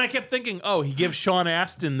 And I kept thinking, oh, he gives Sean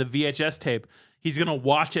Astin the VHS tape. He's going to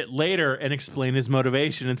watch it later and explain his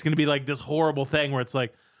motivation. It's going to be like this horrible thing where it's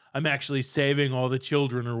like, I'm actually saving all the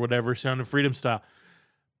children or whatever, Sound of Freedom style.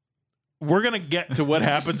 We're going to get to what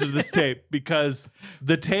happens in this tape because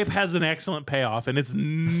the tape has an excellent payoff and it's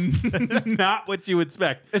not what you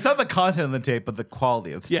expect. It's not the content of the tape, but the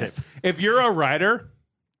quality of the tape. If you're a writer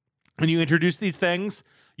and you introduce these things,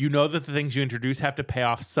 you know that the things you introduce have to pay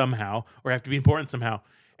off somehow or have to be important somehow.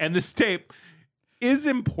 And this tape is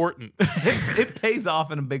important. It pays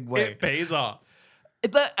off in a big way. It pays off.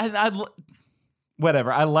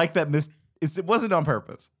 Whatever. I like that it wasn't on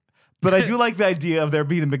purpose. But I do like the idea of there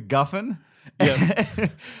being a MacGuffin. Yeah.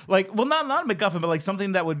 Like, well, not a MacGuffin, but like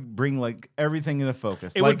something that would bring like everything into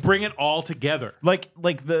focus. It would bring it all together. Like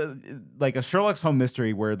a Sherlock Holmes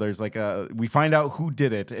mystery where there's like we find out who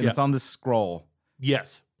did it and it's on this scroll.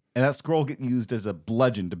 Yes. And that scroll gets used as a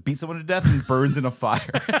bludgeon to beat someone to death and burns in a fire.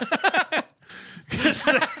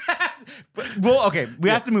 Well, okay, we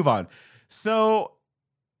have to move on. So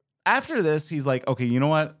after this, he's like, okay, you know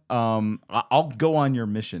what? I'll go on your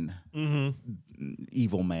mission,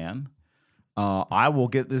 evil man. I will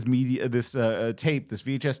get this tape, this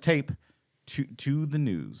VHS tape, to the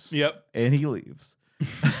news. Yep. And he leaves.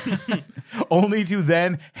 Only to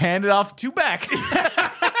then hand it off to Beck.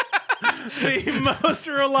 The most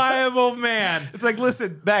reliable man. It's like,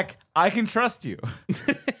 listen, Beck, I can trust you.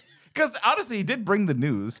 Because honestly, he did bring the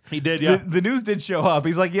news. He did, yeah. The news did show up.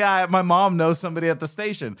 He's like, yeah, my mom knows somebody at the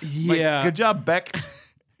station. Yeah. Like, good job, Beck.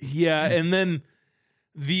 Yeah, and then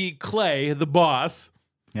the Clay, the boss,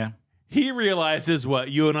 he realizes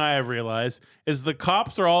what you and I have realized is the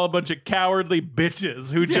cops are all a bunch of cowardly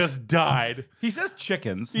bitches who just died. He says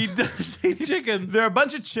chickens. He does say chickens. They're a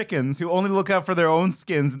bunch of chickens who only look out for their own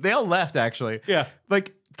skins. They all left, actually. Yeah.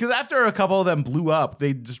 Like, because after a couple of them blew up,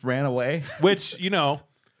 they just ran away. Which,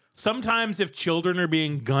 sometimes if children are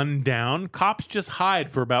being gunned down, cops just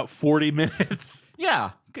hide for about 40 minutes.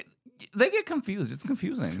 Yeah. They get confused. It's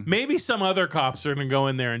confusing. Maybe some other cops are going to go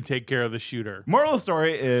in there and take care of the shooter. Moral of the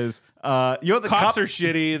story is, the cops are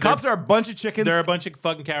shitty. Cops are a bunch of chickens. They're a bunch of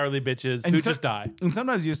fucking cowardly bitches who just die. And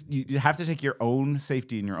sometimes you have to take your own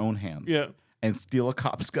safety in your own hands. Yeah. And steal a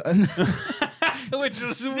cop's gun. Which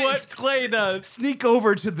is what Clay does. Sneak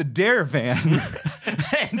over to the Dare van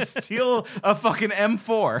and steal a fucking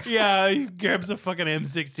M4. Yeah, he grabs a fucking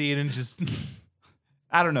M16 and just...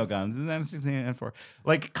 I don't know guns. Is it M16 and M4?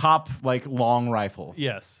 Like cop, like long rifle.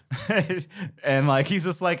 Yes. And like he's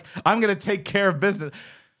just like, I'm gonna take care of business.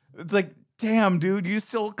 It's like, damn, dude, you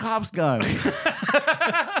stole a cop's gun.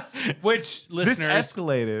 Which listeners... This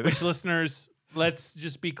escalated. Which listeners, let's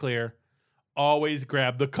just be clear. always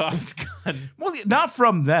grab the cop's gun. Well, not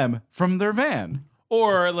from them, from their van.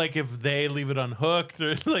 Or like if they leave it unhooked,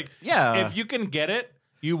 or like if you can get it,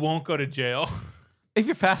 you won't go to jail. If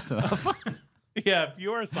you're fast enough. Yeah, if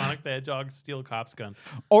you are Sonic the Hedgehog, steal a cop's gun.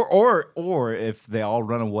 Or if they all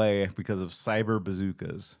run away because of cyber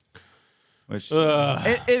bazookas. Which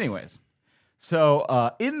anyways.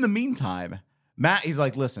 So in the meantime, Matt, he's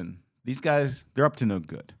like, listen, these guys, they're up to no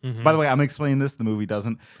good. Mhm. By the way, I'm explaining this, the movie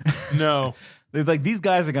doesn't. No. They're like, these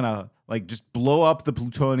guys are gonna like just blow up the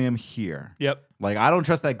plutonium here. Yep. Like, I don't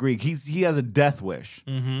trust that Greek. He has a death wish.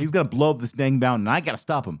 Mhm. He's gonna blow up this dang mountain, and I gotta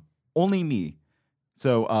stop him. Only me.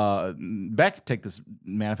 So Beck, take this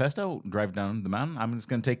manifesto, drive down the mountain. I'm just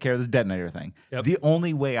gonna take care of this detonator thing. Yep. The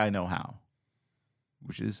only way I know how,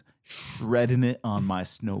 which is shredding it on my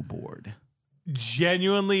snowboard.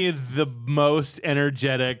 Genuinely the most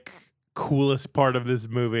energetic, coolest part of this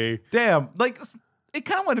movie. Damn, like it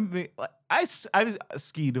kind of wanted me. Like, I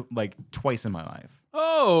skied like twice in my life.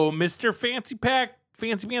 Oh, Mr. Fancy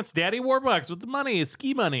Pants Daddy Warbucks with the money,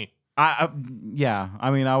 ski money. Yeah,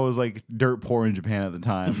 I mean, I was like dirt poor in Japan at the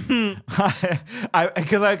time.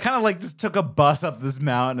 Because I kind of like just took a bus up this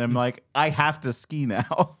mountain. And I'm like, I have to ski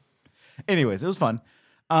now. Anyways, it was fun.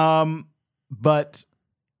 But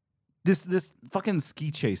this fucking ski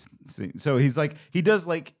chase scene. So he's like, he does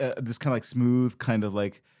like this kind of like smooth kind of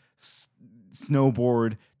like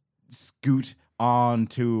snowboard scoot on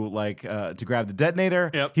to like to grab the detonator.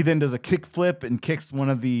 Yep. He then does a kick flip and kicks one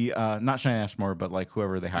of the not Sean Ashmore, but like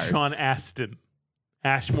whoever they hired. Sean Astin.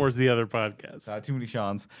 Ashmore's the other podcast. Too many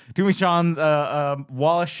Seans. Too many Seans.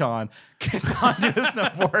 Wallace Shawn gets onto a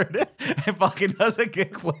snowboard and fucking does a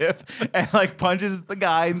kick flip and like punches the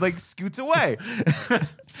guy and like scoots away.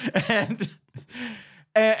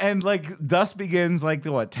 and like thus begins like the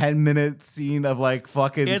 10-minute scene of like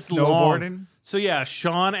fucking It's snowboarding. long. So yeah,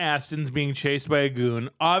 Sean Astin's being chased by a goon.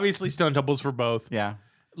 Obviously stunt doubles for both. Yeah.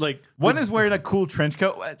 Like One is wearing a cool trench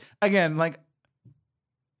coat. Again, like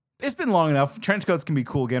it's been long enough. Trench coats can be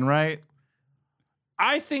cool again, right?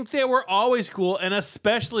 I think they were always cool, and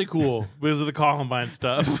especially cool because of the Columbine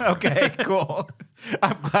stuff. Okay, cool.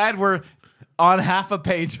 I'm glad we're on half a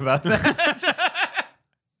page about that.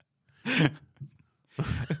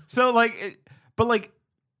 So like, but like,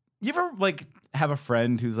 you ever like have a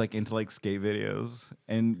friend who's like into like skate videos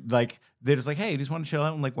and like they're just like, hey, you just want to chill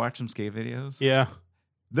out and like watch some skate videos? Yeah.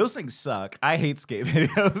 Those things suck. I hate skate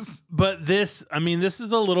videos. But this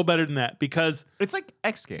is a little better than that because it's like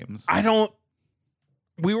X Games.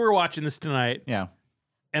 We were watching this tonight. Yeah.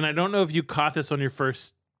 And I don't know if you caught this on your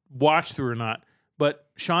first watch through or not, but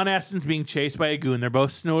Sean Astin's being chased by a goon. They're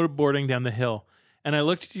both snowboarding down the hill. And I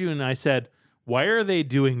looked at you and I said, why are they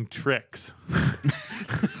doing tricks?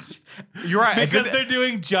 You're right. Because they're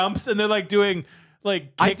doing jumps and they're like doing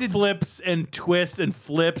like kick flips and twists and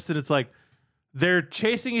flips. And it's like they're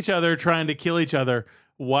chasing each other, trying to kill each other.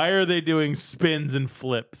 Why are they doing spins and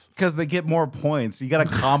flips? Because they get more points. You got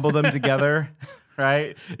to combo them together,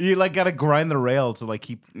 right? You like got to grind the rail to like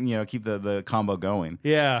keep the combo going.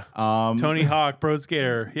 Yeah. Tony Hawk, pro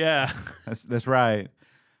skater. Yeah. That's right.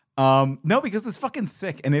 No, because it's fucking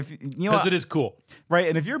sick. And if because it is cool. Right.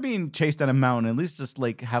 And if you're being chased down a mountain, at least just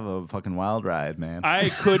like have a fucking wild ride, man. I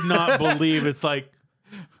could not believe it's like,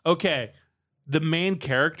 okay, the main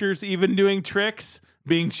character's even doing tricks,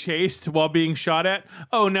 being chased while being shot at.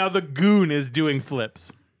 Oh, now the goon is doing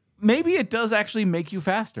flips. Maybe it does actually make you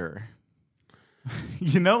faster.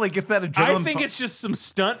 Like it's that adrenaline. I think it's just some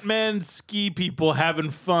stuntmen ski people having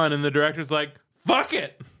fun, and the director's like, fuck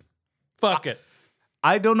it. Fuck it.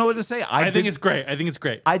 I don't know what to say. I think it's great.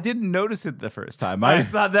 I didn't notice it the first time. I just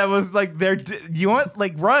thought that was like you want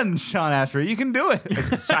like run, Sean Astin. You can do it.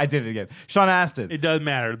 I did it again. Sean Astin. It doesn't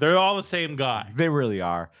matter. They're all the same guy. They really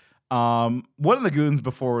are. One of the goons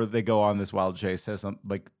before they go on this wild chase says something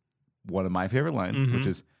like one of my favorite lines, which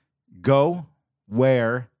is, "Go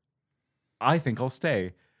where I think I'll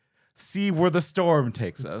stay. See where the storm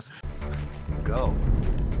takes us." Go.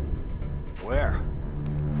 Where?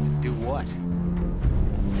 Do what?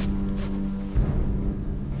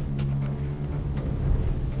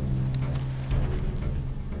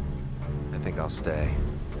 I think I'll stay.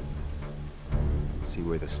 See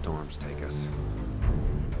where the storms take us.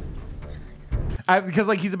 Because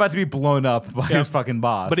like he's about to be blown up by his fucking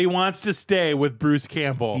boss. But he wants to stay with Bruce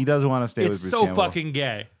Campbell. He does want to stay with Bruce Campbell. Campbell. It's so fucking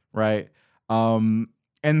gay. Right.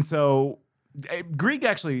 And so Grieg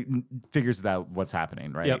actually figures out what's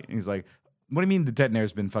happening, right? Yep. He's like, what do you mean the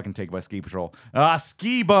detonator's been fucking taken by ski patrol?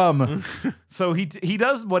 Ski bum. So he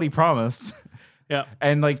does what he promised. Yeah.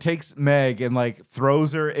 And like takes Meg and like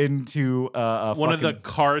throws her into one of the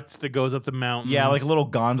carts that goes up the mountain. Yeah, like a little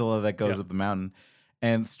gondola that goes up the mountain,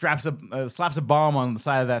 and slaps a bomb on the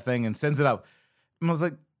side of that thing and sends it up. And I was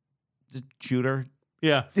like, just shoot her.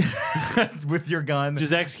 Yeah. With your gun.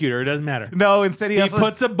 Just execute her. It doesn't matter. No, instead he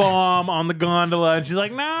puts a bomb on the gondola and she's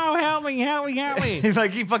like, no, help me, help me, help me.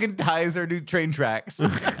 Like he fucking ties her to train tracks.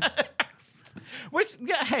 Which,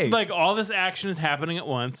 yeah, hey. Like all this action is happening at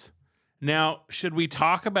once. Now, should we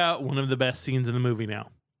talk about one of the best scenes in the movie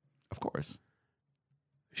now? Of course.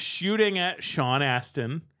 Shooting at Sean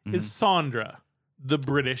Astin is Sandra, the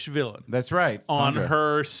British villain. That's right. Sandra. On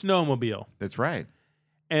her snowmobile. That's right.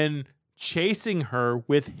 And chasing her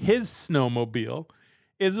with his snowmobile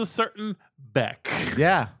is a certain Beck.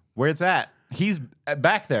 Yeah. Where it's at. He's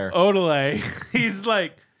back there. Odelay. He's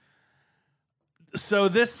like... So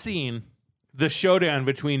this scene, the showdown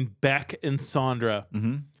between Beck and Sandra...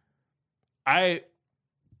 I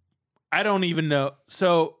don't even know.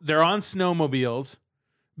 So they're on snowmobiles.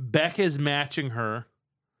 Beck is matching her,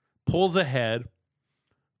 pulls ahead,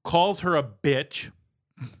 calls her a bitch.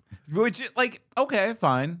 Which, like, okay,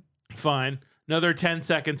 fine. Fine. Another 10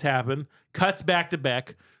 seconds happen. Cuts back to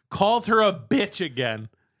Beck, calls her a bitch again.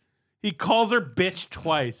 He calls her bitch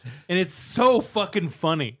twice. And it's so fucking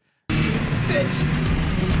funny. Bitch.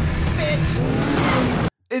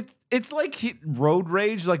 It's like road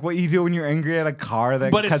rage, like what you do when you're angry at a car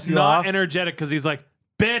that cuts you off. But it's not energetic because he's like,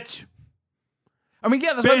 bitch. I mean,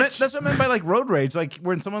 yeah, that's what I meant by like road rage. Like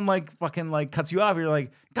when someone like fucking like cuts you off, you're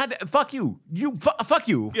like, God, fuck you,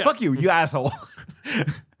 fuck you, you asshole.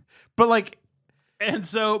 But like, and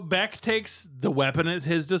so Beck takes the weapon at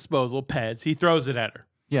his disposal, Pez. He throws it at her.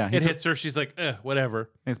 Yeah, it hits her. She's like, whatever.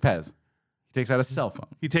 It's Pez. He takes out a cell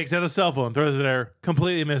phone. Throws it at her,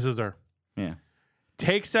 completely misses her. Yeah.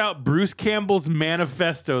 Takes out Bruce Campbell's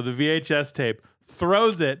manifesto, the VHS tape,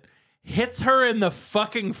 throws it, hits her in the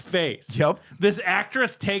fucking face. Yep. This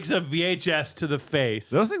actress takes a VHS to the face.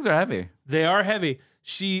 Those things are heavy. They are heavy.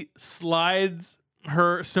 She slides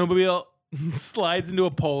her snowmobile, slides into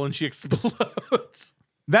a pole, and she explodes.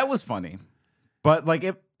 That was funny. But like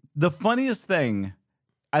the funniest thing,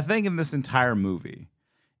 I think, in this entire movie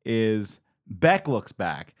is Beck looks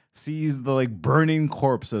back, sees the like burning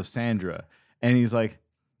corpse of Sandra, and he's like,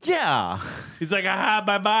 yeah. He's like, aha,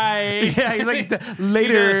 bye-bye. Yeah, he's like,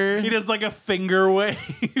 later. He does like a finger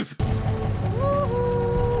wave.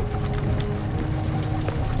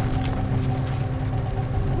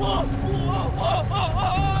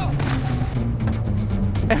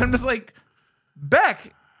 And I'm just like,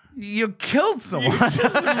 Beck, you killed someone. You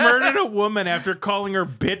just murdered a woman after calling her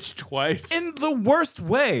bitch twice. In the worst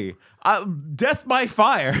way. Death by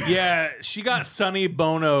fire. Yeah, she got Sonny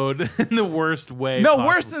Bono'd in the worst way. No, possible.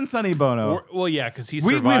 worse than Sonny Bono. Well, yeah, because he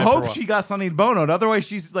we survived. hope she got Sonny Bono'd. Otherwise,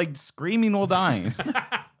 she's like screaming while dying.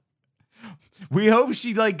 We hope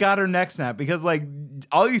she like got her neck snapped because like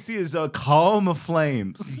all you see is a column of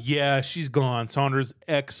flames. Yeah, she's gone. Saunders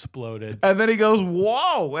exploded. And then he goes,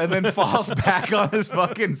 whoa, and then falls back on his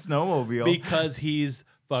fucking snowmobile. Because he's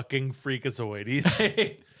fucking freakazoid.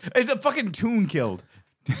 It's a fucking tune killed.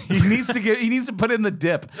 He needs to put in the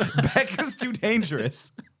dip. Beck is too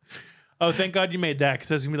dangerous. Oh, thank God you made that,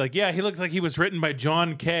 because I was gonna be like, yeah, he looks like he was written by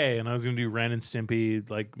John Kay, and I was gonna do Ren and Stimpy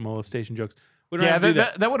like molestation jokes. We don't have to do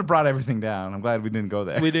that would have brought everything down. I'm glad we didn't go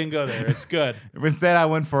there. We didn't go there. It's good. Instead, I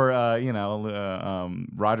went for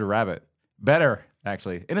Roger Rabbit. Better,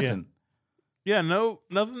 actually. Innocent. Yeah, no,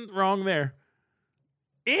 nothing wrong there.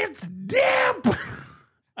 It's Dip.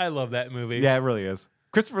 I love that movie. Yeah, it really is.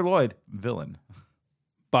 Christopher Lloyd, villain.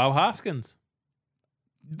 Bob Hoskins,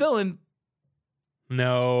 villain.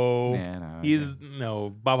 No,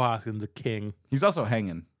 no. Bob Hoskins, a king. He's also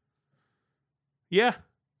hanging. Yeah,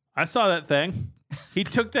 I saw that thing. He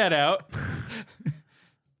took that out.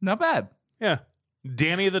 Not bad. Yeah,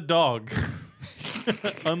 Danny the dog.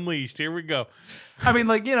 Unleashed. Here we go. I mean,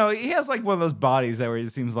 like, he has like one of those bodies that where it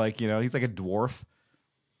seems like, he's like a dwarf.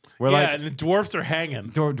 And the dwarfs are hanging.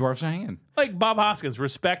 Dwarfs are hanging. Like Bob Hoskins,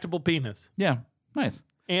 respectable penis. Yeah, nice.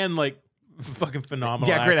 And like fucking phenomenal.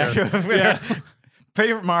 Yeah, great actor. Yeah.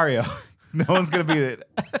 Favorite Mario. No one's gonna beat it.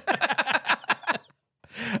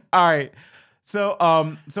 All right. So,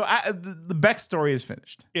 the Beck story is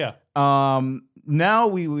finished. Yeah. Now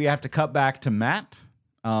we have to cut back to Matt.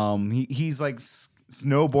 He's like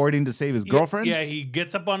snowboarding to save his girlfriend. Yeah, he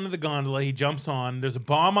gets up onto the gondola. He jumps on. There's a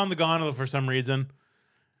bomb on the gondola for some reason.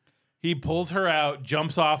 He pulls her out,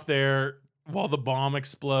 jumps off there while the bomb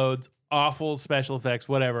explodes. Awful special effects,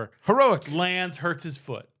 whatever. Heroic. Lands, hurts his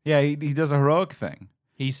foot. Yeah, he does a heroic thing.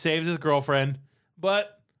 He saves his girlfriend,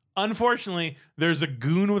 but Unfortunately, there's a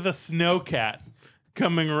goon with a snowcat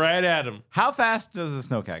coming right at him. How fast does a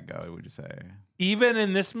snowcat go, would you say? Even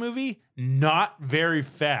in this movie, not very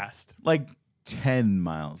fast. Like 10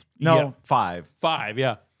 miles. No, Yeah. 5. 5,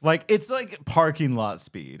 yeah. Like, it's like parking lot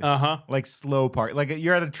speed. Uh-huh. Like slow park. Like,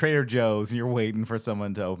 you're at a Trader Joe's and you're waiting for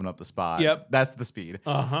someone to open up the spot. Yep. That's the speed.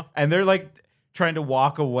 Uh-huh. And they're like trying to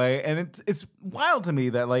walk away. And it's wild to me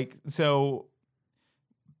that, like, so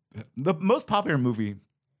the most popular movie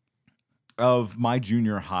of my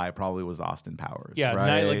junior high probably was Austin Powers. Yeah,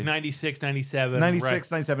 right? like 96, 97. 96,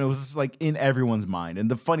 right. 97. It was just like in everyone's mind. And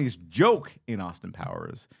the funniest joke in Austin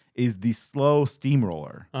Powers is the slow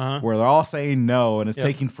steamroller, where they're all saying no, and it's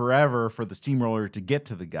taking forever for the steamroller to get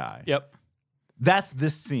to the guy. Yep. That's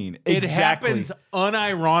this scene. It Exactly. happens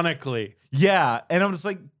unironically. Yeah. And I'm just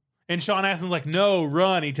like, and Sean Astin's like, no,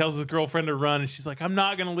 run. He tells his girlfriend to run, and she's like, I'm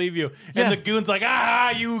not going to leave you. Yeah. And the goon's like,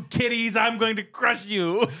 you kitties, I'm going to crush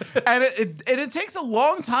you. And it takes a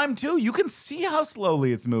long time, too. You can see how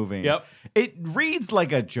slowly it's moving. Yep. It reads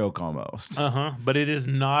like a joke almost. But it is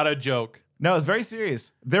not a joke. No, it's very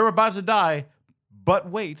serious. They're about to die, but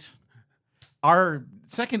wait. Our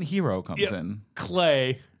second hero comes in.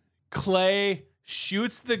 Clay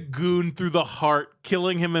shoots the goon through the heart,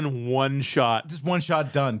 killing him in one shot. Just one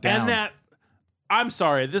shot, done. Down. And I'm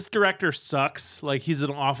sorry, this director sucks. Like, he's an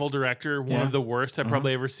awful director, one of the worst I've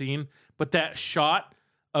probably ever seen. But that shot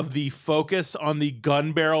of the focus on the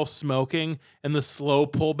gun barrel smoking and the slow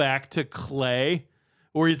pullback to Clay,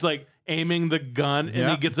 where he's like aiming the gun and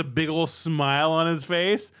he gets a big old smile on his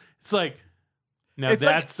face. It's like, now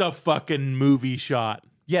that's a fucking movie shot.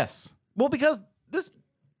 Yes. Well, because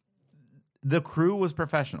the crew was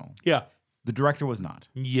professional. Yeah. The director was not.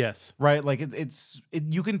 Yes. Right? Like,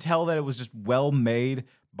 you can tell that it was just well made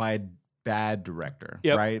by a bad director.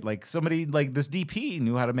 Yep. Right? Like, somebody, like, this DP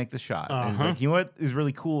knew how to make the shot. And it's like, you know what is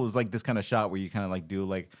really cool is, like, this kind of shot where you kind of, like, do,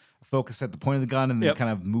 like, a focus at the point of the gun and then kind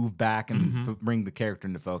of move back and bring the character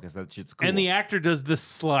into focus. That shit's cool. And the actor does this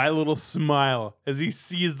sly little smile as he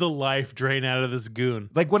sees the life drain out of this goon.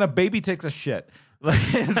 Like when a baby takes a shit. Like,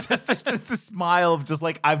 it's just the smile of just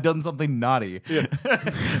like, I've done something naughty. Yeah.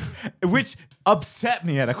 Which upset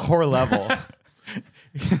me at a core level.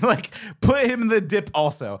 Like, put him in the dip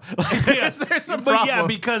also. Like, there's some problem. Yeah,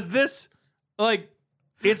 because this, like,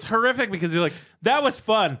 it's horrific because you're like, that was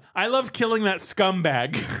fun. I loved killing that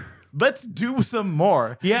scumbag. Let's do some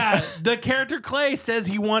more. Yeah, the character Clay says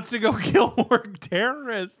he wants to go kill more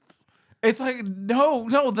terrorists. It's like,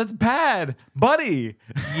 no, that's bad, buddy.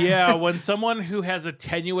 Yeah, when someone who has a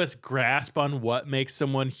tenuous grasp on what makes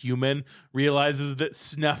someone human realizes that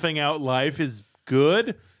snuffing out life is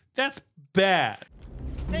good, that's bad.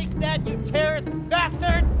 Take that, you terrorist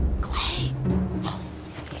bastards! Clay.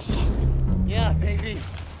 Yeah, baby.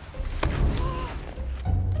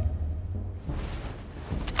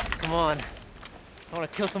 Come on. I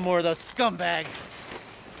want to kill some more of those scumbags.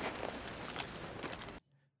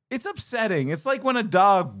 It's upsetting. It's like when a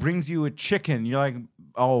dog brings you a chicken. You're like,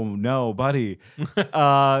 oh no, buddy.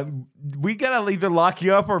 We gotta either lock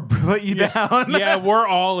you up or put you down. Yeah, we're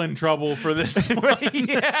all in trouble for this one.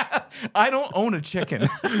 Yeah, I don't own a chicken.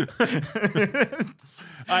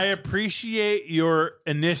 I appreciate your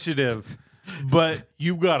initiative, but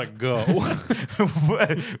you gotta go.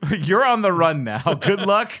 You're on the run now. Good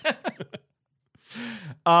luck.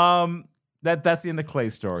 That's the end of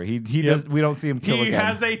Clay's story. He does. We don't see him kill again. He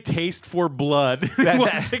has a taste for blood. He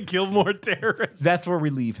wants to kill more terrorists. That's where we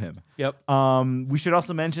leave him. Yep. We should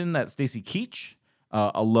also mention that Stacy Keach,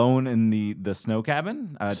 alone in the snow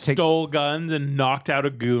cabin, stole guns and knocked out a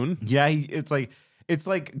goon. Yeah, it's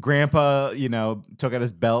like Grandpa, took out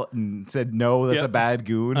his belt and said, "No, that's a bad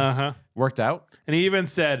goon." Worked out. And he even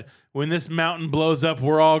said, "When this mountain blows up,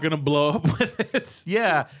 we're all gonna blow up with it."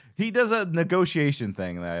 Yeah. He does a negotiation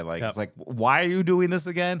thing that I like. Yep. It's like, why are you doing this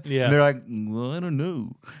again? Yeah. And they're like, well, I don't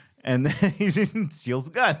know. And then he steals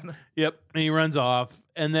the gun. Yep. And he runs off.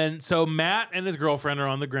 And then, so Matt and his girlfriend are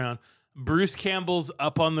on the ground. Bruce Campbell's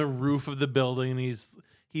up on the roof of the building. And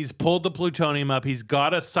he's pulled the plutonium up. He's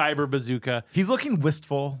got a cyber bazooka. He's looking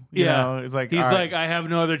wistful. You know? He's like, I have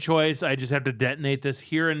no other choice. I just have to detonate this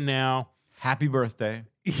here and now. Happy birthday.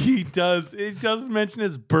 He does. It does mention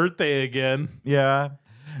his birthday again. Yeah.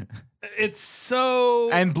 It's so...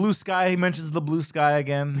 And blue sky, he mentions the blue sky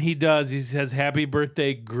again. He does. He says, happy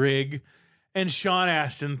birthday, Grig. And Sean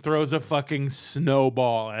Astin throws a fucking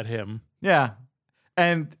snowball at him. Yeah.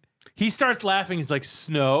 And he starts laughing. He's like,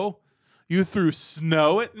 snow? You threw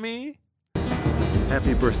snow at me?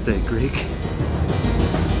 Happy birthday, Grig.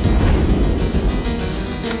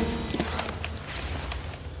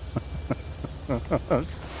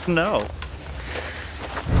 Snow.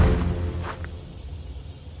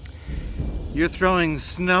 You're throwing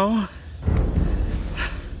snow?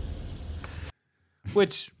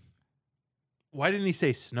 Which, why didn't he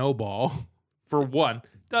say snowball? For one,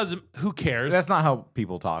 who cares? That's not how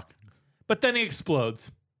people talk. But then he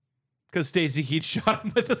explodes because Stacy Keach shot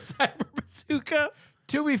him with a cyber bazooka.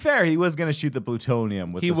 To be fair, he was going to shoot the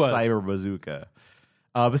plutonium with the was. cyber bazooka.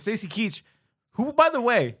 But Stacy Keach, who, by the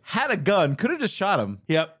way, had a gun, could have just shot him.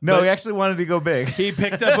 Yep. No, he actually wanted to go big. He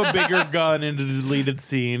picked up a bigger gun in the deleted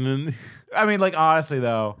scene. And I mean, like, honestly,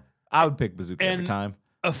 though, I would pick bazooka every time.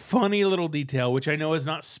 A funny little detail, which I know is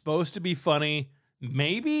not supposed to be funny,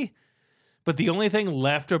 maybe, but the only thing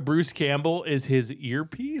left of Bruce Campbell is his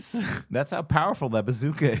earpiece. That's how powerful that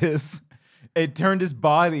bazooka is. It turned his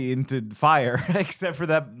body into fire, except for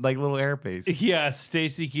that like little airpiece. Yeah,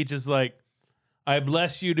 Stacy Keach is like, I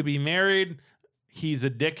bless you to be married. He's a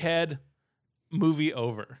dickhead. Movie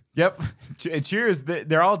over. Yep. Cheers.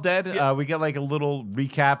 They're all dead. Yeah. We get like a little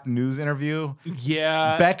recap news interview.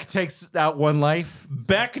 Yeah. Beck takes out one life.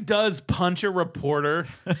 Beck does punch a reporter.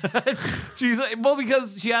 She's like, well,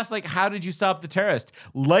 because she asked like, how did you stop the terrorist?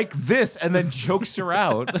 Like this, and then chokes her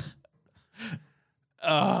out.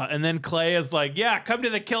 And then Clay is like, yeah, come to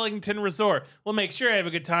the Killington Resort. We'll make sure you have a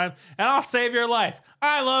good time, and I'll save your life.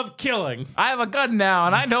 I love killing. I have a gun now,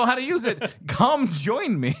 and I know how to use it. Come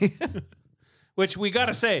join me. Which we got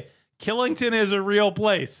to say, Killington is a real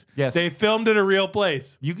place. Yes. They filmed at a real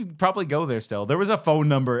place. You could probably go there still. There was a phone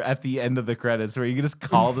number at the end of the credits where you could just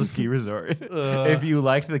call the ski resort if you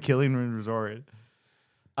liked the Killington Resort.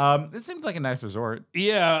 It seemed like a nice resort.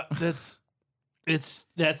 Yeah, that's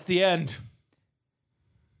the end.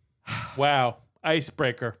 Wow.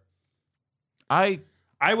 Icebreaker. I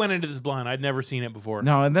went into this blind. I'd never seen it before.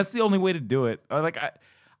 No, and that's the only way to do it.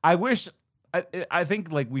 I wish I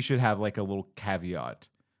think like we should have like a little caveat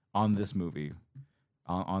on this movie,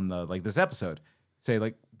 on the like this episode. Say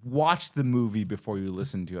like watch the movie before you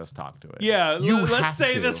listen to us talk to it. Yeah, let's have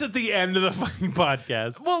say to. this at the end of the fucking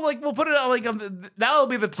podcast. Well, like we'll put it out like that'll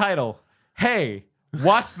be the title. Hey,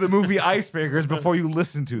 watch the movie Icebreakers before you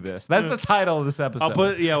listen to this. That's the title of this episode.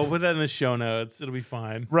 We'll put that in the show notes. It'll be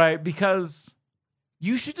fine. Right, because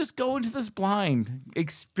you should just go into this blind.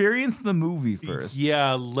 Experience the movie first.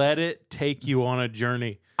 Yeah, let it take you on a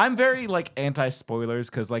journey. I'm very like anti-spoilers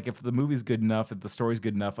because like if the movie's good enough, if the story's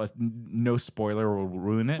good enough, no spoiler will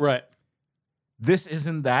ruin it. Right. This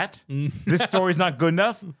isn't that. This story's not good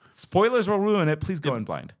enough. Spoilers will ruin it. Please go in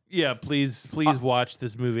blind. Yeah, please watch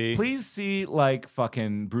this movie. Please see like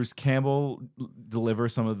fucking Bruce Campbell deliver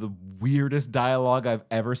some of the weirdest dialogue I've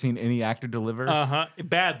ever seen any actor deliver.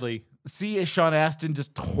 Badly. See Sean Astin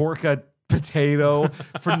just torque a potato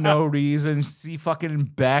for no reason. See fucking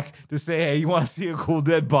Beck to say, hey, you want to see a cool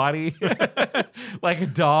dead body? Like a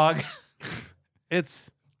dog. This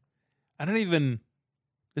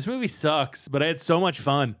movie sucks, but I had so much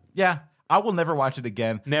fun. Yeah. I will never watch it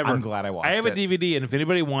again. Never. I'm glad I watched it. I have a DVD, and if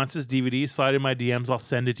anybody wants this DVD, slide in my DMs. I'll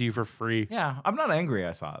send it to you for free. Yeah. I'm not angry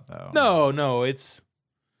I saw it, though. No. This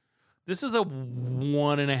is a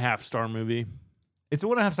 1.5 star movie. It's a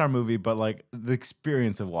 1.5 star movie, but like the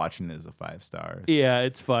experience of watching it is a 5 stars. Yeah,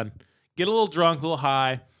 it's fun. Get a little drunk, a little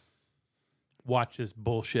high. Watch this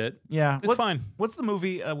bullshit. Yeah. It's fine. What's the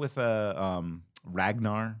movie with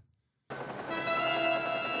Ragnar?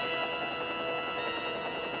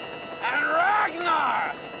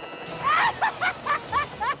 Ragnar!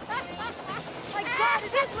 My God,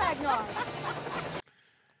 it is Ragnar!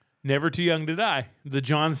 Never Too Young to Die. The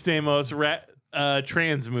John Stamos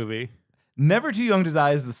trans movie. Never Too Young to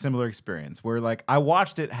Die is the similar experience where like I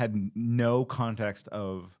watched it, had no context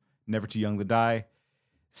of Never Too Young to Die.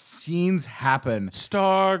 Scenes happen.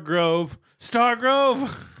 Stargrove.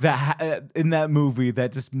 That in that movie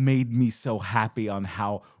that just made me so happy on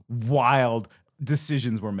how wild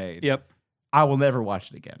decisions were made. Yep. I will never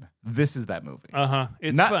watch it again. This is that movie.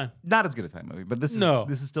 It's not, fun. Not as good as that movie, but this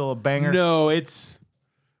is still a banger. No, it's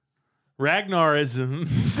Ragnarism.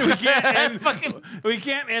 we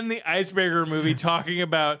can't end the Icebreaker movie talking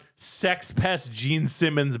about sex pest Gene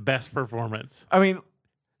Simmons' best performance. I mean,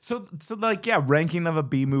 so like yeah, ranking of a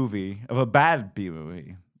B movie, of a bad B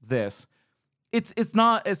movie. It's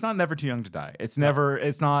not Never Too Young to Die. It's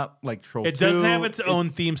not like Troll 2. It doesn't have its own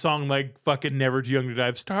theme song like fucking Never Too Young to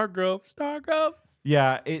Die. Stargrove.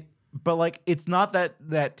 Yeah, but like it's not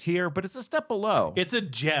that tier, but it's a step below. It's a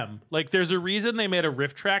gem. Like there's a reason they made a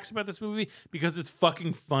riff tracks about this movie because it's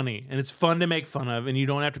fucking funny and it's fun to make fun of and you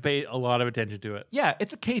don't have to pay a lot of attention to it. Yeah,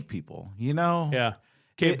 it's a cave people, you know? Yeah.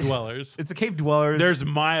 Cave dwellers. It's a cave dwellers. There's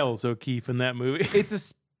Miles O'Keefe in that movie.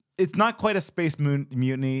 It's not quite a space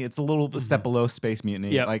mutiny. It's a little step below space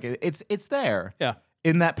mutiny. Yep. Like it's there. Yeah.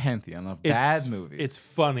 In that pantheon of bad movies.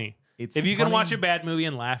 It's funny. If you can watch a bad movie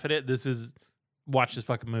and laugh at it, watch this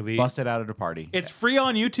fucking movie. Bust it out at a party. It's free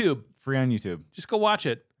on YouTube. Free on YouTube. Just go watch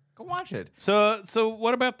it. Go watch it. So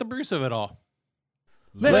what about the Bruce of it all?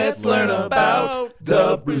 Let's learn about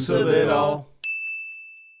the Bruce of it all.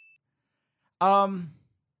 I'm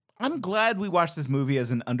glad we watched this movie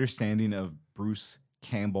as an understanding of Bruce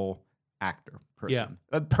Campbell, actor, person.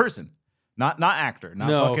 Yeah. Person. Not actor. Not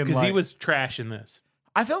no, fucking because he was trash in this.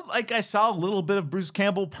 I felt like I saw a little bit of Bruce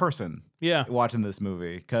Campbell person. Yeah. Watching this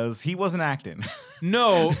movie because he wasn't acting.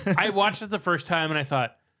 No, I watched it the first time and I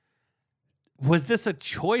thought, was this a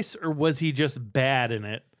choice or was he just bad in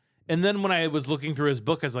it? And then when I was looking through his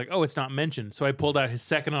book, I was like, oh, it's not mentioned. So I pulled out his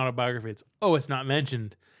second autobiography. It's not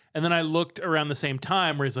mentioned. And then I looked around the same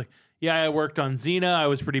time where he's like, yeah, I worked on Xena. I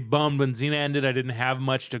was pretty bummed when Xena ended. I didn't have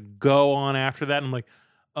much to go on after that. And I'm like,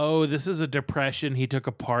 oh, this is a depression he took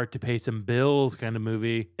apart to pay some bills kind of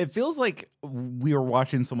movie. It feels like we are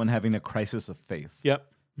watching someone having a crisis of faith. Yep.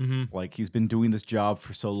 Mm-hmm. Like he's been doing this job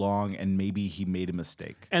for so long and maybe he made a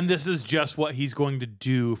mistake. And this is just what he's going to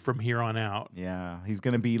do from here on out. Yeah. He's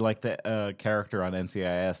going to be like the character on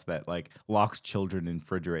NCIS that like locks children in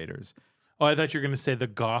refrigerators. Oh, I thought you were going to say the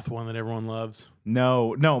goth one that everyone loves.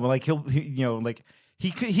 No, like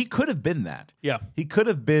he could have been that. Yeah. He could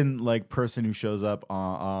have been like person who shows up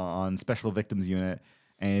on Special Victims Unit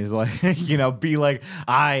and he's like, be like,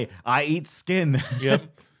 I eat skin.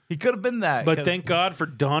 Yep. He could have been that. But thank God for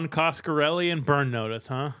Don Coscarelli and Burn Notice,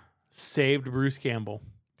 huh? Saved Bruce Campbell.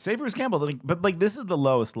 Saved Bruce Campbell. But like this is the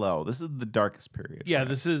lowest low. This is the darkest period. Yeah,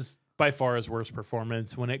 this is by far his worst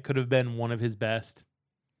performance when it could have been one of his best.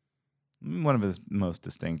 One of his most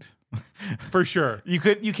distinct. For sure. He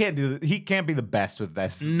can't be the best with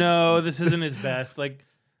this. No, this isn't his best. Like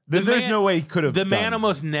there's no way he could have. The man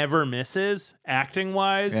almost never misses acting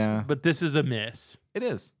wise, but this is a miss. It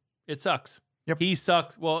is. It sucks. Yep. He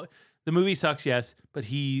sucks. Well, the movie sucks, yes, but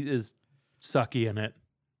he is sucky in it.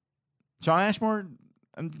 Sean Ashmore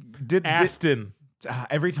did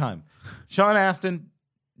every time. Sean Astin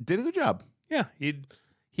did a good job. Yeah,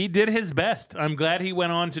 he did his best. I'm glad he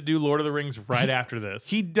went on to do Lord of the Rings right after this.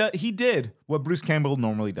 He did what Bruce Campbell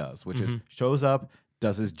normally does, which is shows up,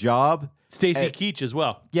 does his job. Stacy Keach as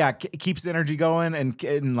well. Yeah, keeps the energy going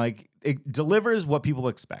and like it delivers what people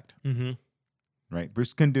expect. Mm-hmm. Right,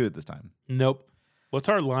 Bruce couldn't do it this time. Nope. What's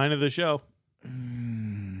our line of the show?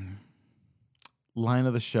 Line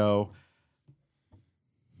of the show.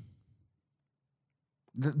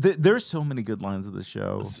 There's so many good lines of the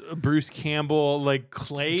show. Bruce Campbell, like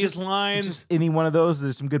Clay's lines. Just any one of those.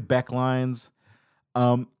 There's some good Beck lines.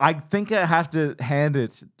 I think I have to hand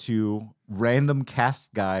it to random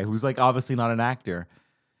cast guy who's like obviously not an actor.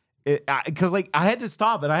 Because like I had to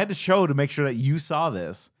stop and I had to show to make sure that you saw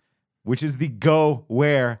this, which is the go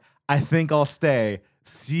where I think I'll stay.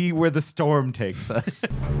 See where the storm takes us.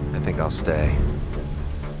 I think I'll stay.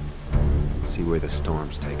 See where the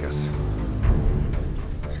storms take us.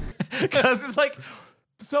 Because it's like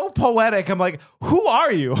so poetic. I'm like, who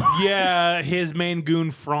are you? Yeah, his main goon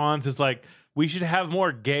Franz is like, we should have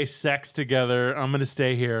more gay sex together. I'm gonna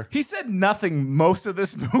stay here. He said nothing most of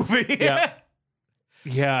this movie.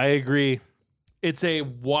 Yeah, I agree. It's a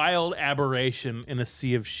wild aberration in a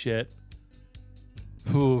sea of shit.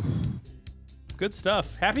 Ooh. Good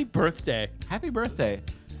stuff. Happy birthday. Happy birthday.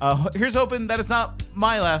 Here's hoping that it's not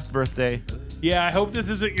my last birthday. Yeah, I hope this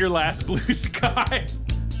isn't your last Blue Sky.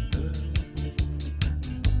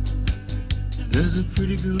 There's a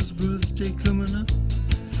pretty girl's birthday coming up.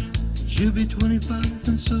 She'll be 25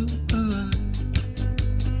 and so alive.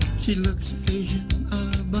 She looks Asian,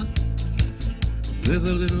 but with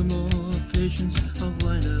a little more patience, I'll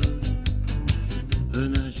find out her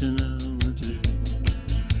nationality.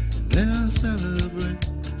 Then I'll celebrate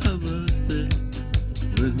her birthday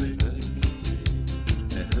with me.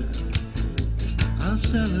 I'll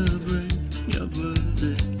celebrate your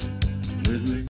birthday